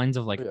along the lines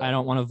of like, Yeah. I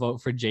don't want to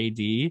vote for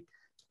JD,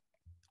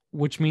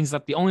 which means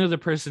that the only other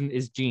person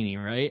is Jeannie,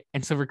 right?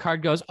 And so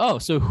Ricard goes, oh,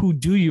 so who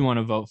do you want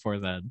to vote for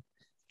then?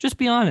 Just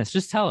be honest,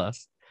 just tell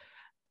us.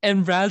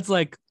 And Brad's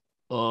like,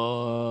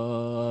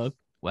 well,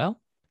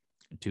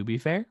 to be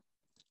fair,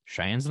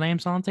 Cheyenne's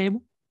name's on the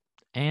table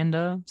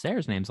and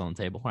Sarah's name's on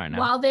the table right now.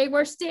 While they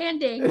were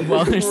standing.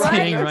 While they're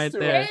standing next right to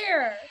there.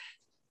 There.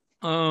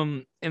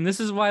 And this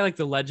is why like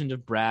the legend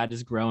of Brad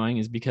is growing,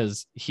 is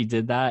because he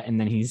did that and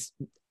then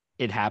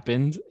it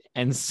happened.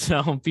 And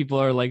so people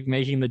are like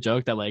making the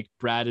joke that like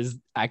Brad is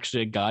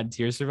actually a god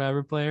tier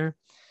Survivor player.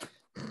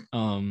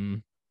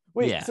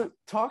 wait, Yeah. so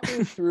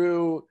talking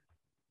through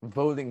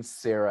voting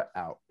Sarah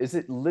out, is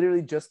it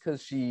literally just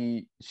because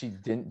she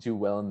didn't do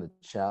well in the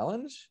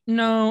challenge?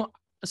 No,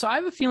 so I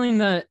have a feeling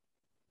that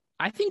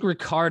I think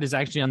Ricard is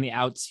actually on the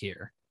outs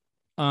here.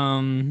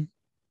 I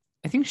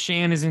think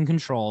Shan is in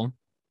control,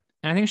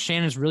 and I think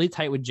Shan is really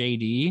tight with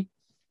JD,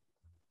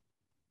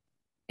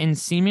 and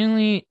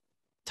seemingly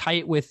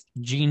tight with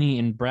Jeannie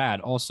and Brad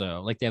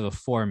also. Like they have a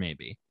 4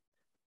 maybe.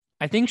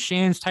 I think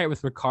Shan's tight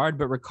with Ricard,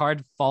 but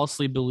Ricard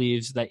falsely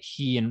believes that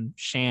he and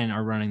Shan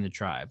are running the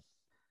tribe,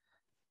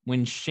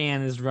 when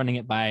Shan is running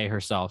it by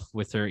herself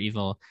with her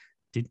evil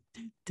do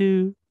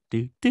do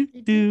do do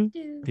do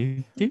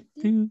do do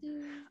do.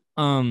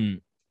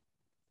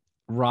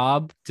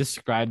 Rob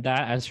described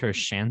that as her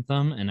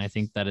Shantham, and I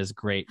think that is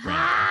great.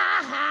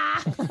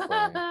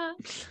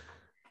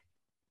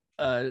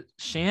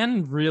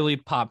 Shan really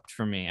popped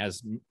for me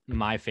as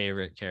my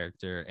favorite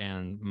character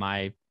and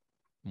my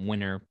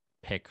winner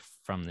pick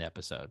from the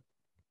episode.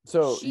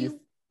 So She-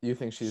 you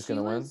think she's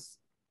gonna win?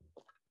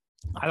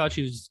 I thought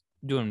she was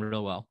doing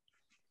real well.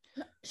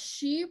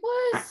 She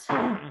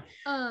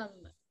was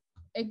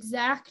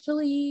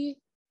exactly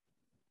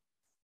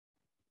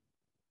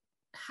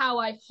how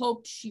I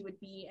hoped she would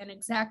be, and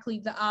exactly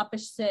the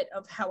opposite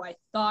of how I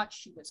thought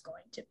she was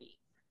going to be.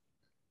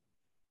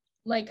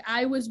 Like,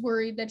 I was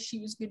worried that she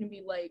was going to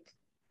be like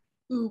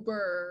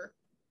uber,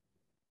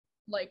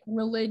 like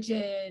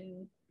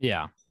religion,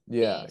 Yeah.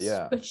 Yeah, based,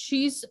 yeah. but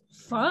she's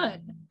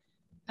fun.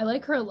 I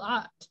like her a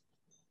lot.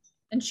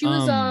 And she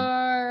was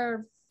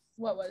our,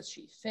 what was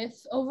she,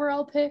 5th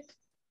overall pick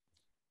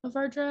of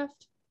our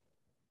draft?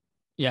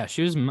 Yeah,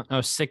 she was my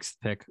 6th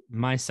pick,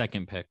 my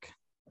 2nd pick.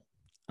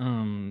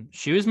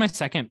 She was my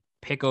 2nd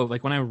pick over,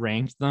 like when I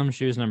ranked them,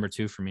 she was number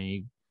 2 for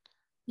me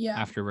Yeah.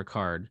 after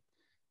Ricard.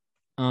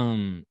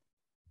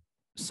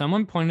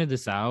 Someone pointed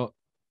this out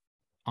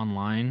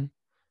online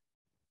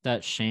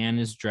that Shan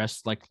is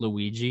dressed like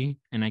Luigi,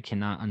 and I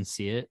cannot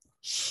unsee it.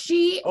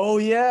 She, Oh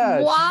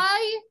yeah.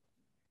 why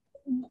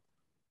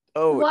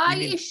Oh, why you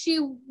mean, is she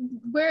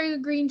wearing a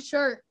green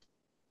shirt?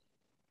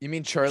 you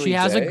mean Charlie? She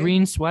has Day? a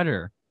green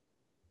sweater.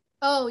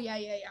 Oh yeah.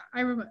 I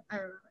remember now.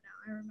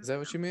 Is that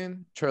what you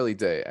mean? Charlie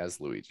Day as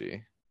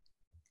Luigi.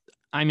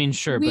 I mean,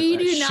 sure, We but do not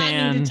need to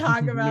Shan,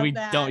 talk about we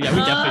that. don't. Yeah, we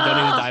definitely don't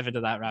even Ah. dive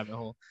into that rabbit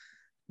hole.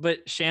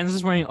 But Shan's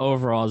just wearing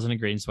overalls and a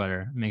green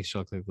sweater. Makes her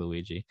look like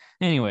Luigi.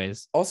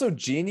 Anyways, Also,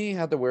 Jeannie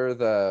had to wear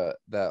that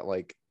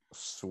like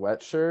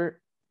sweatshirt.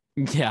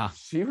 yeah.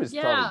 She was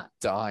Yeah. probably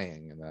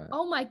dying in that.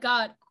 Oh my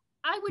god.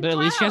 I would But at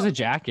least she has a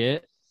drown.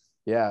 jacket.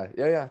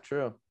 Yeah,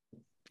 true.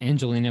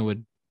 Angelina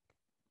would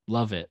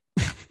love it.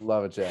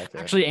 Love a jacket.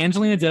 Actually,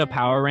 Angelina did a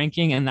power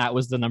ranking, and that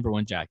was the number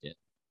 1 jacket.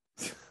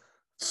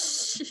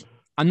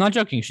 I'm not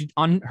joking. She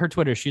on her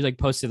Twitter, she like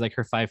posted like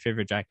her 5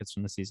 favorite jackets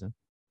from the season.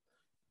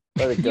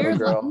 Let it go, You're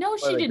girl. no,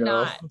 she Let it did go.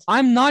 not.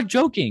 I'm not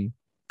joking.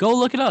 Go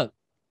look it up.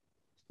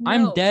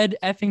 I'm No. dead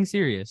effing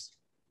serious.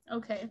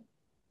 Okay.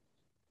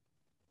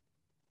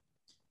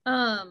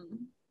 Do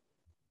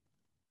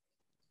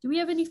we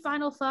have any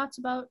final thoughts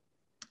about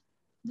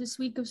this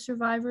week of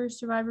Survivor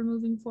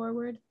moving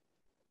forward?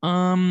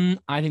 I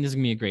think this is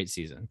gonna be a great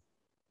season.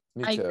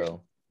 Me I too. agree.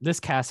 This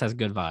cast has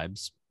good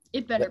vibes.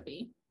 It better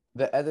be.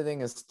 The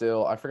editing is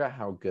still, I forgot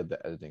how good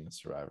the editing of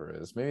Survivor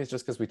is. Maybe it's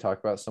just because we talk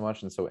about it so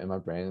much, and so in my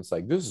brain it's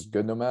like, this is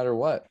good no matter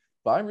what.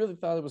 But I really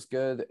thought it was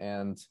good,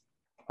 and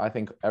I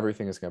think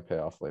everything is going to pay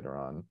off later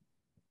on.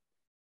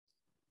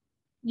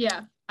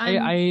 Yeah.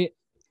 I'm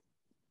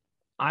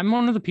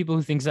one of the people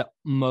who thinks that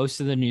most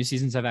of the new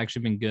seasons have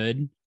actually been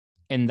good,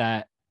 and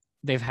that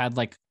they've had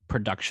like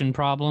production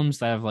problems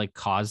that have like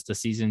caused the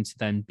season to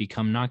then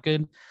become not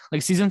good.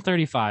 Like season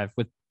 35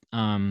 with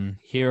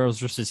Heroes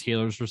versus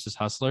Healers versus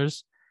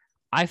Hustlers,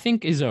 I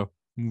think is a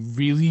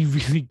really,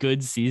 really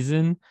good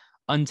season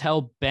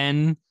until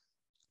Ben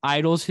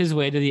idles his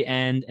way to the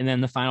end, and then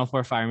the final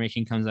four fire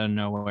making comes out of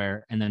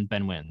nowhere, and then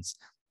Ben wins.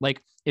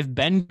 Like if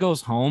Ben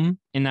goes home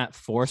in that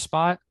 4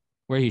 spot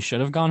where he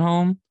should have gone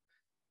home,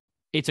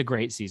 it's a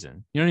great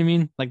season. You know what I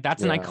mean? Like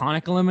that's an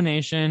iconic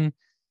elimination.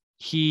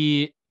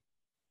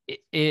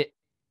 It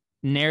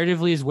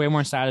narratively is way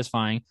more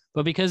satisfying,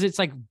 but because it's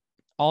like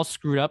all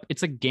screwed up,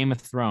 it's like Game of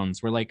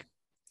Thrones where like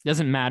it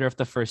doesn't matter if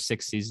the first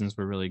 6 seasons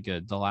were really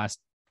good. The last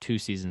 2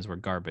 seasons were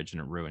garbage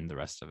and it ruined the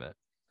rest of it.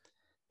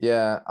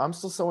 Yeah, I'm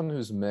still someone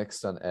who's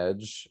mixed on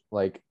Edge.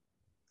 Like,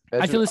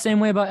 I feel the same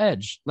way about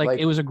Edge. Like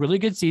it was a really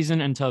good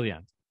season until the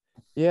end.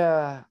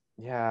 Yeah,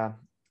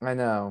 I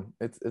know.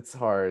 It's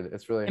hard.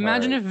 It's really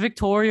Imagine hard. if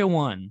Victoria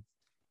won.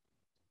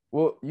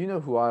 Well, you know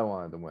who I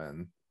wanted to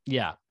win.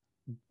 Yeah.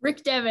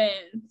 Rick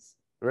Devens.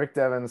 Rick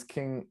Devens,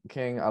 King.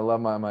 I love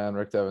my own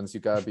Rick Devens.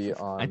 You gotta be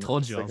on. I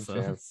told you Second also.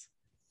 Chance.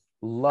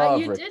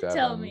 Love You Rick did Devens.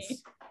 tell me.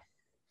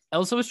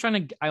 Elsa was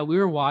trying to. We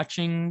were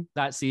watching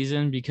that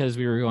season because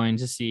we were going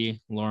to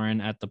see Lauren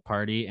at the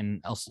party,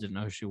 and Elsa didn't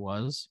know who she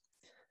was.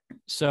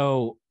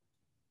 So,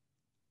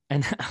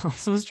 and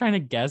Elsa was trying to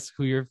guess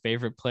who your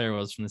favorite player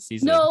was from the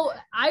season. No,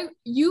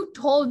 you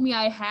told me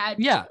I had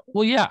to. Yeah,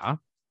 well, yeah,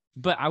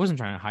 but I wasn't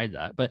trying to hide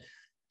that. But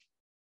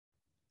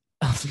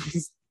Elsa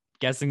was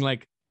guessing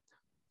like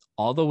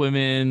all the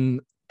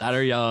women that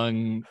are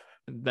young.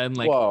 Then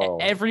like Whoa.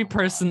 every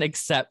person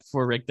except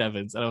for Rick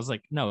Devens, and I was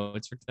like, no,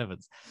 it's Rick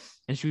Devens,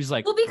 and she was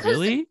like, Well, because-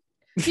 really?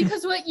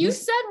 Because what you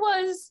said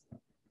was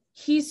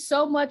he's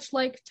so much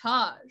like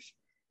Taj.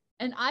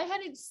 And I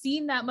hadn't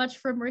seen that much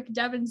from Rick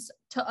Devens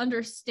to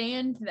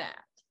understand that.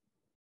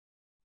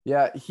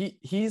 Yeah,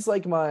 he's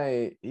like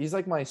my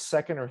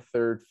second or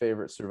third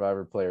favorite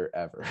Survivor player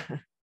ever.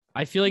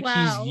 I feel like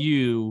Wow. he's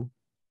you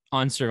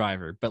on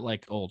Survivor, but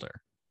like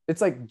older.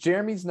 It's like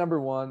Jeremy's number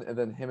 1, and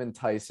then him and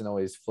Tyson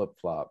always flip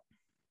flop.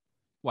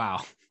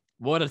 Wow,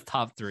 what a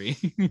top 3!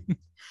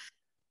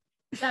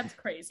 That's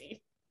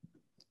crazy.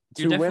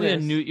 You're Two definitely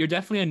winners. you're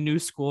definitely a new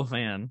school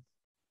fan.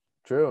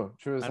 True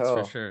as That's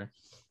hell. for sure.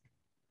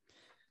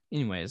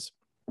 Anyways,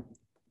 That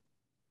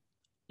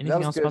anything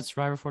was else good. about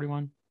Survivor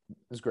 41? It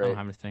was I great. don't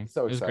have anything.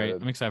 So It was great.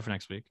 excited. I'm excited for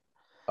next week.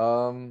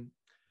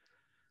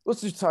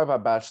 Let's just talk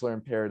about Bachelor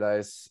in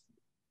Paradise.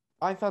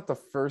 I thought the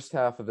first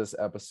half of this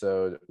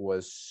episode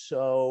was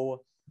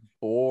so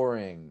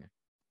boring.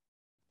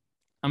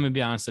 I'm gonna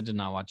be honest. I did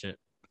not watch it.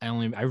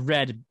 I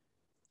read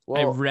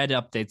Well,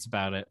 updates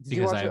about it did you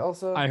because watch it,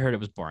 Elsa? I heard it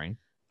was boring.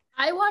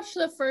 I watched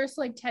the first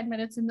like 10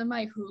 minutes and then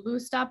my Hulu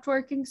stopped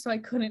working, so I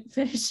couldn't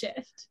finish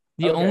it.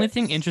 The Okay. only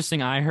thing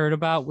interesting I heard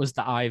about was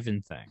the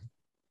Ivan thing.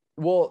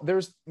 Well,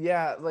 there's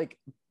like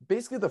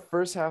basically the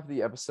first half of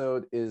the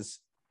episode is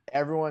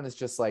everyone is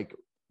just like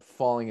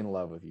falling in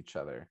love with each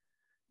other.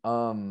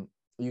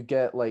 You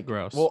get like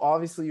Gross. Well,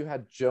 obviously you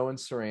had Joe and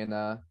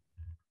Serena,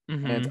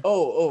 Mhm. and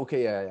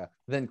okay, yeah.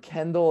 Then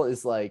Kendall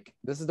is like,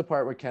 this is the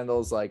part where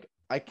Kendall's like,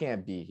 I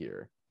can't be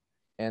here,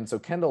 and so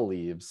Kendall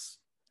leaves,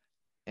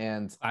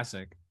 and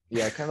Classic.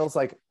 yeah, Kendall's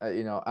like,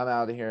 I'm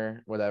out of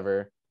here,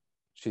 whatever.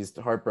 She's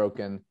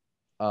heartbroken.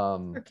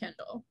 For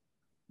Kendall.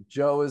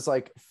 Joe is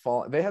like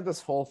they had this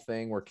whole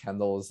thing where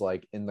Kendall is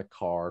like in the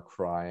car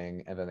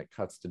crying, and then it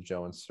cuts to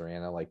Joe and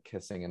Serena like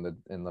kissing in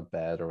the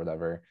bed or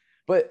whatever.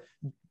 But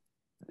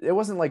it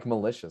wasn't like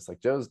malicious.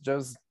 Like Joe's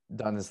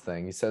done his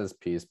thing. He said his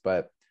piece,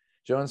 but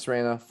Joe and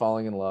Serena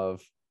falling in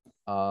love.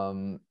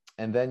 And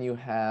then you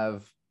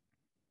have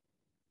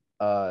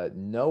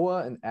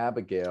Noah and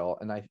Abigail,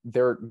 and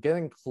they're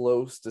getting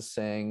close to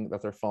saying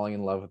that they're falling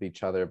in love with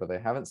each other, but they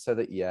haven't said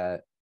it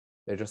yet.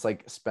 They're just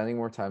like spending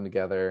more time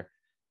together.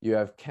 You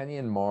have Kenny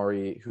and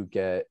Maury who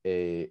get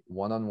a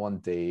one-on-one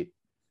date,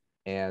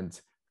 and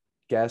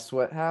guess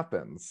what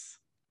happens?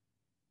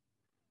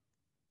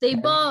 They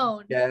Kenny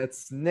boned.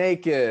 Gets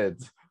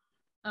naked.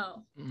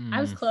 Oh,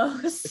 I was Mm.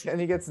 close.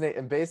 Kenny gets naked,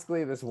 and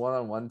basically this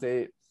one-on-one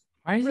date,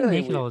 Why is he really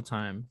naked weird. all the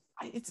time?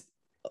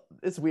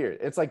 it's weird.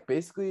 It's like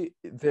basically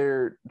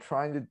they're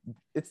trying to.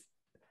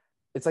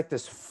 It's like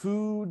this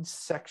food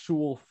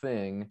sexual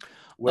thing.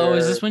 Where, Oh,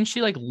 is this when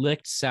she like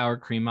licked sour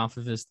cream off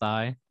of his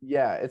thigh?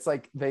 Yeah, it's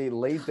like they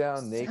laid down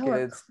Sour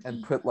naked and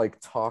cream. put like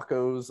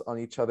tacos on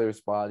each other's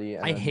body.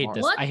 And I then hate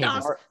this. What I hate the-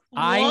 this. Mar-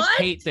 I What?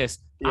 hate this.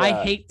 I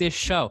Yeah. hate this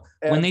show.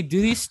 When And- they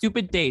do these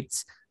stupid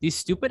dates, these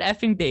stupid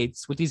effing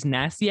dates with these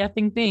nasty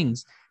effing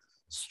things.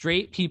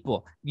 Straight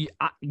people,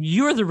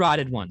 you're the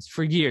rotted ones.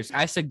 For years,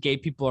 I said gay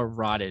people are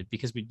rotted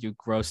because we do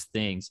gross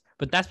things,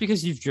 but that's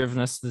because you've driven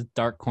us to the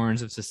dark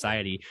corners of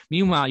society.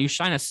 Meanwhile, you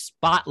shine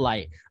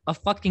a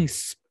fucking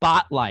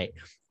spotlight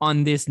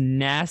on this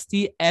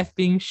nasty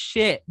effing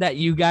shit that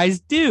you guys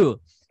do.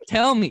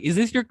 Tell me, is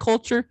this your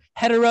culture?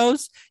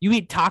 Heteros? You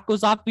eat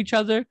tacos off each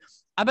other?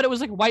 I bet it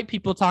was like white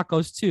people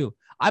tacos too.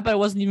 I bet it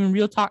wasn't even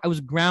real taco. It was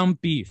ground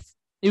beef.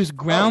 It was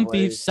ground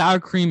beef, sour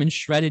cream, and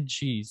shredded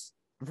cheese.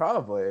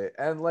 Probably.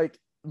 And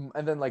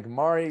then like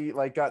Mari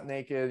like got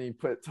naked and you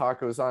put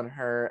tacos on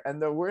her.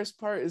 And the worst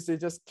part is they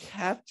just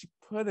kept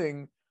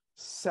putting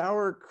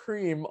sour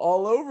cream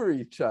all over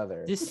each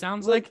other. This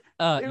sounds like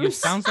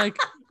sounds like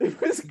it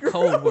was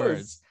code gross.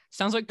 words.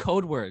 Sounds like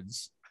code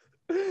words.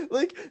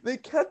 Like they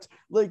kept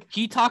like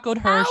he tacoed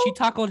her, she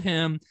tacoed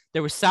him.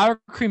 There was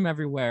sour cream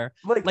everywhere.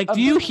 Like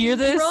do you hear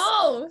this?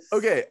 Gross.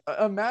 Okay,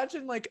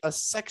 imagine like a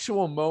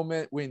sexual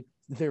moment when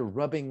they're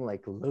rubbing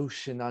like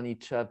lotion on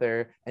each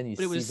other and you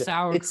But it see was that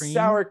sour it's cream.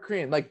 sour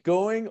cream like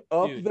going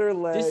up Dude, their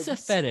legs. This is a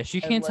fetish.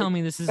 You and, can't tell like-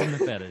 me this isn't a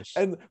fetish.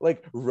 and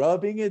like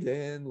rubbing it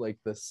in like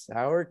the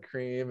sour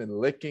cream and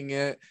licking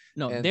it.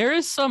 No, and- there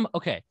is some.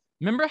 Okay,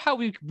 remember how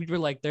we were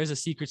like, there's a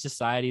secret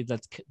society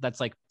that's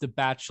like The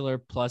Bachelor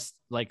plus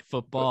like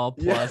football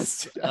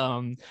plus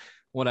Yes.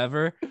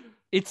 whatever.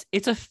 It's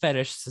a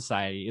fetish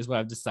society is what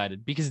I've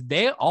decided because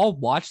they all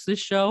watch this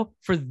show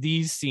for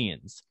these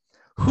scenes.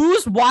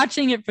 Who's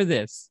watching it for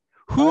this?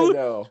 I Who?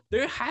 know.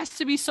 There has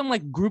to be some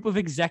like group of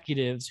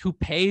executives who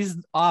pays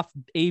off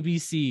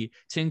ABC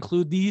to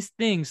include these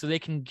things so they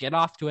can get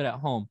off to it at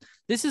home.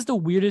 This is the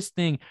weirdest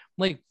thing.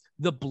 Like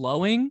the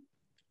blowing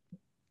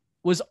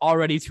was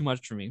already too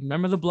much for me.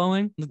 Remember the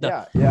blowing?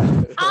 Yeah.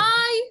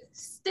 I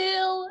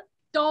still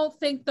don't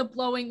think the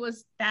blowing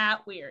was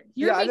that weird.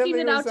 You're Yeah, I didn't making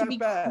think it it out was to that be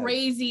bad.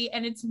 crazy,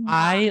 and it's not.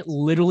 I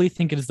literally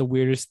think it is the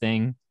weirdest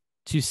thing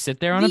to sit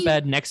there on a The-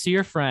 bed next to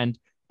your friend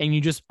and you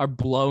just are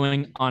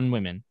blowing on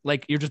women.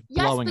 Like you're just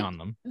Yes, blowing but- on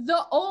them.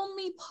 The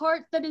only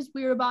part that is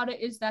weird about it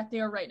is that they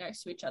are right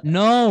next to each other.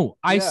 No,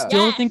 I Yeah.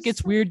 still think Yes.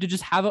 it's weird to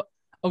just have a.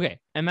 Okay,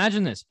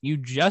 imagine this. You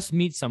just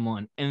meet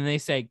someone and they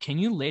say, "Can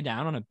you lay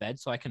down on a bed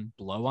so I can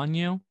blow on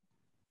you?"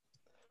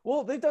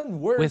 Well, they've done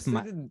worse. With They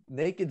my- did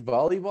naked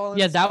volleyball. And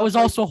Yeah, that stuff. was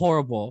Like, also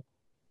horrible.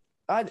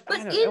 I But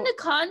don't in know. the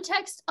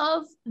context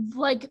of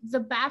like The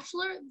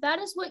Bachelor, that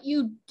is what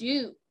you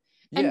do.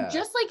 And Yeah.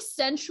 just like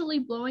sensually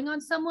blowing on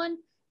someone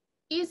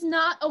is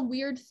not a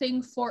weird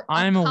thing for a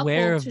I'm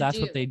aware couple of to that's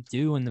do. what they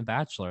do in The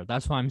Bachelor.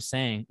 That's why I'm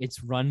saying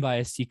it's run by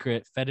a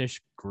secret fetish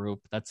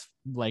group that's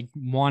like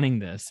wanting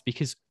this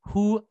because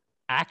who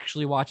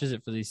actually watches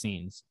it for these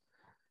scenes?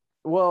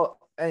 Well,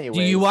 anyway.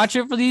 Do you watch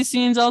it for these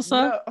scenes,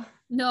 Elsa?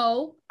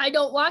 No, I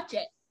don't watch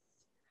it.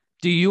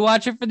 Do you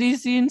watch it for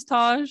these scenes,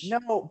 Taj?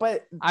 No,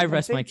 but I the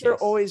rest my dates are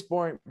case. always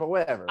boring. But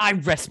whatever. I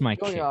rest my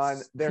going case.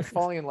 on. They're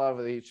falling in love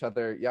with each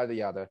other. Yada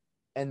yada.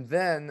 And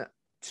then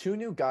two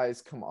new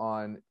guys come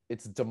on.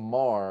 It's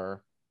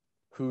Damar,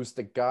 who's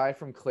the guy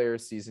from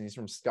Claire's season. He's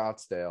from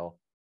Scottsdale.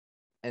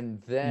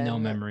 And then No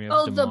memory of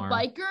Oh, Damar. the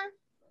biker?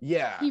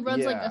 Yeah, He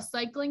runs like yeah. a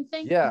cycling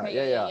thing? Yeah,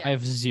 Okay, yeah. I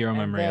have zero And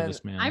memory of then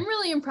this man. I'm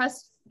really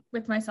impressed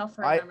with myself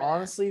for I remembering that.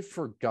 honestly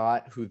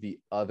forgot who the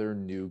other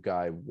new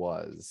guy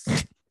was.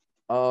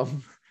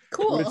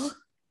 Cool. which-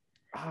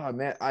 Oh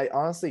man, I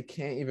honestly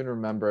can't even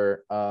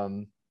remember.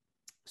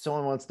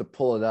 Someone wants to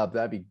pull it up.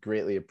 That'd be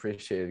greatly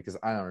appreciated because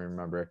I don't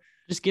remember.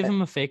 Just give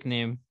him a fake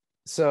name.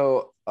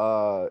 So,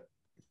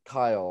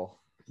 Kyle.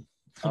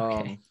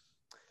 Okay.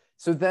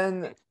 So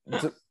then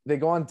they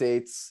go on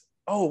dates.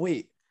 Oh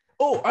wait.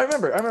 Oh, I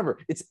remember.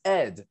 It's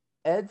Ed.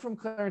 Ed from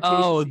Claire and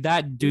Oh, Taystee.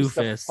 that He's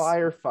the doofus.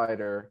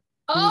 firefighter.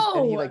 Oh,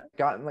 And he like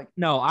got in like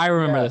No, I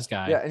remember yeah, this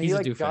guy. Yeah, and He's he a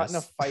like doofus. got in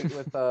a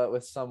fight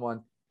with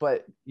someone,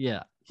 but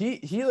Yeah. he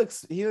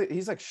looks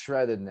he's like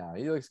shredded now.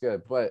 He looks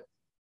good, but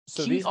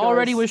so he these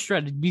already guys- was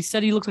shredded. We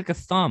said he looked like a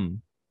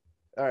thumb.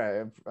 all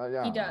right. I don't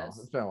know. does.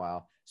 It's been a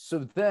while.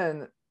 So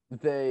then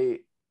they.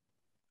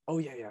 Oh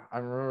yeah.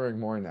 I'm remembering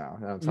more now.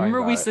 Now I'm talking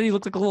Remember we about it. said he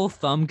looked like a little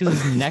thumb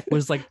because his neck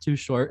was like too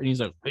short and he's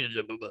like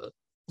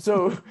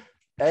So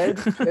Ed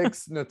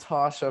picks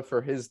Natasha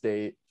for his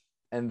date,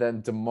 and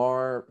then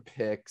Damar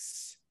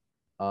picks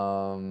I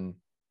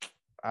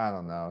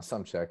don't know,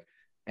 some chick.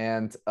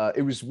 And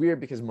it was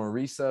weird because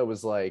Marisa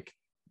was like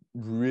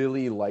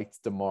really liked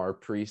Damar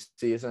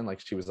pre-season. Like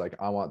she was like,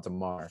 I want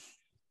Damar.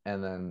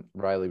 And then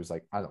Riley was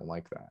like, I don't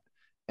like that.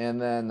 And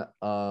then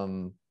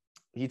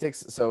Ed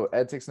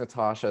takes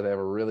Natasha. They have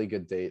a really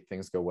good date.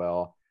 Things go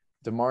well.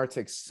 Damar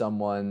takes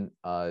someone,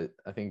 I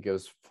think it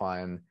goes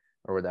fine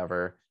or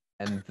whatever.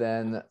 And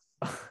then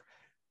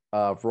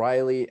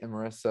Riley and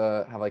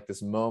Marissa have like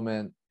this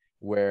moment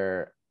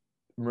where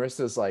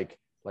Marissa's like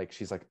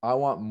she's like, I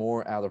want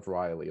more out of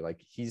Riley.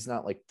 Like he's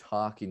not like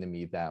talking to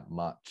me that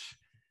much.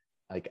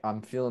 Like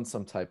I'm feeling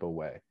some type of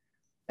way.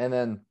 And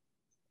then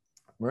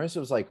Marissa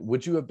was like,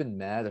 would you have been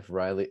mad if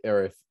Riley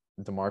or if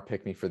Damar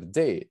picked me for the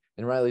date?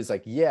 And Riley's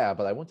like, yeah,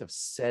 but I wouldn't have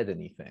said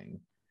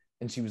anything.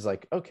 And she was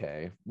like,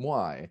 okay,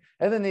 why?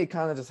 And then they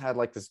kind of just had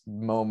like this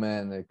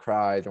moment and they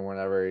cried or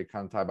whatever. They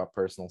kind of talked about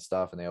personal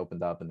stuff and they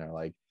opened up and they're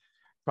like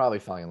probably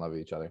falling in love with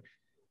each other.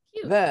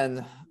 Cute.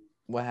 Then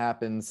what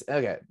happens?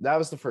 Okay, that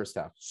was the first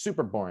half.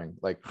 Super boring.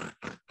 Like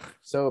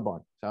so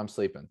boring. So I'm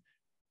sleeping.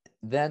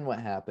 Then what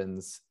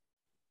happens?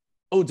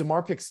 Oh,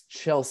 DeMar picks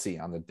Chelsea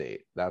on the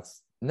date.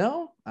 That's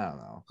no, I don't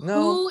know.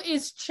 No, Who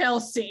is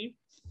Chelsea?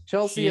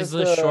 Chelsea She's is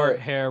the short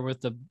hair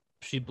with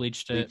she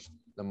bleached it,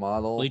 the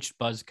model bleached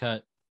buzz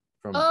cut.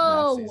 from Oh,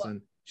 last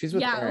season. She's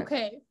with Yeah, Aaron.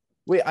 okay.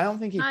 Wait, I don't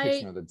think he picks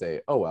I- her on the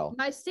date. Oh well.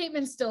 My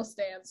statement still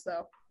stands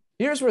though.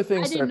 Here's where I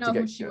things didn't start to know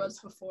get who she good. was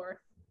before.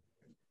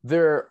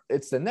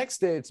 It's the next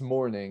day, it's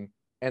morning,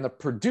 and a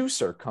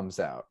producer comes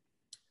out.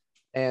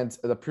 And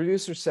the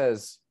producer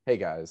says, hey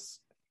guys,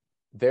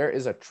 there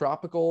is a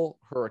tropical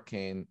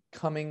hurricane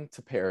coming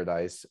to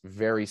Paradise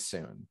very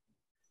soon.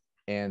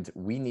 And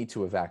we need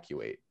to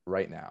evacuate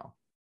right now.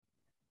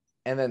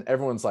 And then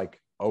everyone's like,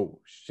 oh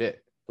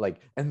shit.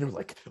 Like, and they're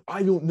like,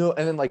 I don't know.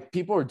 And then like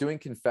people are doing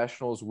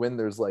confessionals when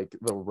there's like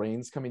the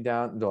rain's coming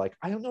down. And they're like,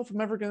 I don't know if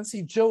I'm ever gonna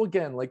see Joe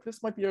again. Like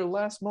this might be our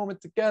last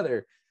moment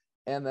together.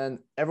 And then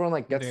everyone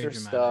like gets Very their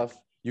dramatic.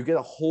 stuff. You get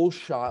a whole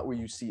shot where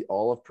you see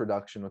all of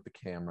production with the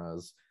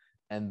cameras.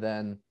 And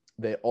then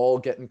they all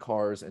get in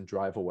cars and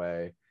drive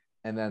away.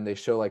 And then they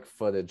show like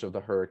footage of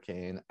the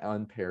hurricane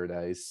on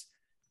Paradise.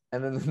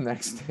 And then the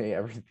next day,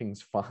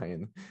 everything's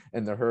fine.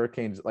 And the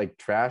hurricane's like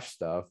trash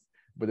stuff,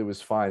 but it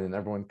was fine. And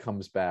everyone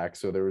comes back.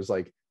 So there was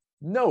like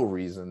no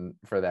reason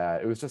for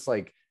that. It was just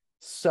like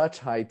such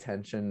high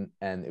tension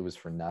and it was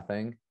for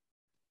nothing.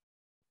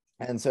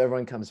 And so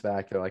everyone comes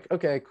back. They're like,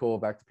 okay, cool,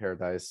 back to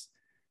Paradise.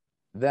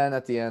 Then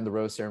at the end, the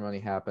rose ceremony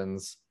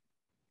happens.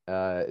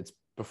 It's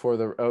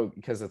before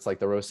because it's like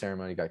the rose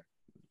ceremony got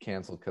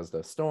canceled because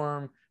of the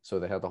storm. So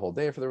they had the whole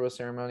day for the rose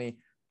ceremony.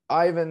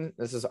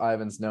 This is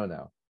Ivan's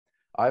no.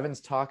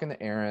 Ivan's talking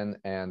to Aaron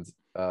and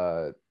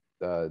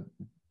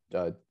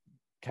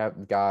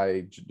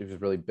guy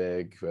who's really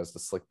big who has the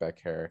slick back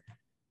hair.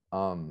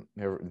 I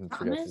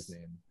forget his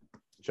name.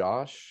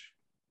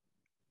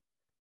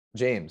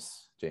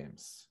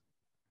 James.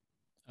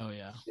 Oh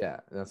yeah. Yeah,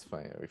 that's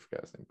funny. We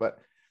forgot his name. But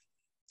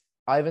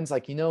Ivan's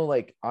like,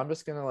 like I'm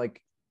just gonna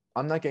like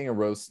I'm not getting a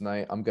rose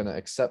tonight. I'm gonna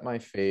accept my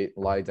fate,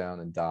 lie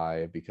down and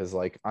die because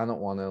like I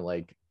don't want to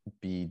like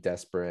be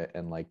desperate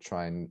and like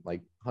try and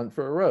like hunt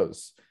for a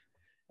rose.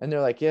 And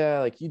they're like, yeah,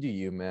 like you do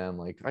you, man.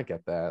 Like I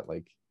get that.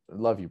 Like I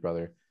love you,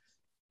 brother.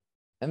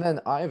 And then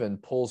Ivan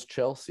pulls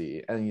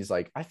Chelsea and he's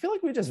like, I feel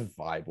like we just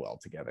vibe well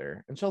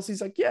together. And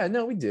Chelsea's like, yeah,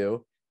 no, we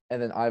do.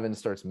 And then Ivan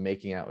starts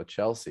making out with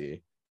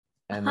Chelsea.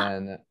 And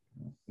then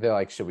they're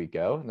like, should we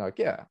go? And they're like,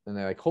 yeah. And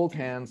they like hold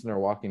hands and they're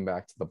walking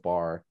back to the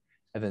bar.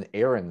 And then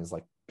Aaron is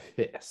like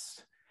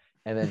pissed.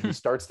 And then he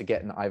starts to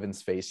get in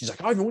Ivan's face. He's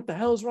like, Ivan, what the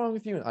hell is wrong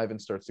with you? And Ivan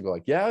starts to go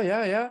like, yeah.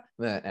 And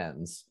then it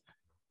ends.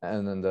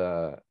 And then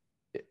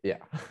yeah.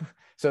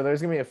 So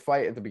there's gonna be a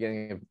fight at the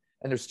beginning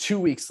and there's 2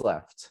 weeks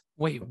left.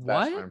 Wait, of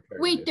what? Bachelor in Paradise.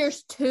 Wait,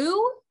 there's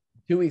 2?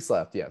 2 weeks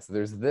left. Yes.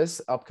 There's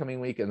this upcoming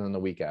week and then the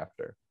week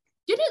after.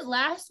 Didn't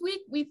last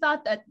week we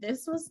thought that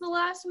this was the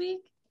last week?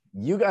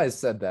 You guys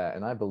said that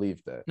and I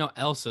believed it. No,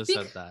 Elsa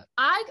said that.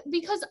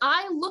 Because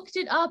I looked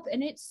it up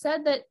and it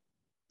said that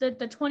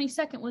the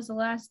 22nd was the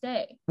last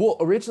day. Well,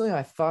 originally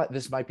I thought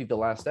this might be the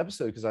last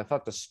episode because I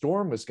thought the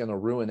storm was going to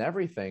ruin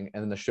everything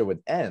and then the show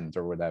would end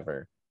or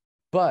whatever.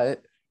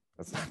 But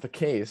that's not the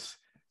case.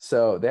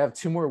 So they have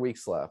 2 more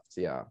weeks left.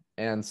 Yeah.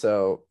 And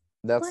so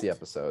that's the What?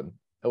 episode.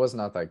 It was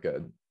not that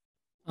good.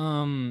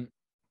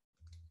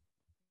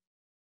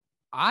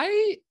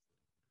 I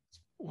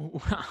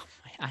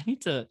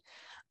need to.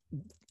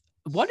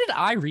 What did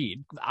I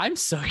read? I'm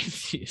so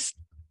confused.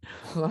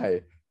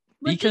 Why?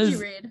 What Because- did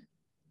you read?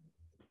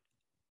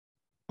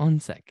 1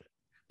 second.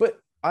 But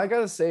I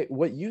gotta say,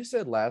 what you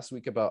said last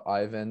week about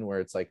Ivan, where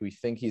it's like we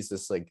think he's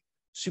this like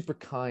super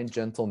kind,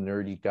 gentle,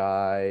 nerdy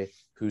guy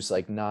who's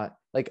like not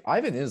like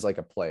Ivan is like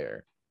a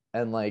player,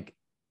 and like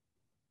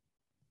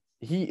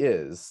he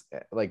is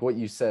like what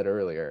you said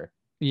earlier.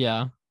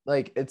 Yeah.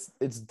 Like it's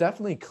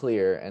definitely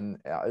clear, and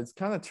it's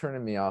kind of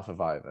turning me off of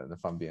Ivan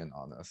if I'm being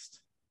honest.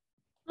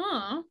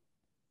 Huh.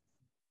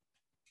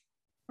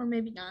 Or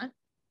maybe not.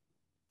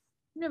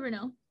 You never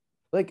know.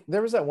 Like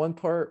there was that one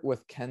part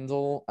with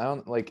Kendall. I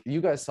don't like you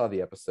guys saw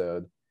the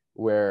episode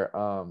where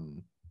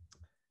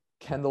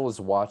Kendall is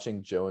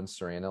watching Joe and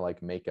Serena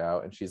like make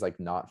out and she's like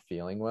not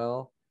feeling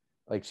well.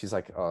 Like she's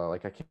like, oh,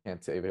 like I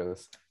can't take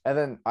this. And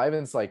then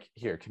Ivan's like,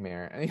 here, come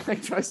here. And he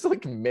like tries to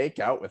like make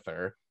out with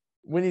her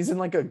when he's in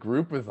like a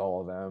group with all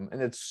of them. And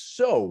it's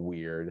so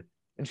weird.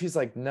 And she's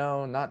like,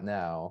 no, not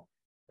now.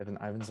 And then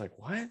Ivan's like,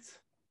 what?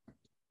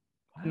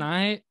 You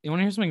want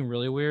to hear something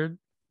really weird?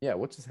 Yeah,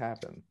 what just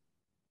happened?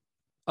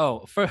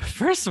 Oh,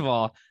 first of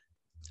all,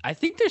 I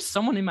think there's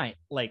someone in my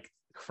like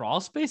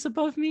crawl space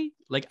above me.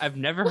 Like I've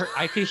never heard.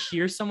 I could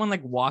hear someone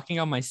like walking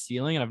on my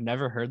ceiling, and I've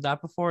never heard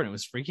that before, and it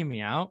was freaking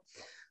me out.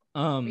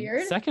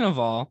 Weird. Second of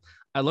all,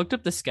 I looked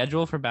up the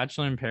schedule for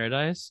Bachelor in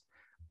Paradise.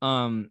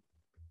 There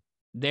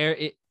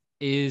it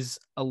is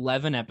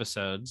 11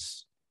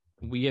 episodes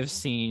we have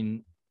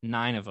seen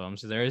 9 of them,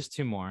 so there is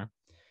 2 more.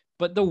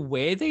 But the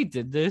way they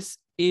did this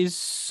is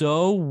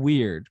so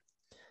weird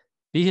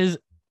because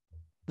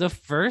the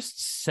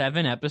first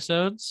 7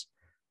 episodes,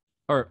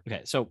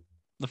 so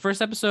the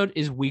first episode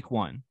is week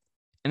 1,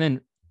 and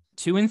then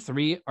 2 and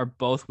 3 are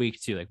both week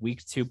 2, like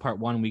week 2 part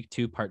 1, week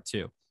 2 part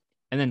 2,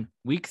 and then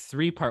week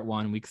 3 part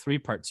 1, week 3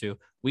 part 2,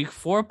 week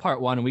 4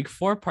 part 1, week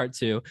 4 part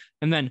 2,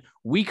 and then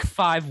week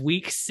 5,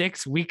 week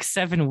 6, week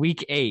 7,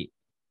 week 8.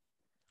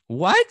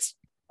 What?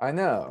 I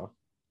know.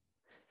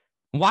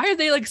 Why are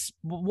they like?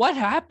 What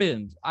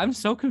happened? I'm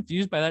so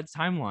confused by that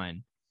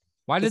timeline.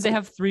 Why did It's they like-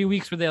 have 3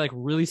 weeks where they like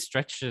really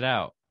stretched it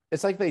out?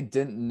 It's like they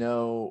didn't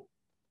know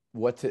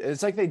what to.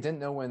 It's like they didn't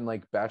know when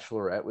like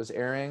Bachelorette was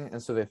airing,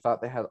 and so they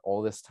thought they had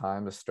all this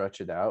time to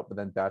stretch it out. But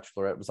then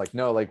Bachelorette was like,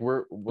 no, like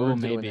we're Oh,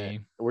 doing maybe.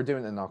 it. We're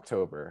doing it in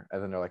October,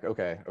 and then they're like,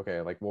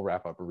 okay, like we'll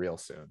wrap up real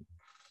soon.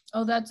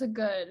 Oh, that's a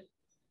good.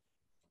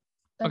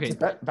 Okay. a good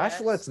guess.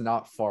 Bachelorette's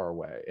not far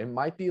away. It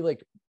might be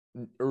like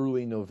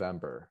early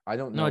November. I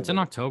don't know. No, it's in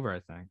when- October, I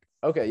think.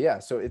 Okay, yeah.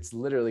 So it's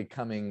literally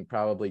coming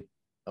probably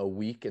a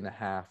week and a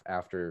half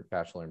after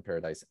Bachelor in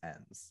Paradise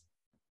ends.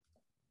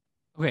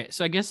 Okay,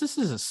 so I guess this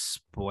is a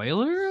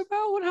spoiler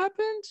about what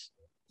happened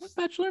with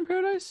Bachelor in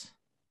Paradise.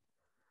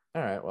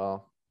 All right.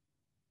 Well,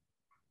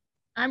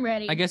 I'm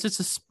ready. I guess it's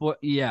a spoil.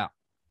 Yeah.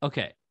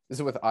 Okay. is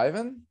it with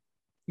Ivan?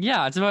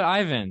 Yeah, it's about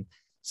Ivan.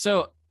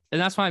 So, and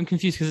that's why I'm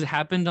confused because it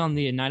happened on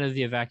the night of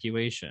the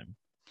evacuation.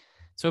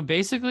 So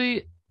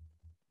basically,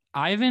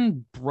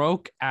 Ivan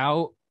broke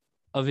out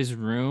of his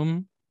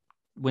room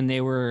when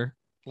they were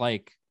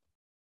like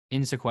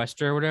in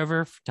sequester or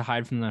whatever to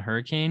hide from the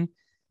hurricane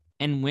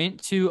and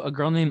went to a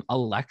girl named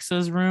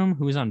Alexa's room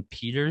who was on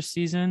Peter's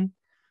season.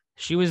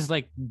 She was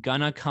like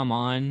gonna come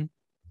on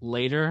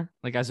later,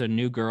 like as a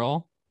new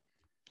girl.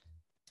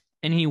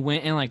 And he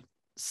went and like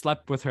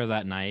slept with her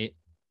that night.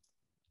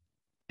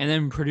 And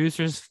then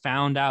producers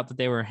found out that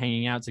they were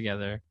hanging out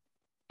together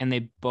and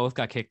they both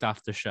got kicked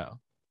off the show.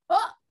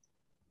 Oh,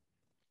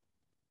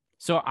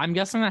 So I'm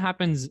guessing that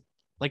happens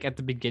like at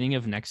the beginning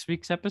of next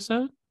week's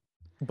episode.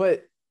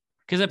 But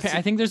Because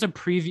I think there's a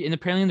preview, and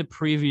apparently in the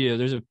preview,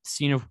 there's a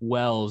scene of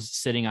Wells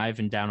sitting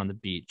Ivan down on the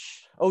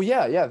beach. oh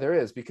yeah, there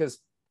is, because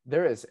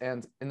there is,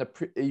 and in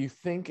the you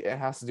think it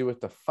has to do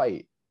with the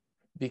fight,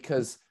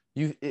 because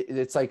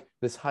it's like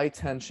this high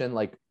tension,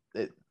 like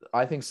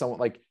I think someone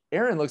like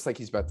Aaron looks like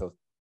he's about to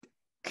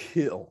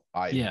kill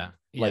Ivan. Yeah.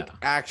 Like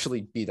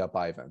actually beat up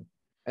Ivan,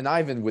 and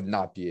Ivan would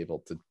not be able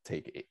to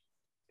take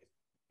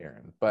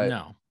Aaron. But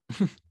no.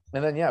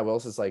 and then yeah,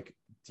 Wells is like,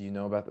 do you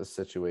know about this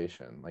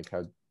situation? Like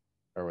how,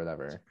 or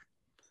whatever.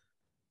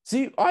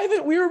 See,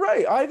 Ivan, we were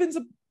right. Ivan's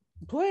a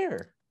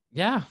player.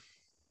 Yeah.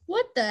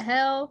 what the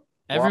hell?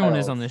 Everyone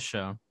is Wild. on this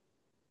show.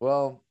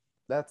 Well,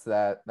 that's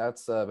that.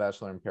 That's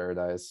Bachelor in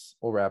Paradise.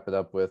 We'll wrap it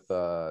up with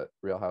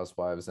Real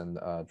Housewives and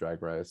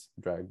Drag Race.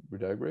 Drag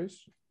Race.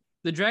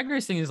 The drag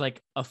race thing is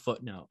like a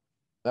footnote.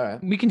 All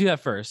right. We can do that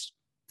first.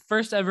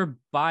 First ever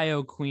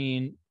bio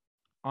queen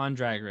on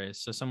Drag Race.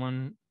 So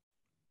someone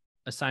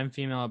assigned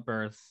female at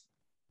birth.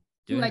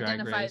 Who Doing Drag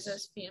identifies Race.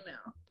 as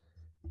female?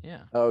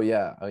 Yeah. Oh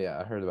yeah.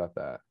 I heard about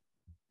that.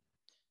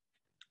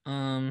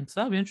 So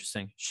that'll be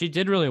interesting. She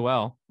did really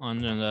well on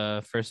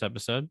the first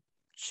episode.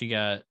 She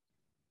got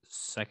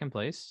 2nd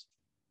place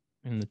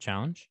in the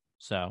challenge.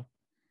 So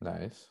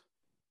Nice.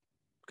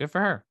 good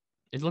for her.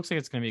 It looks like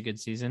it's gonna be a good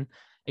season.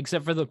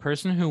 Except for the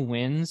person who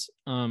wins.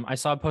 I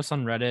saw a post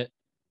on Reddit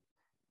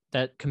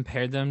that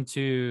compared them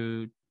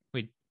to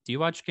do you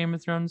watch Game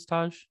of Thrones,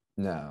 Taj?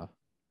 No.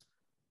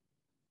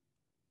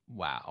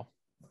 Wow.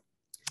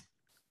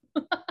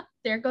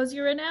 There goes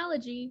your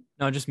analogy.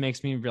 No, it just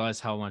makes me realize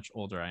how much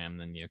older I am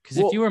than you. Because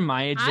Well, if you were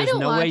my age, I there's don't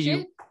no way watch you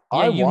it.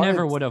 I you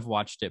never wanted- would have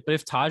watched it. But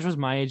if Taj was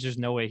my age, there's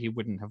no way he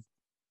wouldn't have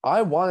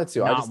I wanted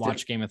to. I not just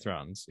watched Game of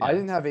Thrones. I Yeah.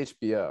 didn't have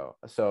HBO,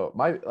 so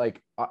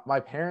my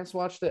parents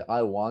watched it.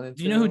 I wanted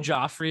Do to. you know who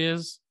Joffrey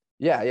is?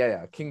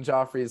 Yeah. King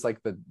Joffrey is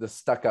like the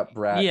stuck up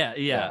brat. Yeah.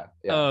 Yeah.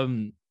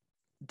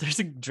 There's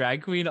a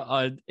drag queen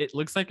on. It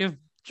looks like if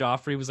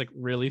Joffrey was like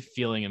really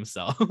feeling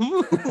himself,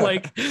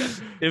 like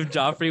if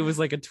Joffrey was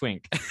like a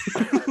twink.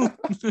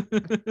 That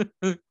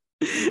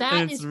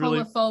is really,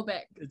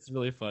 homophobic. it's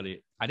really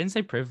funny. I didn't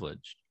say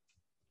privileged.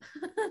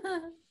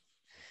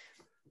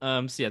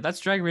 So yeah, that's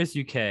Drag Race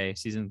UK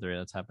season 3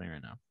 that's happening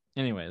right now.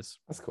 Anyways,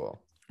 That's cool.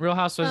 Real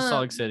Housewives of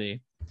Salt Lake Um,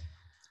 City.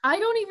 I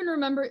don't even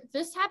remember.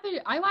 This happened.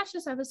 I watched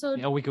this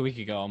episode A week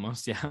ago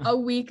almost. Yeah. a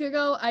week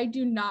ago. I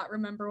do not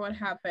remember what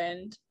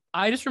happened.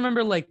 I just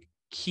remember like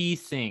key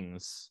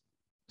things.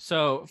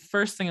 So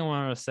first thing I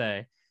wanted to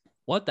say,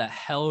 what the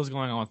hell is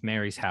going on with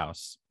Mary's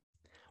house?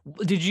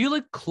 Did you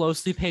like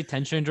closely pay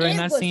attention during It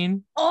that was-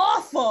 scene?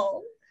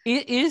 Awful.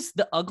 It is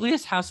the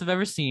ugliest house I've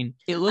ever seen.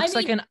 It looks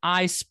like mean- an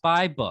I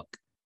Spy book.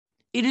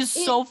 It is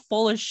It- so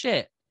full of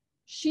shit.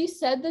 She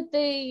said that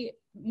they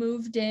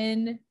moved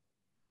in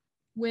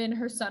when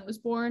her son was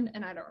born,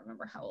 and I don't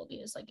remember how old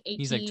he is, like 18.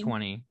 He's like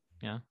 20.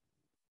 Yeah.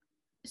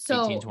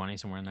 So 18, 20,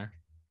 somewhere in there.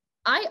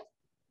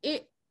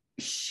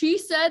 she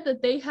said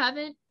that they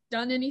haven't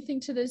done anything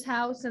to this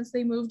house since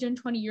they moved in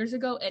 20 years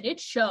ago, and it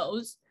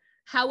shows.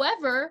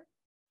 However,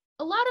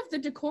 a lot of the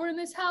decor in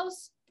this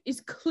house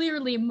is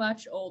clearly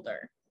much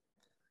older.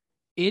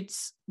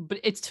 But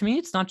it's to me,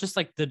 it's not just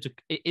like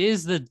it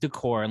is the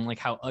decor and like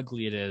how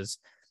ugly it is,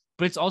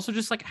 but it's also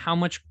just like how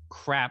much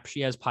crap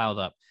she has piled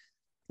up.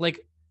 Like,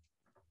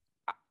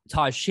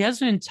 Taj, she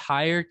has an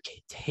entire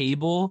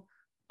table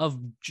of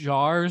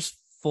jars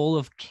full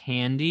of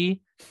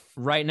candy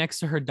right next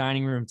to her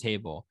dining room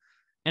table.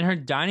 And her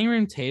dining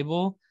room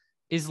table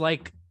is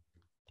like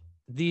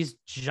these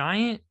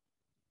giant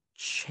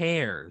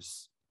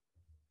chairs.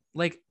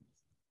 Like,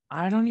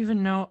 I don't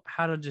even know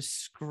how to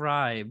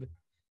describe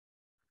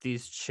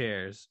these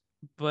chairs,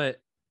 but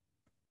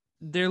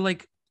they're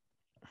like,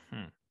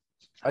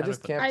 I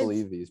just can't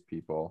believe these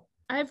people.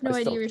 I have no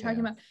idea what you're talking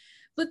about.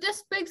 But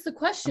this begs the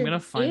question. I'm gonna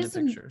find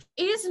the pictures.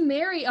 Is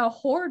Mary a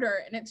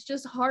hoarder? And it's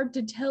just hard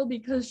to tell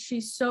because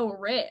she's so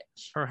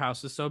rich. Her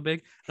house is so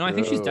big. No, I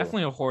think she's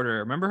definitely a hoarder.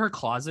 Remember her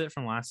closet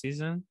from last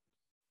season?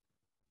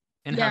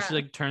 And how she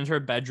like turns her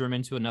bedroom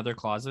into another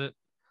closet?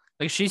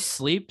 Like, she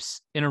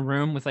sleeps in a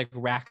room with like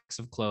racks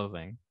of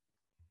clothing.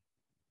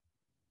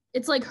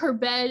 It's like her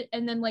bed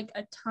and then like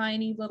a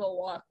tiny little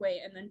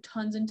walkway and then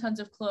tons and tons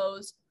of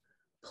clothes.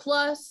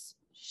 Plus,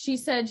 she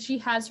said she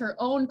has her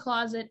own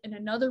closet in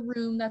another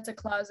room that's a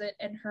closet,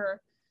 and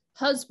her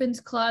husband's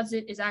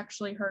closet is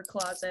actually her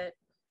closet.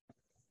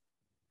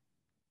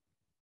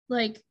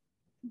 Like,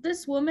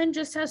 this woman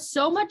just has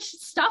so much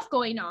stuff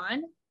going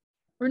on.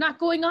 Or not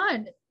going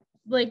on.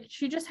 Like,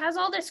 she just has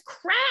all this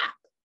crap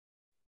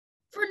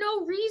for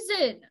no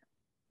reason.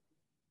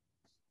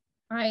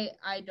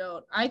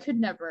 I could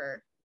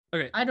never.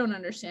 Okay. I don't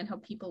understand how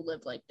people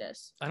live like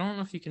this. I don't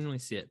know if you can really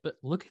see it, but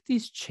look at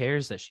these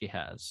chairs that she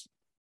has.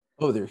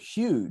 Oh, they're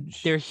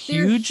huge. They're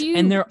huge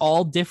and they're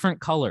all different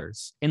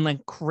colors and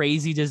like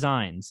crazy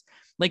designs.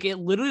 Like, it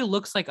literally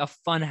looks like a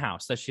fun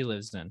house that she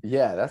lives in.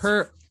 Yeah,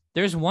 that's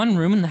there's one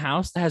room in the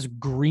house that has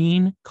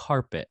green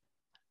carpet.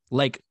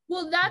 Like,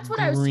 well, that's what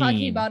I was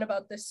talking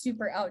about the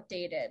super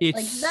outdated. It's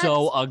like,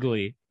 so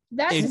ugly.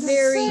 It's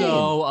very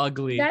so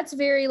ugly. That's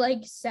very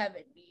like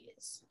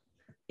 70s.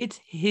 It's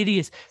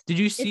hideous. Did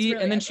you see?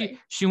 Really and then ugly.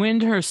 she went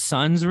into her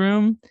son's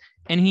room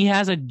and he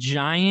has a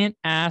giant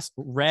ass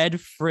red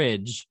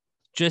fridge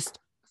just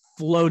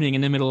floating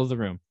in the middle of the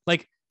room.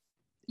 Like,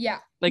 yeah,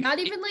 like not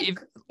even like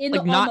on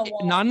the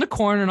wall. Not in the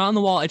corner, not on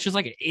the wall. It's just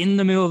like in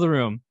the middle of the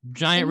room.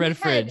 Giant red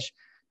fridge.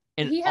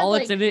 And all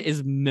it's in it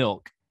is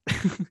milk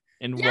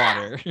and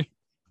water.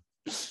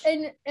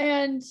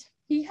 and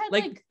he had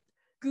like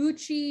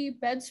Gucci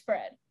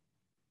bedspread.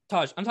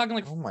 Taj, I'm talking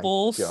like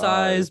full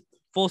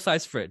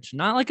size fridge,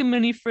 not like a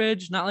mini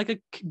fridge, not like a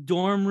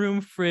dorm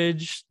room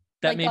fridge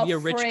that like maybe a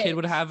rich kid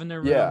would have in their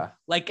room. Yeah.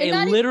 Like And a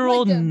not even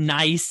literal like a-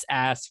 nice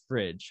ass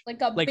fridge. Like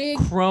a Like big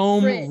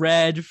chrome fridge.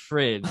 red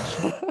fridge.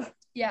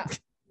 Yeah.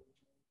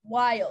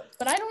 Wild.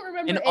 But I don't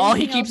remember. And all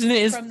he anything keeps else in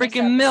it is from this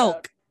freaking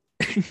milk.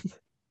 episode.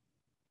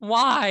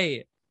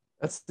 Why?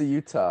 That's the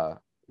Utah.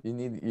 You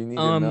need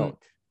your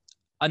milk.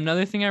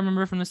 Another thing I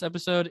remember from this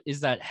episode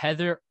is that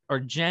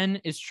Jen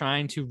is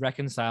trying to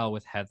reconcile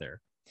with Heather.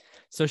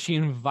 So she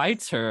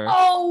invites her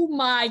Oh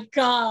my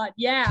god.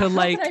 Yeah. to How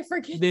like could I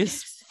forget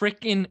this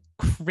freaking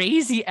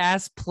crazy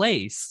ass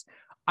place.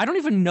 I don't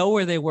even know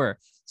where they were.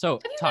 So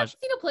Have you Taj,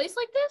 not seen a place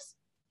like this?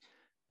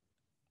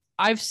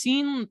 I've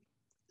seen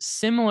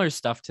similar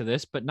stuff to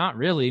this, but not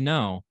really.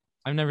 No,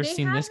 I've never They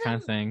seen have this kind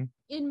of them thing.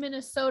 In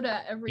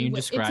Minnesota every Can you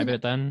it's describe an-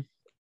 it then?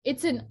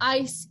 It's an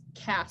ice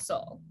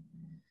castle.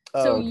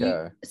 Oh, So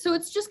okay. So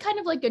it's just kind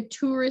of like a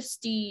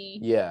touristy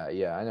Yeah,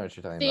 I know what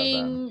you're talking about. Then.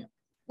 thing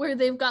where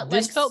they've got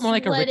This like felt more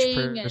like a rich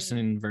sledding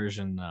person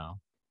version, though.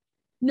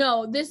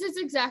 No, this is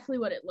exactly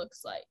what it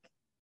looks like.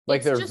 Like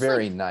It's they're just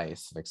very like-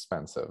 nice and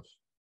expensive.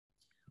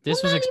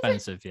 This Well, was not even-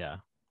 expensive, yeah.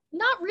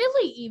 Not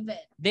really even.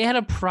 They had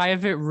a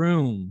private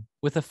room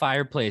with a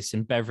fireplace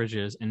and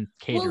beverages and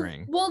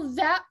catering. Well,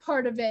 that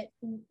part of it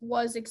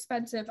was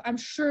expensive. I'm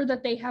sure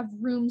that they have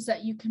rooms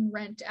that you can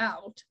rent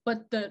out,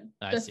 but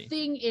I the see.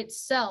 thing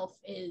itself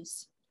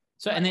is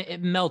So, and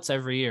it melts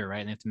every year, right?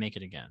 And they have to make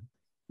it again.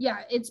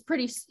 yeah, it's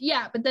pretty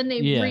but then they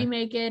Yeah.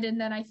 remake it, and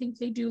then I think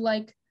they do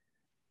like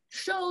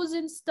shows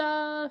and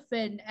stuff,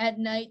 and at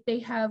night they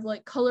have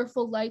like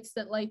colorful lights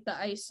that light the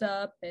ice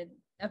up and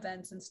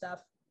events and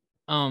stuff.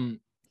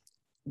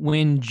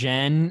 When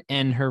Jen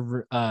and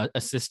her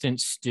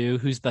assistant Stu,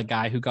 who's the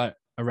guy who got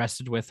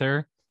arrested with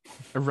her,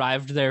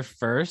 arrived there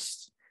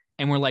first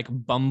and were like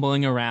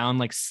bumbling around,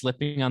 like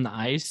slipping on the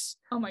ice,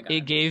 Oh my god.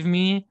 it gave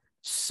me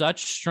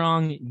such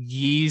strong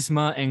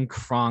Yzma and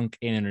Kronk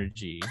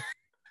energy.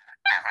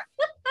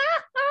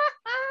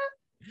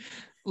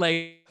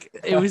 Like,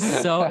 it was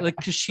so like,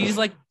 cause she's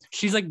like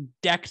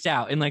decked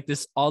out in like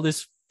all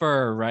this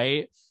fur,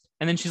 right?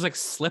 And then she's like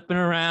slipping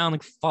around,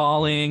 like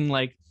falling,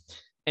 like,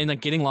 and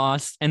like getting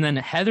lost. And then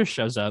Heather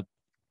shows up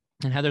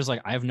and Heather's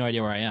like, I have no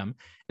idea where I am.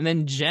 And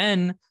then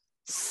Jen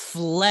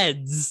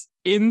sleds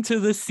into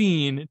the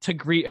scene to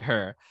greet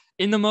her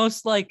in the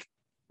most like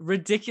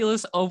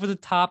ridiculous, over the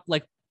top,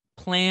 like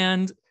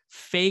planned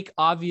fake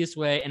obvious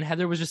way. And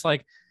Heather was just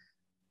like,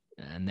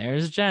 and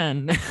there's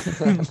Jen.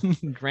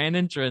 Grand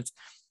entrance.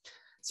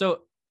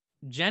 So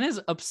Jen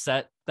is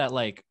upset that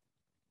like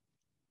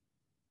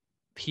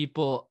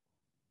people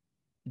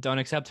don't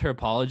accept her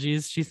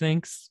apologies. She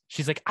thinks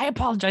she's like, I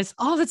apologize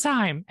all the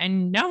time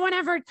and no one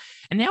ever,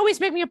 and they always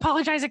make me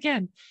apologize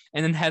again.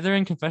 And then Heather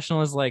in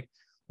confessional is like,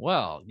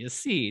 well, you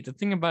see, the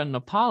thing about an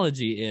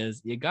apology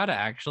is you got to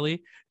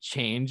actually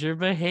change your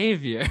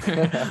behavior.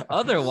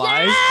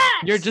 Otherwise,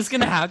 you're just going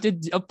to have to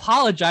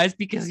apologize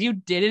because you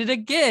did it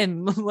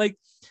again. Like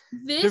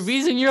the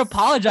reason you're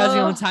apologizing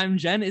all the time,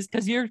 Jen, is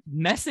because you're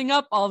messing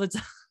up all the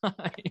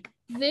time.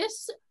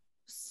 This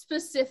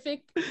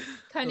specific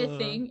kind of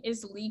thing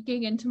is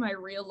leaking into my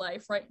real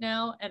life right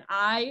now. And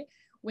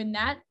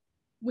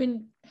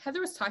when Heather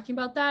was talking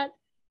about that,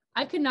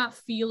 I could not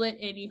feel it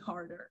any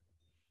harder.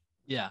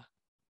 Yeah.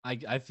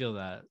 I feel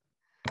that.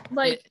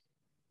 Like,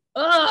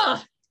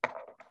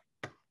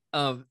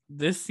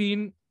 this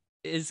scene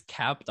is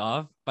capped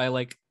off by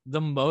like the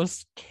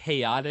most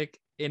chaotic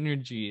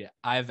energy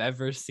I've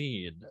ever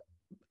seen.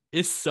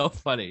 It's so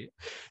funny.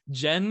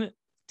 Jen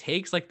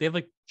takes like, they have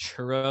like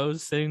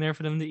churros sitting there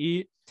for them to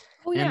eat.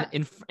 Oh yeah.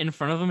 And in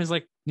front of them is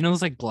like, you know,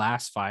 those like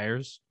glass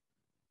fires,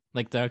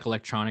 like the like,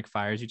 electronic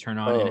fires you turn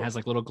on, and it has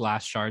like little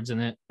glass shards in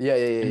it. Yeah.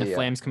 And the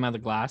flames come out of the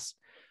glass.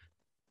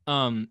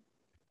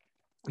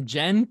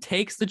 Jen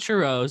takes the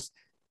churros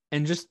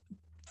and just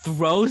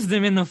throws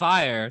them in the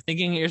fire,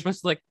 thinking you're supposed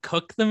to like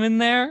cook them in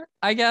there,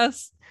 I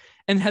guess.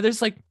 And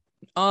Heather's like,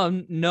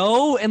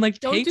 no, and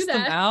like Don't takes do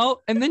them that.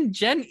 out, and then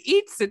Jen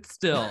eats it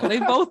still. They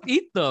both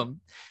eat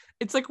them.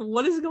 It's like,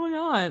 what is going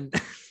on?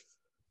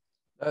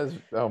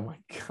 Oh my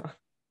god,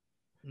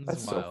 It's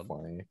that's wild. so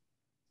funny.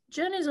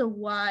 Jen is a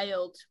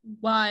wild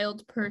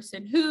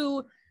person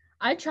who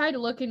I tried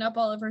looking up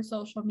all of her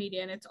social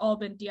media and it's all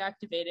been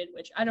deactivated,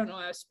 which I don't know.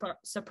 I was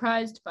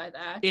surprised by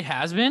that. It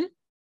has been?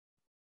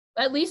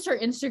 At least her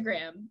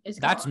Instagram is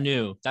gone. That's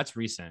new. That's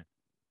recent.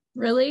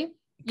 Really?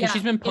 Because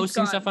she's been it's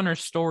posting gone. stuff on her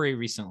story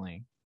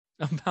recently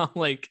about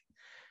like,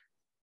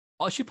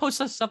 she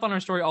posts stuff on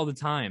her story all the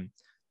time.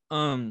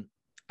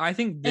 I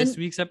think this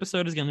week's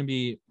episode is going to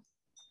be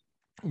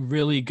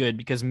really good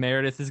because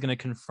Meredith is going to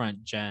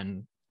confront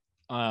Jen.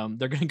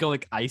 They're going to go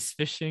like ice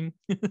fishing.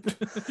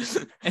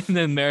 And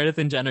then Meredith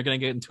and Jen are going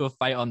to get into a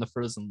fight on the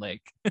frozen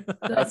lake.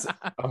 That's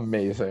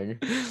amazing.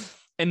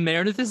 And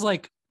Meredith is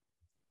like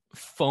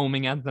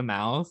foaming at the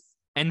mouth.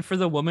 And for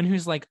the woman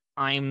who's like,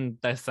 I'm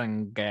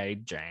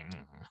disengaging,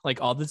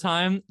 like all the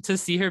time, to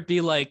see her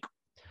be like,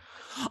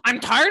 I'm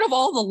tired of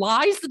all the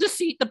lies, the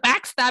deceit, the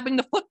backstabbing,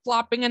 the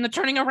flip-flopping, and the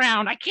turning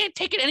around. I can't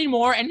take it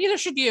anymore, and neither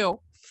should you.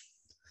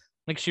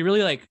 Like, she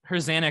really, like, her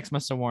Xanax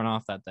must have worn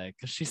off that day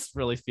because she's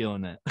really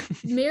feeling it.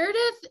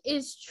 Meredith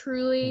is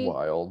truly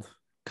Wild.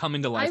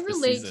 Coming to life I this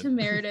relate season. to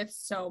Meredith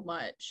so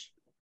much.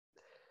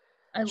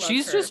 I love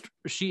She's her.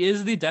 she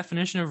is the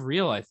definition of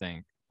real, I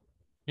think.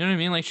 You know what I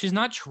mean? Like, she's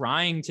not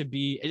trying to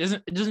be,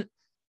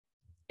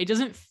 it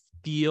doesn't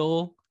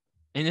feel,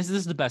 and this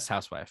is the best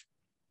housewife.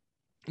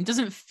 It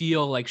doesn't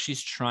feel like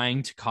she's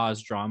trying to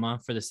cause drama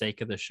for the sake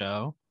of the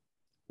show.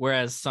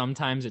 Whereas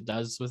sometimes it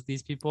does with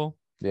these people.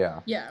 Yeah.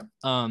 Yeah.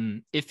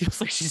 It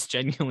feels like she's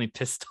genuinely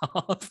pissed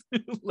off.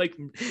 Like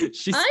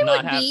she's I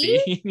not would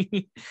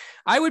happy.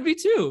 I would be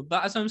too,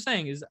 but that's what I'm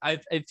saying is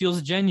it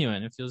feels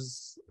genuine. It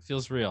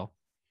feels real.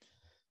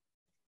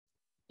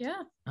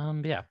 Yeah.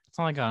 Yeah, that's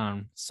all I got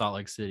on Salt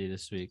Lake City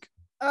this week.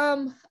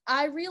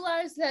 I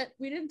realized that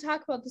we didn't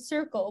talk about The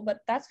Circle, but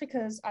that's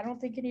because I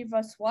don't think any of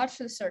us watched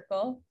The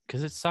Circle.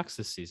 Because it sucks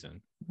this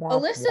season.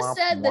 Alyssa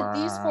said that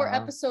these 4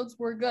 episodes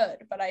were good,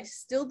 but I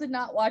still did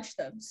not watch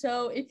them.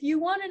 So if you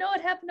want to know what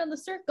happened on The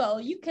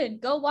Circle, you can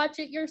go watch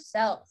it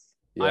yourself.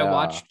 I Yeah.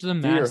 watched The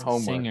Do your Masked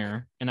homework.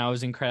 Singer, and I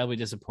was incredibly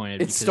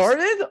disappointed. It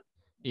started?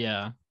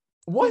 Yeah.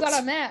 What? Who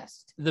got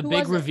unmasked? The Who big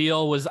was it?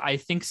 reveal was, I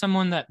think,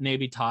 someone that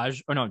maybe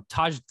Taj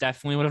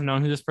definitely would have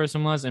known who this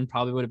person was and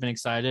probably would have been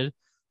excited,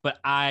 but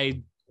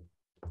I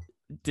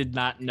did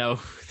not know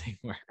who they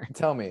were.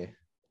 Tell me.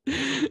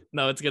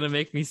 No, it's gonna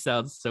make me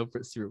sound so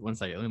super. One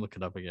second, let me look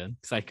it up again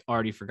because I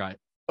already forgot his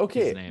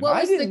Okay. name. What I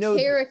was the didn't know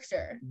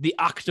character? The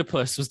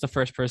octopus was the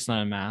first person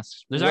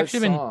unmasked. There's What actually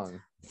been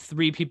song?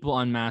 3 people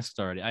unmasked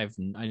already. I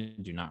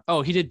do not.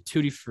 Oh, he did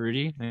Tutti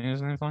Frutti. I think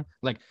his name was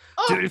like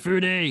Oh, Tutti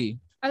Frutti,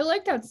 I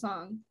like that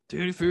song.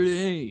 Tutti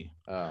Frutti.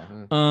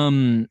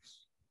 Oh,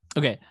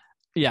 Okay,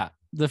 yeah.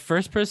 The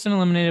first person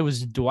eliminated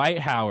was Dwight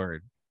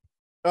Howard.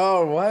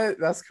 oh, what?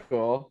 That's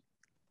cool.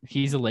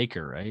 He's a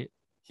Laker, right?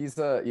 He's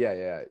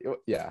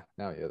yeah.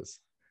 Now he is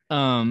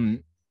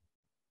Um,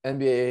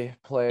 NBA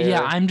player.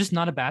 yeah, I'm just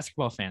not a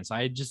basketball fan, so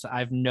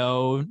I've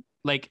no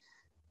like.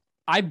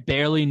 I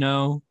barely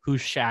know who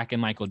Shaq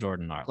and Michael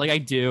Jordan are. Like I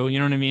do, you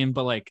know what I mean?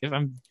 But like, if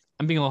I'm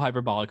being a little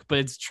hyperbolic, but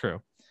it's true.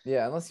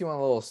 Yeah, unless you want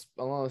a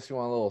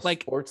little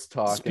Like, sports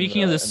talk.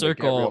 speaking of The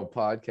Circle,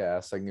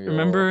 podcast, I can give you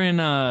Remember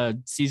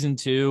in season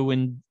 2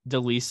 when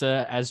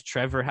Delisa as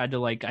Trevor had to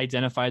like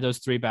identify those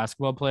 3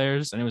 basketball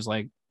players, and it was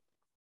like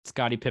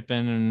Scottie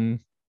Pippen and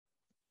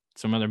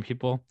some other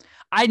people.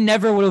 I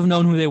never would have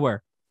known who they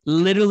were.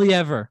 Literally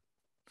ever.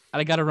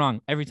 I got it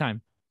wrong every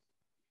time.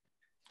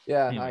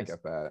 Yeah, I Anyways.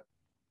 get that.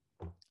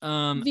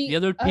 The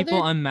other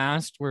people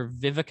unmasked were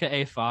Vivica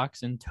A.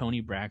 Fox and Tony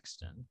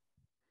Braxton.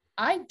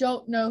 I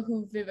don't know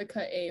who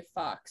Vivica A.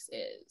 Fox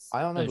is.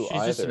 I don't know who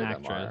She's just either an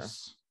of them are.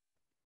 actress.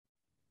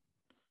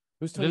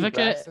 Who's Tony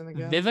Braxton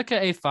again?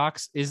 Vivica A.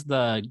 Fox is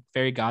the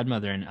fairy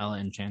godmother in Ella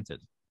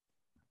Enchanted.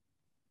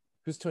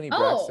 Who's Tony Oh.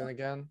 Braxton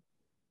again?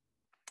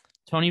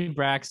 Tony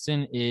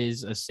Braxton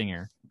is a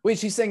singer. Wait,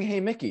 she sang "Hey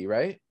Mickey,"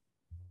 right?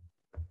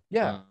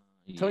 Yeah,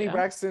 Tony yeah.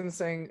 Braxton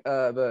sang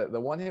the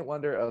one-hit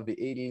wonder of the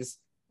 '80s,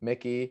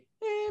 Mickey.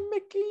 Hey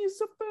Mickey, you're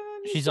so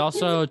funny. She's so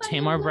also cute."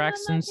 Tamar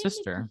Braxton's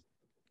sister.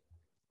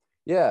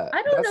 Yeah.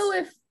 I don't that's- know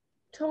if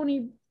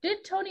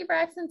did Tony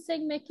Braxton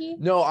sing Mickey?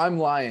 No, I'm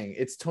lying.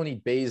 It's Tony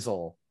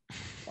Basil.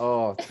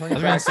 Oh, Tony I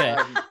was gonna say,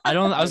 Braxton.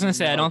 I was gonna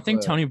say I no don't think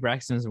clue. Tony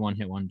Braxton's a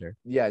one-hit wonder.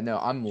 Yeah, no,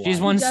 I'm lying.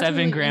 She's won He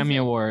 7 definitely Grammy isn't.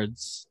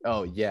 Awards.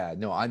 Oh yeah,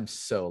 no, I'm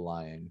so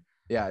lying.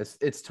 Yeah,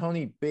 it's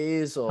Tony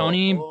Basil.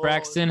 Tony Oh,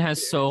 Braxton has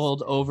yes.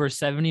 sold over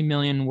 70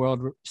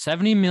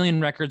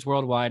 million records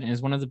worldwide and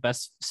is one of the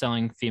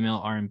best-selling female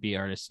R&B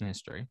artists in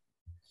history.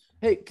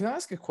 Hey, can I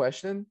ask a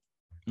question?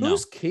 No.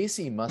 Who's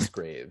Casey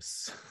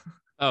Musgraves?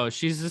 Oh,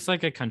 she's just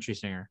like a country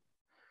singer,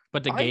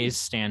 but the I'm- gays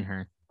stan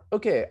her.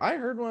 Okay, I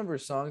heard one of her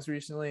songs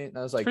recently, and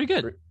I was like, pretty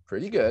good.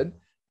 Pretty good.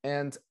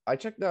 And I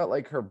checked out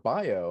like her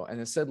bio, and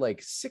it said like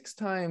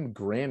 6-time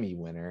Grammy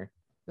winner.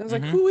 And I was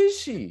like, Mhm. who is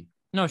she?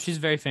 No, she's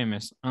very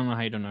famous. I don't know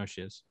how you don't know who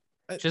she is.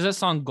 I- She has that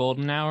song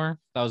 "Golden Hour"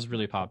 that was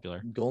really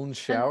popular. Golden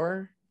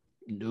Shower?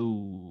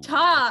 No,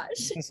 Tosh.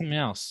 That's something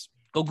else.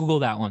 Go Google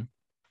that one.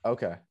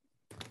 Okay.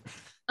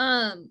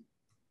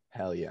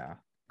 Hell yeah.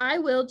 I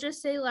will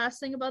just say last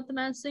thing about the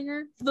Masked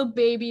Singer. The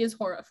baby is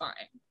horrifying.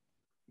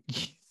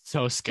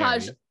 So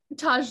scary.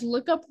 Taj,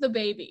 look up the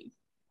baby.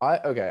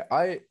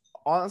 I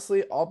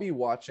honestly, I'll be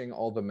watching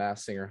all the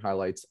Masked Singer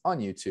highlights on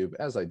YouTube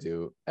as I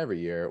do every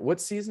year. What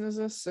season is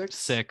this? 6?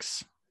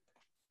 6.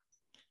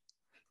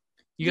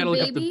 You The gotta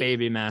look up the baby?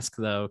 baby mask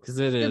though, because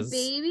it is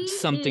baby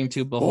something is-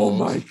 to Oh behold.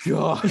 my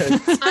god.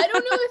 I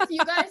don't know if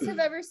you guys have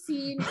ever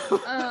seen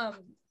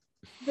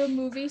the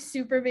movie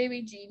Super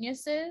Baby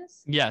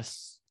Geniuses.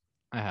 Yes,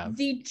 I have.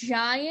 The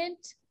giant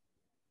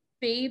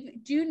baby.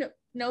 Do you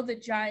know the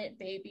giant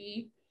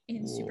baby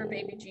in Super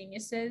Baby Whoa.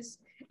 Geniuses?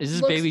 Is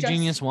this looks Baby just-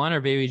 Genius 1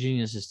 or Baby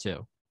Geniuses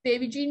 2?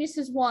 Baby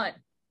Geniuses 1.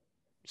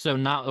 So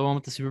not the one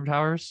with the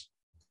superpowers?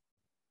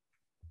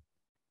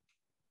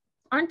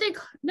 Aren't they?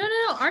 No.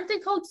 Aren't they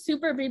called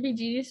Super Baby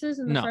Geniuses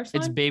in the No, first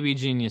it's one? Baby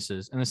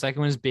Geniuses. And the second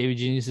one is Baby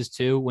Geniuses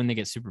 2 when they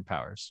get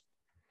superpowers.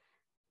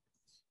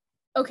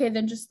 Okay,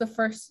 then just the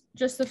first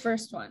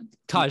one.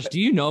 Taj, do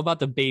you know about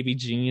the Baby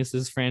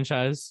Geniuses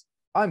franchise?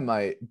 I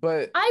might,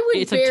 but I would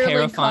It's a barely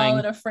terrifying- call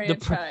it a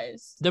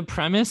franchise. The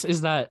premise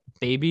is that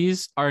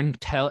babies are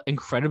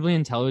incredibly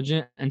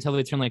intelligent until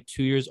they turn like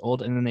 2 years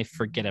old and then they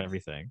forget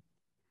everything.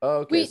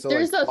 okay. Wait, so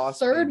there's like a Boss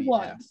third Baby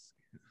one. esque.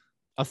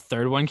 A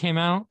third one came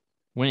out?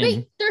 When?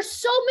 Wait, there's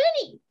so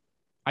many.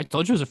 I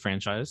told you it was a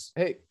franchise.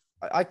 Hey,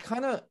 I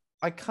kind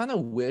of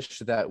wish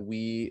that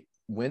we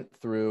went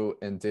through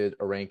and did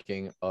a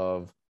ranking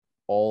of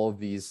all of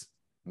these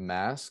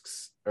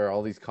masks or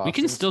all these costumes. We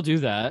can still do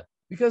that.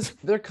 because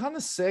they're kind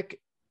of sick.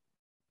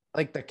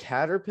 Like the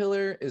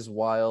caterpillar is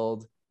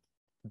wild.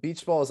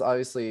 Beach ball is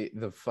obviously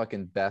the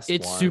fucking best.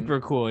 It's one,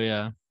 super cool,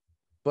 yeah.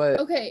 But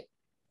Okay,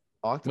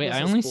 octopus Wait, I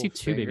has only cool see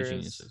 2 Baby fingers.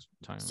 Geniuses.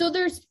 so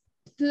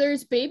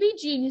there's Baby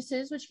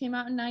Geniuses, which came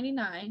out in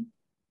 '99.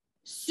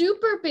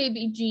 Super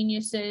Baby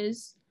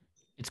Geniuses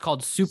It's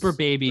called Super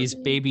Babies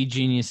Super- Baby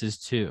Geniuses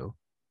 2.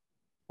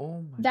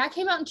 Oh my! that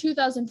came out in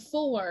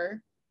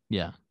 2004.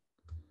 Yeah.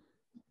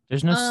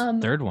 There's no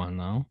Um, third one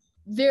though.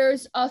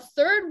 There's a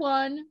third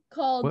one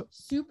called What?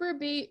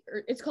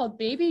 It's called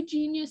Baby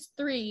Genius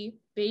 3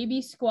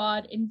 Baby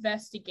Squad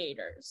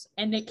Investigators,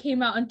 and it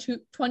came out in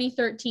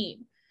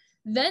 2013.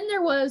 Then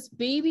there was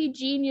Baby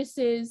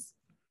Geniuses.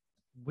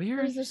 Where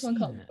What is this one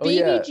called? Oh, Baby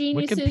yeah.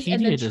 Geniuses and Wikipedia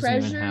the doesn't even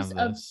Treasures have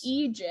of this.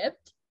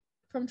 Egypt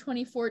from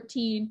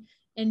 2014,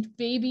 and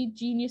Baby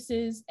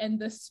Geniuses and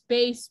the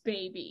Space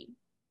Baby.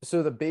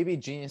 So the baby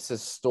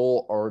geniuses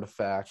stole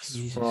artifacts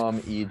Jesus from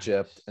Christ.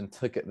 Egypt and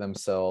took it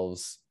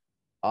themselves,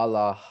 a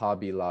la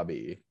Hobby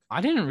Lobby. I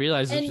didn't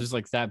realize this And- was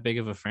like that big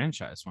of a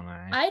franchise when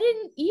I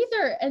didn't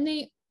either, and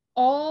they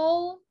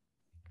all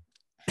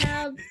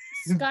have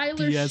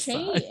Skylar BSI.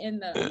 Shea in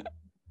them.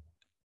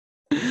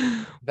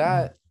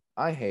 That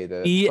I hate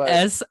it. but-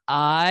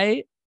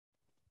 ESI.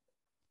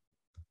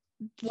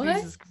 What?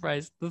 Jesus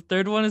Christ. The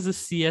third one is a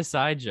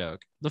CSI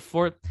joke.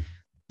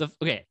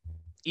 Okay.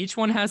 Each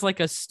one has like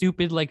a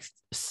stupid like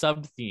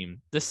sub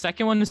theme. The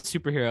second one is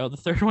superhero. The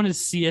third one is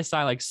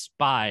CSI like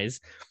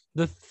spies.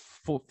 The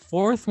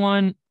fourth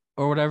one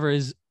or whatever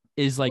is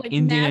like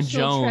Indiana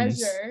National Jones.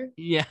 Treasure.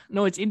 Yeah,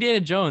 no, it's Indiana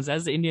Jones.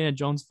 That's the Indiana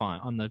Jones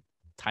font on the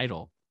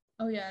title.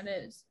 Oh yeah, it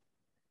is.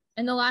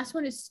 And the last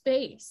one is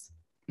space.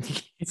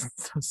 It's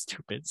so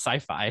stupid.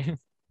 Sci-fi.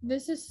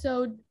 This is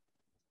so.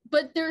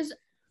 But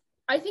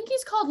I think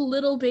he's called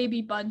Little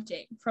Baby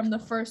Bunting from the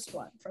first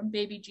one, from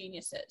Baby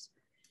Geniuses.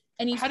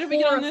 and he's How did we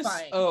get on this?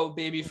 horrifying. Oh,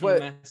 Baby from What?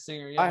 The Masked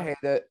Singer. Yeah. I hate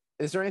it.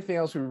 Is there anything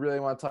else we really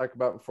want to talk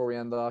about before we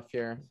end off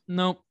here?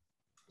 Nope.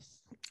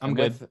 I'm And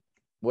good.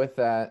 With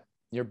that,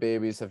 your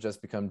babies have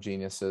just become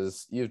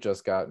geniuses. You've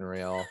just gotten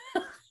real.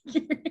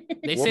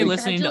 They Well, say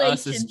listening to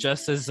us is Congratulations.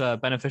 just as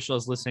beneficial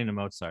as listening to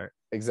Mozart.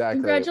 Exactly.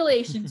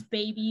 Congratulations,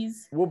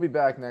 babies. We'll be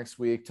back next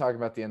week talking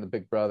about the end of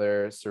Big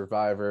Brother,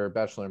 Survivor,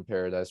 Bachelor in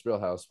Paradise, Real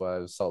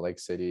Housewives, Salt Lake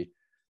City,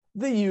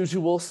 the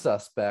usual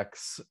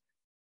suspects.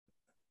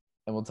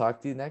 And we'll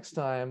talk to you next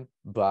time.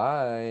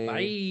 Bye.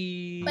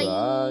 Bye.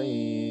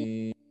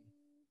 Bye.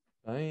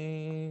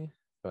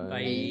 Bye.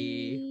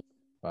 Bye.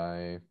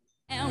 Bye.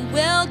 And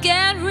we'll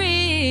get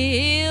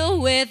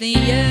real with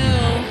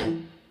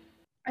you.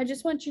 I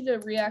just want you to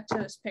react to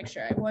this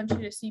picture. I want you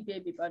to see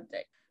Baby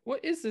Bunting.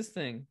 What is this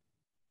thing?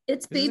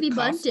 It's Is this a Baby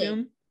Bunting.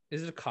 costume?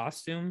 Is it a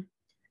costume?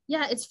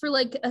 Yeah, it's for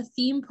like a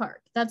theme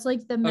park. That's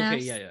like the mask.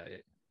 Okay, yeah.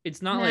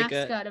 It's not like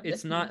mascot of the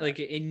it's not theme like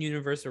in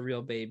universe a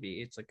real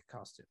baby. It's like a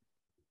costume.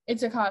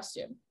 It's a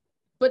costume.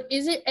 But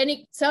is it? And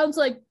it sounds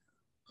like,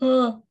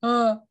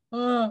 Oh,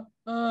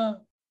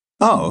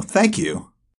 thank you.